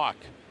with a walk.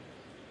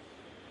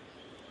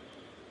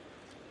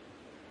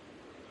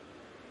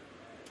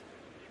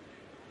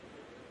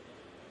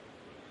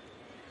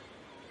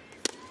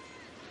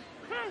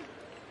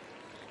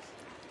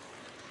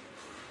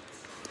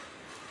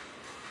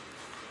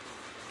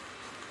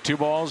 Two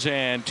balls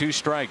and 2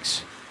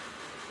 strikes.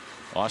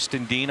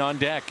 Austin Dean on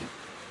deck.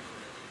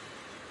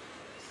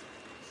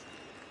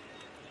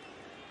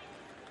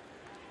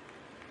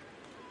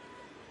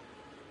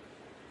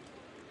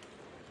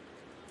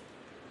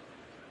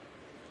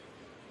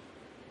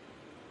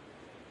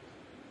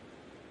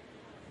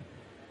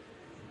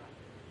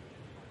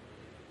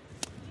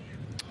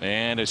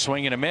 And a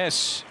swing and a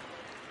miss.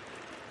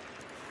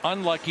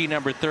 Unlucky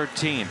number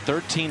 13.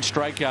 13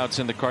 strikeouts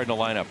in the Cardinal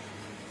lineup.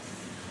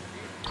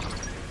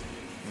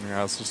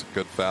 Yeah, it's just a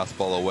good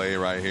fastball away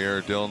right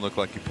here. Dylan looked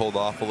like he pulled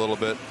off a little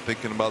bit,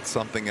 thinking about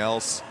something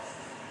else.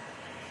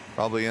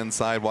 Probably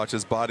inside, watch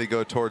his body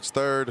go towards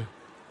third.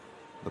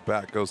 The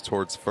bat goes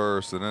towards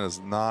first, and it is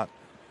not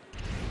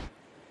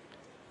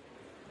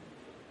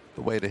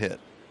the way to hit. It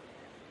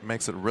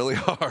makes it really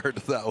hard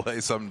that way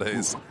some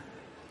days.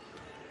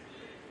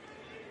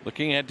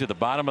 Looking ahead to the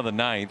bottom of the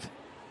ninth,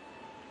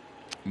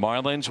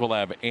 Marlins will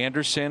have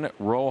Anderson,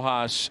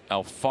 Rojas,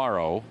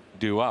 Alfaro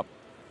due up.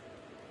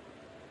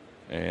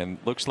 And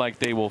looks like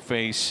they will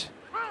face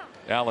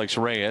Alex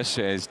Reyes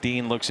as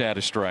Dean looks at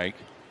a strike.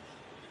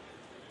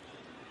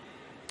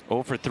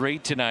 0 for 3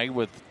 tonight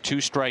with 2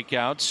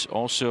 strikeouts.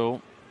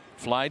 Also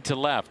flied to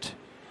left.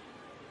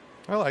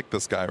 I like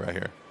this guy right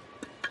here.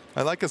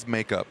 I like his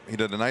makeup. He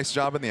did a nice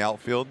job in the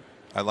outfield.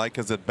 I like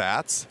his at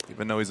bats,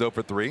 even though he's 0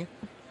 for 3.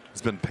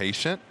 He's been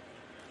patient.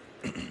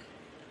 I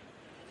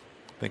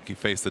think he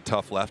faced a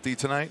tough lefty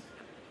tonight.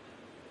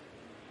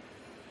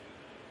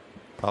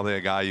 Probably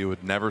a guy you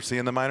would never see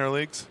in the minor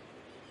leagues.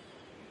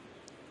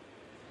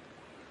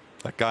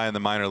 That guy in the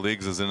minor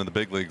leagues is into the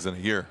big leagues in a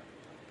year.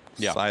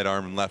 Yeah.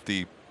 Sidearm and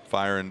lefty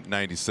firing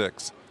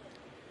 96.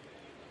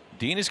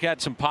 Dean has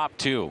got some pop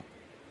too.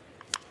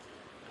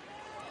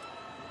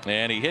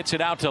 And he hits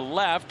it out to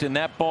left, and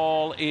that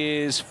ball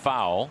is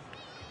foul.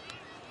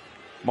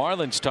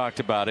 Marlins talked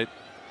about it,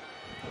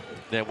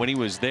 that when he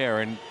was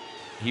there and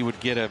he would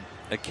get an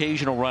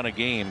occasional run of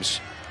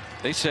games,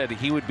 they said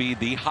he would be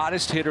the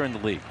hottest hitter in the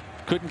league.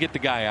 Couldn't get the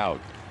guy out.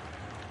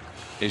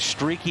 As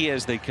streaky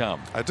as they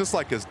come. I just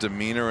like his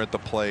demeanor at the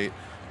plate.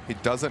 He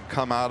doesn't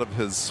come out of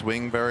his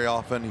swing very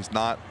often. He's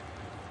not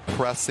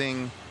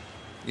pressing.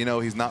 You know,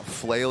 he's not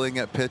flailing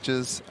at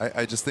pitches.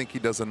 I just think he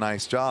does a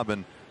nice job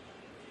and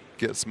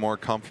gets more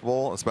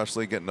comfortable,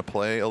 especially getting to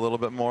play a little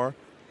bit more.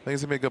 I think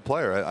he's going to be a good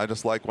player. I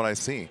just like what I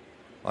see.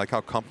 I like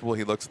how comfortable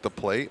he looks at the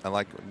plate. I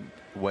like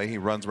the way he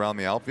runs around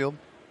the outfield.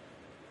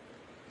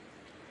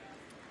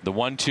 The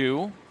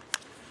 1-2.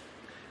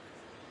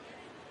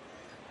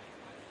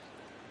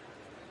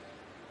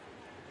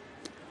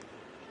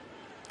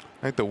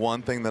 I think the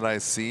one thing that I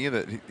see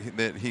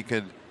that he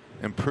could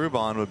improve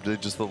on would be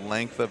just the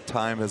length of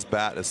time his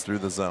bat is through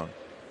the zone.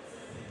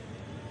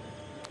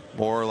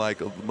 More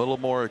like a little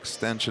more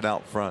extension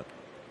out front.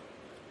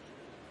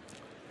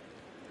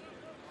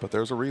 But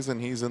there's a reason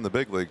he's in the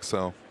big league,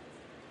 so.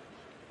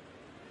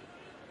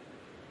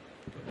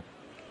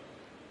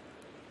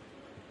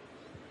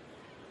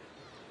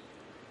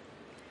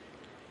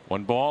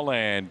 One ball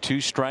and 2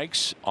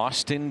 strikes,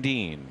 Austin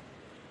Dean.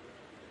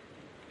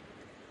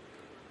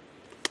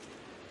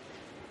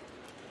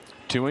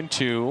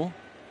 2-2.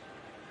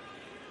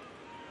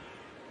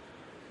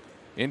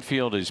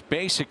 Infield is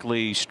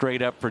basically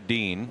straight up for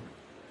Dean.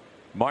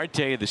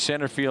 Marte, the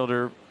center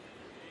fielder,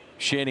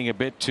 shading a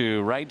bit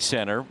to right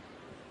center.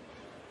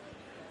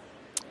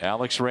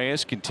 Alex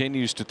Reyes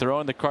continues to throw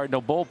in the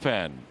Cardinal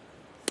bullpen.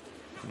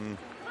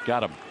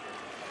 Got him.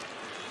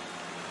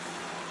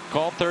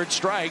 Called third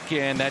strike,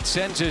 and that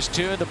sends us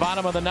to the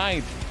bottom of the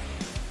ninth.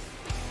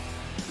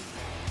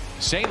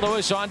 St.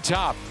 Louis on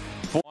top.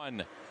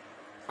 1.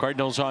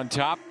 Cardinals on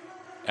top.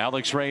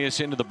 Alex Reyes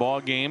into the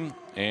ball game,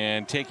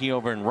 and taking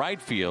over in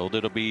right field,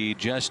 it'll be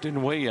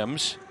Justin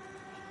Williams.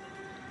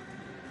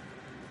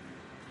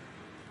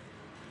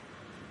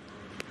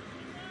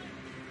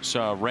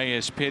 Saw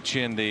Reyes pitch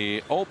in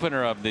the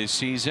opener of this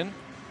season.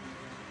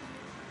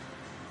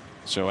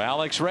 So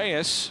Alex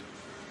Reyes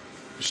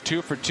is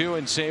 2 for 2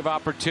 in save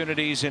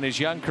opportunities in his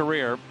young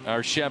career.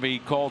 Our Chevy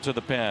called to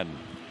the pen.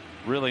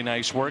 Really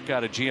nice work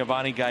out of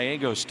Giovanni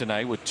Gallegos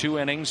tonight with 2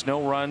 innings,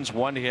 no runs,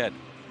 1 hit.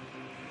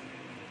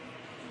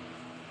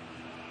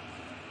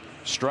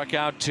 Struck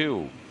out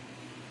 2.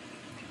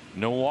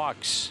 No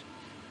walks.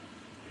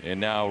 And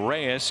now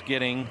Reyes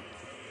getting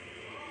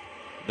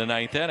the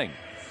 9th inning.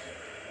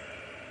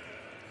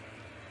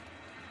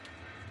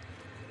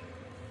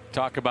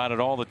 Talk about it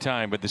all the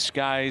time, but the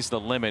sky's the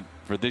limit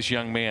for this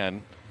young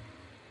man.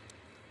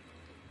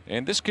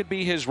 And this could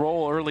be his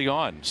role early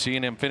on,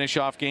 seeing him finish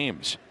off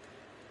games.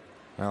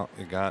 Well,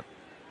 you got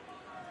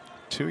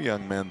 2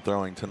 young men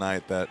throwing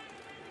tonight that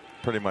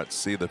pretty much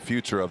see the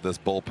future of this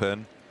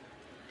bullpen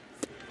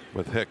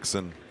with Hicks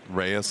and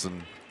Reyes,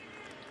 and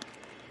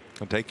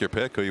take your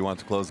pick who you want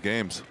to close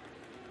games.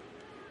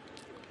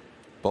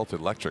 Both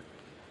electric.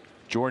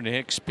 Jordan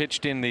Hicks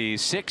pitched in the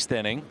 6th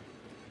inning.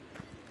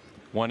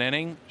 1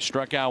 inning,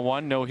 struck out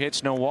 1, no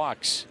hits, no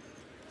walks.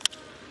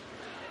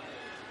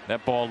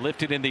 That ball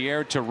lifted in the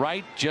air to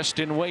right.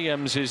 Justin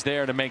Williams is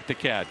there to make the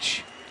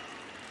catch.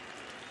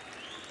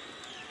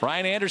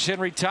 Brian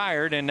Anderson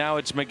retired, and now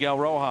it's Miguel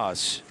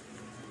Rojas.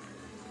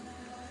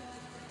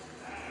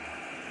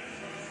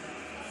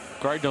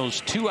 Cardinals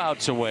 2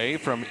 outs away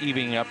from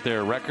evening up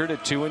their record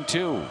at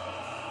 2-2.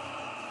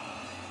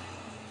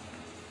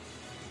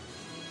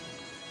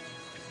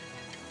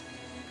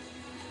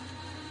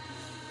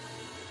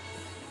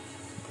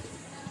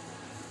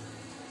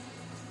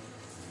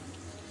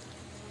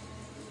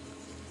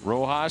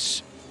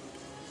 Rojas,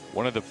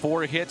 one of the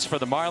 4 hits for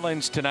the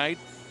Marlins tonight.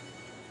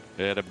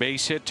 Had a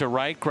base hit to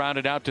right,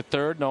 grounded out to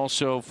third, and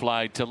also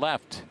flied to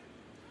left.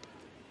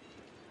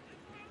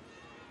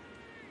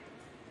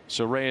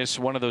 So Reyes,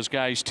 one of those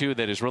guys too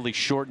that has really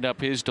shortened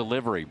up his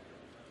delivery.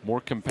 More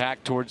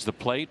compact towards the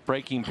plate.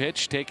 Breaking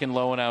pitch taken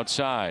low and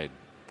outside.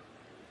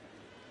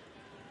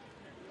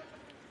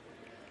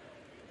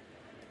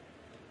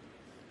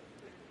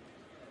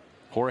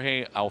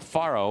 Jorge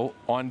Alfaro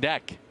on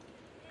deck.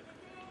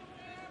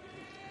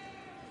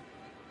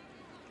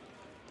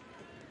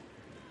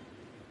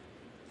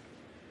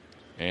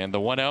 And the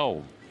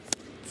 1-0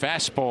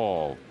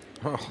 fastball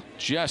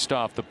just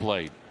off the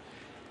plate.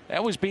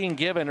 That was being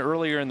given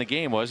earlier in the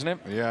game, wasn't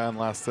it? Yeah, and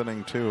last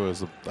inning too.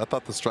 I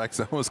thought the strike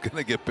zone was going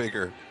to get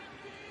bigger.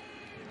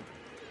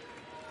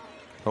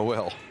 Oh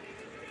well.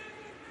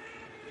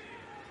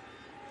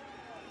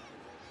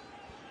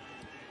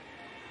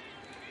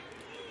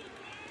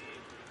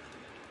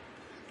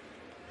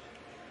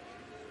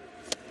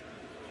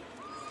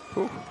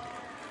 Whew.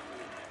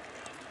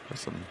 There's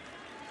some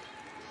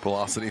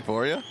velocity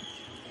for you.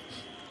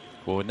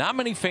 Well, with not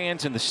many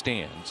fans in the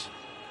stands,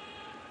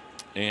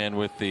 and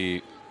with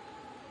the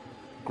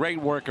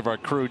great work of our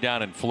crew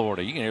down in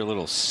Florida, you can hear a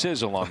little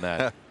sizzle on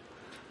that.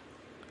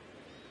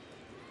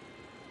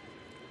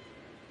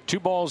 2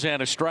 balls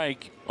and a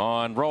strike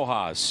on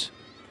Rojas.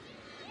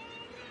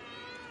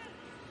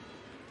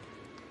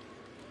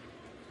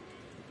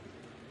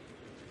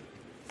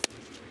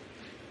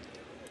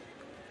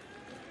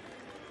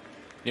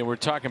 Yeah, we're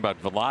talking about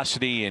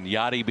velocity and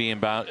Yachty being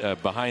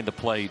behind the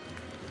plate.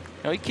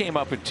 Now, he came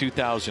up in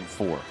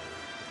 2004.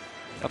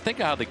 Now think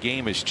how the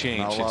game has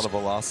changed. Not a lot of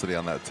velocity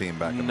on that team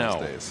back in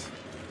those days.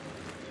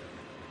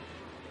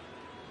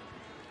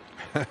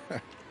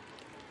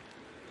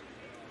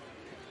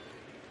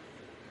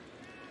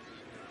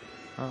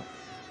 Well,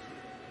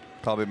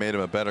 probably made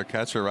him a better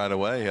catcher right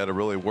away. He had to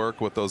really work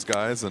with those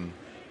guys and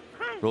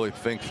really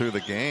think through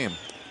the game.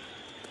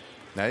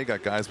 Now you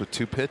got guys with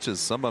 2 pitches.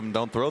 Some of them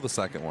don't throw the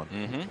second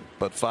one,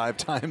 but 5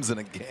 times in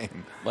a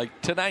game.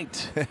 Like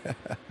tonight.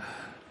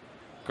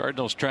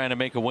 Cardinals trying to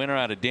make a winner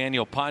out of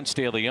Daniel Ponce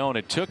de Leon.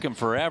 It took him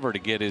forever to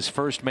get his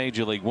first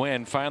major league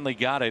win. Finally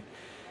got it.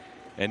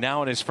 And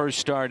now in his first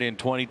start in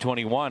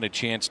 2021, a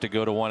chance to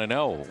go to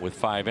 1-0 with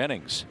 5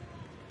 innings.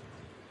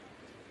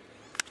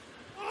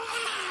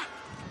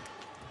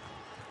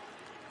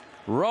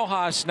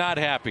 Rojas not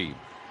happy.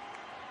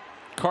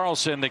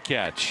 Carlson the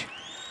catch.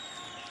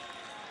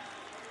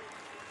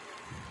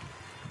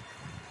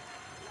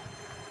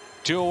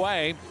 Two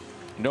away.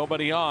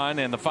 Nobody on,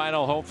 and the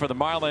final hope for the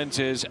Marlins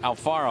is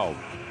Alfaro.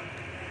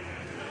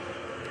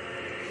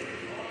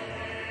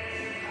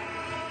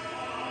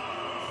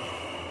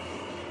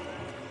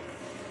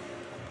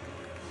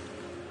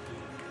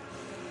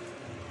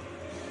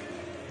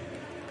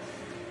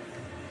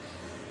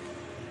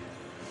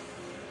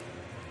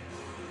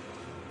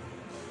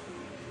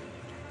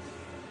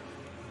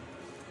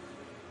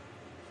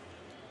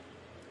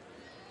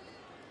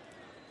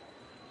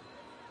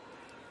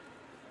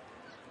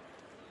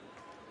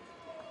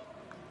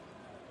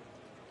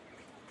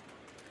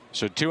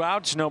 So 2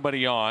 outs,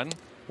 nobody on.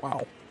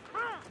 Wow.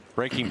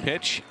 Breaking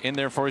pitch in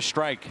there for a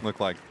strike. Looked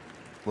like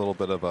a little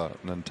bit of a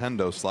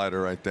Nintendo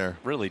slider right there.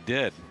 Really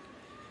did.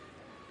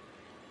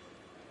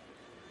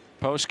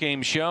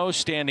 Post-game show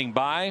standing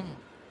by.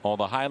 All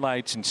the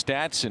highlights and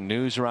stats and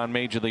news around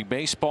Major League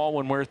Baseball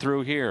when we're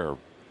through here.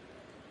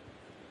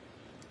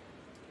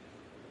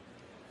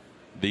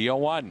 The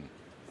 0-1.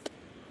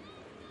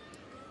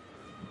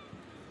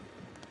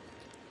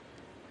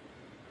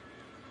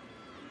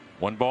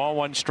 One ball,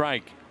 one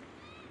strike.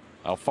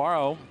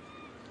 Alfaro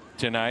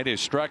tonight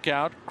is struck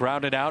out,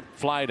 grounded out,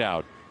 flied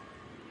out.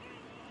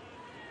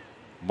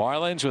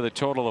 Marlins with a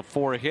total of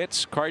 4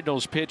 hits.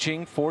 Cardinals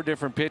pitching 4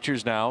 different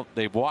pitchers now.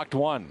 They've walked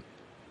 1.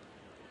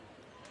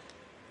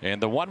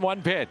 And the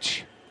 1-1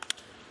 pitch.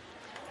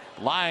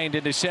 Lined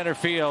into center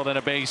field and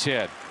a base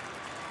hit.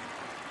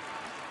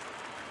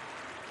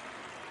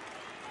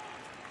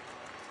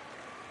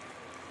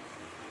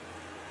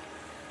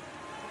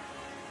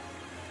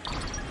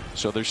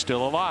 So they're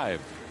still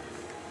alive.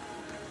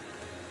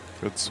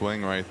 Good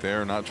swing right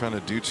there. Not trying to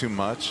do too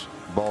much.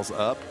 Ball's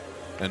up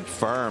and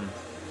firm.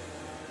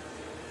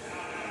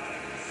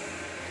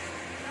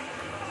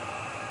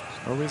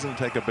 No reason to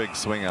take a big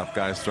swing off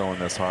guys throwing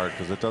this hard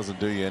because it doesn't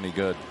do you any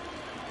good.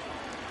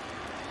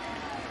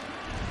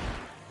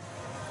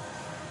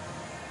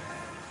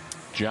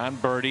 John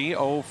Birdie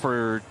 0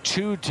 for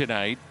 2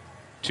 tonight.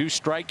 2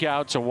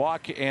 strikeouts, a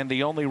walk, and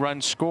the only run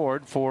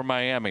scored for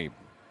Miami.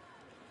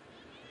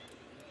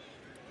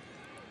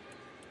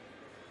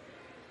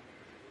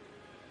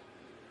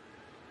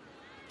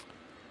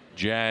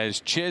 Jazz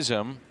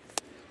Chisholm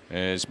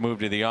has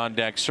moved to the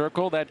on-deck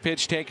circle. That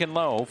pitch taken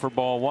low for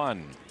ball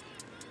 1.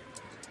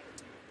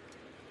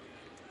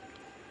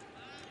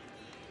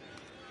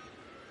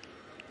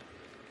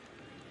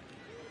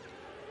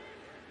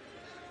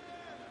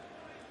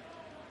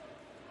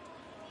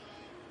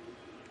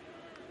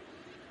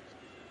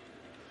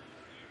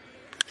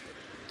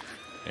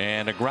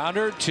 And a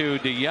grounder to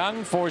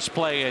DeYoung. Force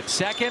play at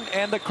second,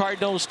 and the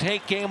Cardinals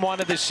take game 1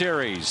 of the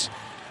series.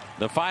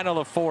 The final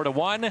of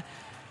 4-1.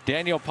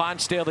 Daniel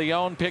Ponce de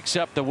Leon picks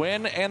up the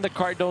win, and the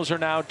Cardinals are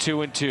now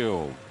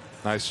 2-2.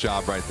 Nice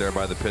job right there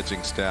by the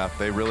pitching staff.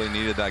 They really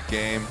needed that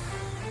game.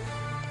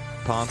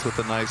 Ponce with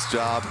a nice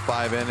job,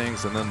 5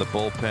 innings, and then the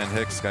bullpen,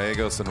 Hicks,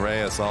 Gallegos, and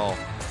Reyes all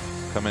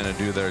come in and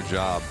do their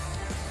job.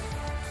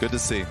 Good to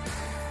see.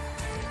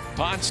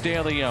 Ponce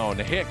de Leon,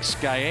 Hicks,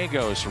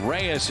 Gallegos,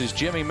 Reyes, as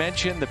Jimmy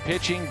mentioned, the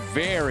pitching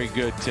very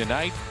good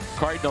tonight.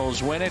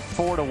 Cardinals win it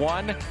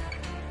 4-1.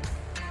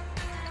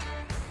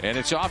 And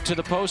it's off to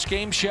the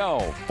post-game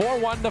show.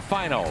 4-1 the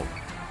final.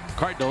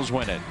 Cardinals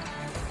win it.